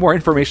you'd like more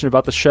information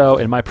about the show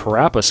and my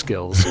Parappa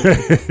skills,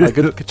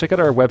 go check out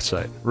our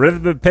website.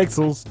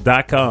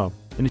 RhythmandPixels.com.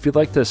 And if you'd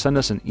like to send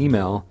us an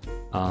email,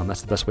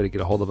 that's the best way to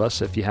get a hold of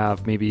us. If you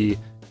have maybe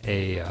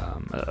a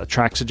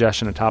track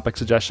suggestion, a topic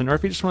suggestion, or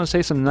if you just want to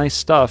say some nice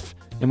stuff,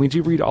 and we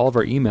do read all of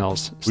our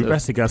emails. We've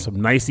actually got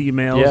some nice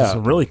emails, Yeah.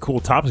 some really cool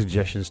topic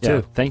suggestions, too.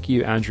 Yeah, thank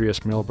you,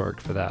 Andreas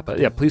Milberg, for that. But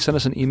yeah, please send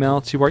us an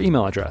email to our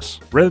email address.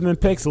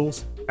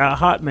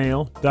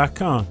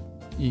 RhythmandPixels@hotmail.com.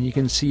 And you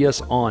can see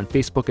us on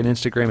Facebook and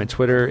Instagram and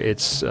Twitter.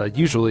 It's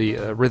usually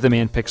Rhythm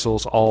and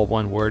Pixels, all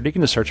one word. You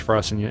can just search for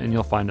us and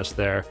you'll find us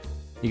there.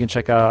 You can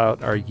check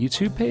out our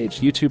YouTube page,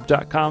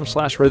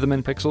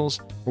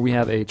 youtube.com/rhythmandpixels, where we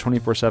have a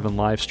 24/7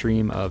 live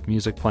stream of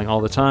music playing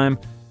all the time.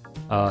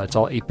 It's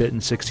all 8-bit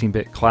and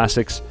 16-bit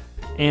classics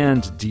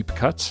and deep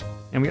cuts.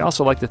 And we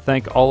also like to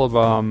thank all of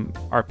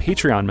our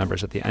Patreon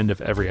members at the end of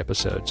every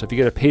episode. So if you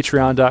go to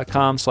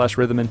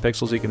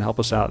patreon.com/rhythmandpixels, you can help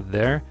us out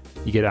there.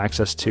 You get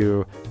access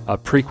to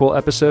prequel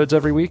episodes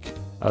every week,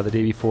 the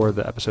day before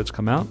the episodes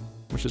come out,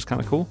 which is kind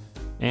of cool.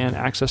 And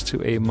access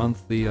to a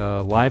monthly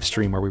live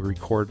stream where we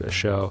record a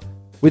show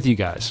with you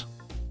guys.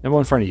 And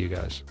in front of you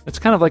guys. It's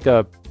kind of like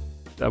a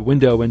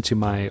window into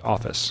my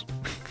office.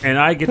 And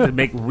I get to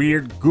make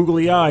weird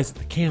googly eyes at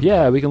the camera.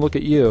 Yeah, we can look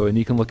at you and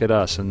you can look at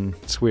us, and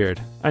it's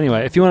weird.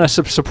 Anyway, if you want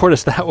to support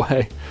us that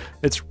way,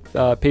 it's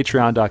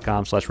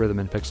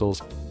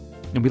patreon.com/rhythmandpixels.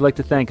 And we'd like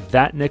to thank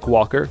that Nick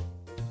Walker,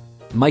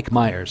 Mike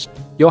Myers,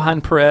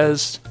 Johan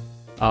Perez,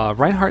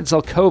 Reinhard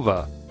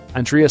Zelkova,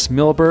 Andreas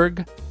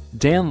Milberg,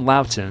 Dan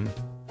Loughton,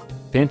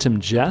 Phantom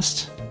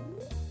Jest,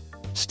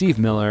 Steve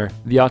Miller,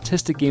 The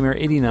Autistic Gamer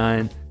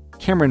 89,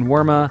 Cameron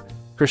Werma,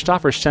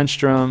 Christopher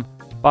Stenstrom,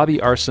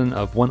 Bobby Arson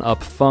of One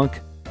Up Funk,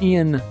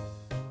 Ian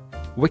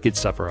Wicked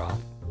Sephiroth,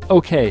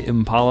 OK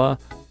Impala,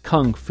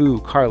 Kung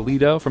Fu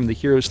Carlito from the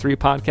Heroes 3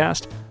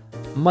 podcast,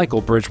 Michael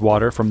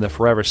Bridgewater from the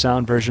Forever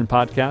Sound Version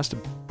podcast,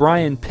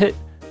 Brian Pitt,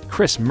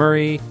 Chris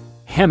Murray,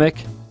 Hammock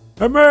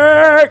from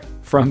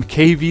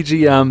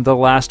KVGM The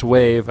Last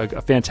Wave,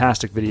 a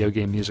fantastic video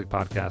game music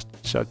podcast.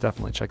 So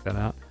definitely check that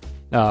out.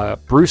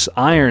 Bruce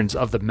Irons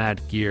of the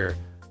Mad Gear,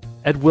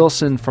 Ed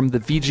Wilson from the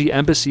VG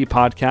Embassy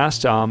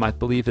podcast. I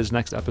believe his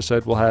next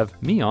episode will have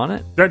me on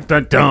it. Dun,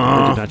 dun,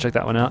 dun. Did not check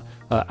that one out.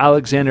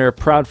 Alexander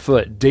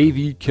Proudfoot,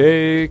 Davey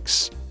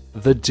Cakes,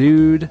 The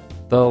Dude,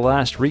 The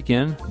Last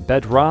Rican,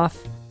 Bed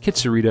Roth,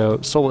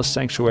 Kitsurito, Soulless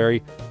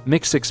Sanctuary,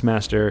 Mix Six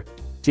Master,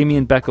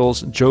 Damian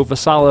Beckles, Joe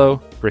Vasallo,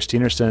 Chris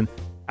Tienerson,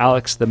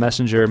 Alex the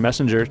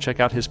Messenger. Check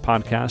out his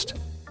podcast.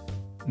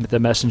 The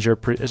Messenger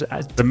presents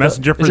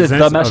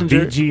a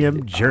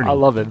VGM Journey. I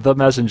love it. The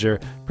Messenger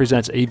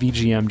presents a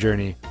VGM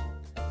Journey.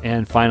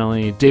 And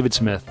finally, David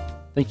Smith.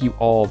 Thank you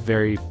all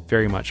very,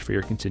 very much for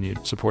your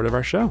continued support of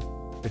our show.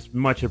 It's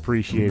much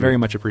appreciated. Very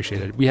much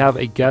appreciated. We have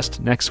a guest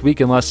next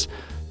week, unless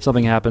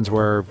something happens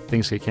where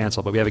things get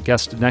canceled. But we have a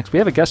guest next. We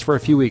have a guest for a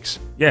few weeks.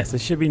 Yes,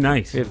 it should be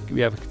nice.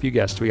 We have a few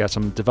guests. We got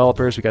some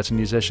developers. We got some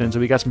musicians.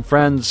 And we got some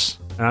friends.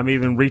 And I'm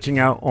even reaching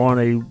out on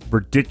a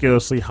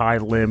ridiculously high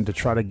limb to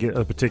try to get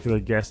a particular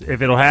guest.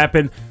 If it'll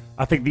happen,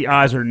 I think the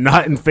odds are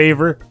not in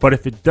favor. But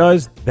if it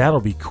does, that'll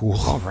be cool.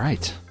 All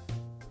right.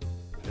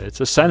 It's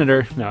a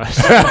senator. No.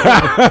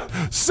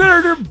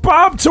 Senator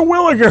Bob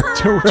Terwilliger.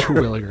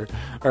 Terwilliger.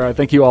 All right.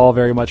 Thank you all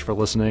very much for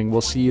listening.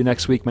 We'll see you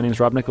next week. My name is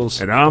Rob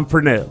Nichols. And I'm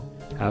Pernell.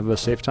 Have a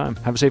safe time.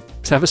 Have a safe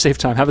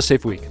time. Have a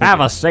safe week.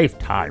 Have a safe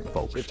time,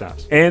 folks. Safe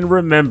times. And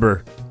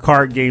remember,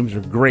 card games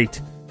are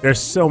great. There's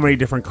so many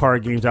different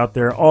card games out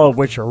there, all of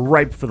which are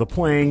ripe for the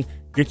playing.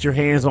 Get your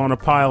hands on a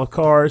pile of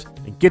cards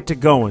and get to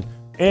going.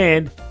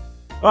 And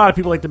a lot of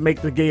people like to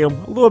make the game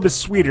a little bit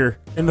sweeter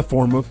in the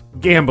form of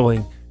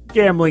gambling.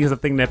 Gambling is a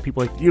thing that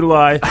people like to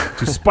utilize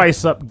to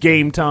spice up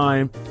game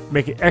time,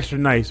 make it extra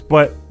nice.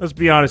 But let's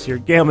be honest here,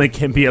 gambling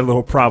can be a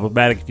little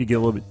problematic if you get a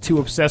little bit too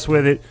obsessed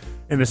with it,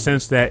 in the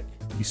sense that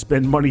you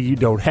spend money you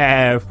don't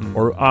have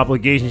or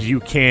obligations you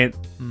can't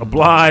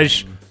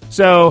oblige.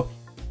 So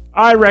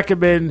I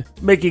recommend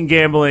making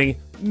gambling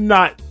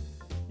not,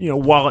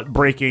 wallet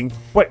breaking,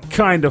 but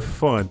kind of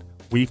fun.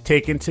 We've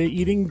taken to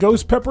eating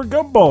ghost pepper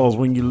gumballs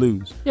when you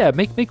lose. Yeah,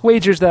 make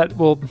wagers that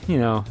will,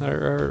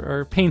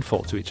 are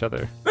painful to each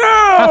other.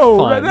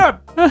 No,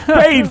 not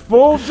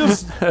painful,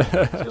 just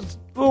a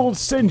little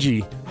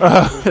singy.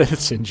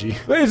 Singy.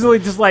 Basically,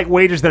 just like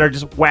wagers that are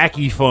just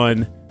wacky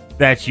fun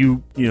that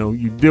you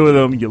do with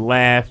them, you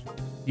laugh,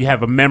 you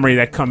have a memory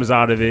that comes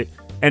out of it.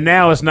 And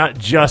now it's not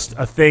just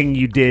a thing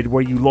you did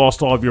where you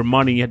lost all of your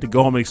money, you had to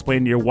go home and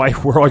explain to your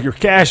wife where all your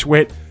cash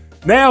went.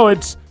 Now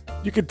it's,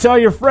 you can tell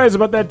your friends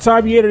about that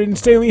time you ate an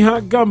insanely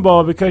hot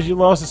gumball because you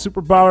lost to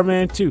Super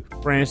Bomberman 2,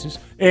 Francis.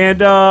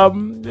 And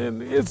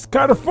it's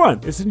kind of fun.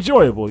 It's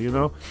enjoyable,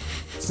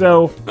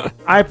 So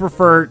I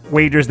prefer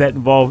wagers that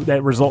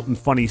result in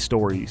funny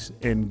stories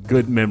and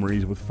good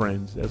memories with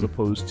friends, as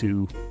opposed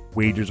to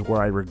wagers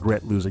where I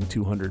regret losing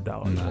 $200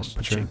 on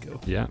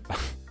pachinko. Yeah.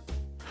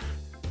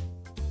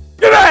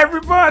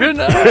 everyone. Good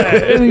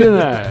night. Good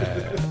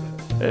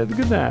night.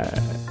 Good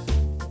night.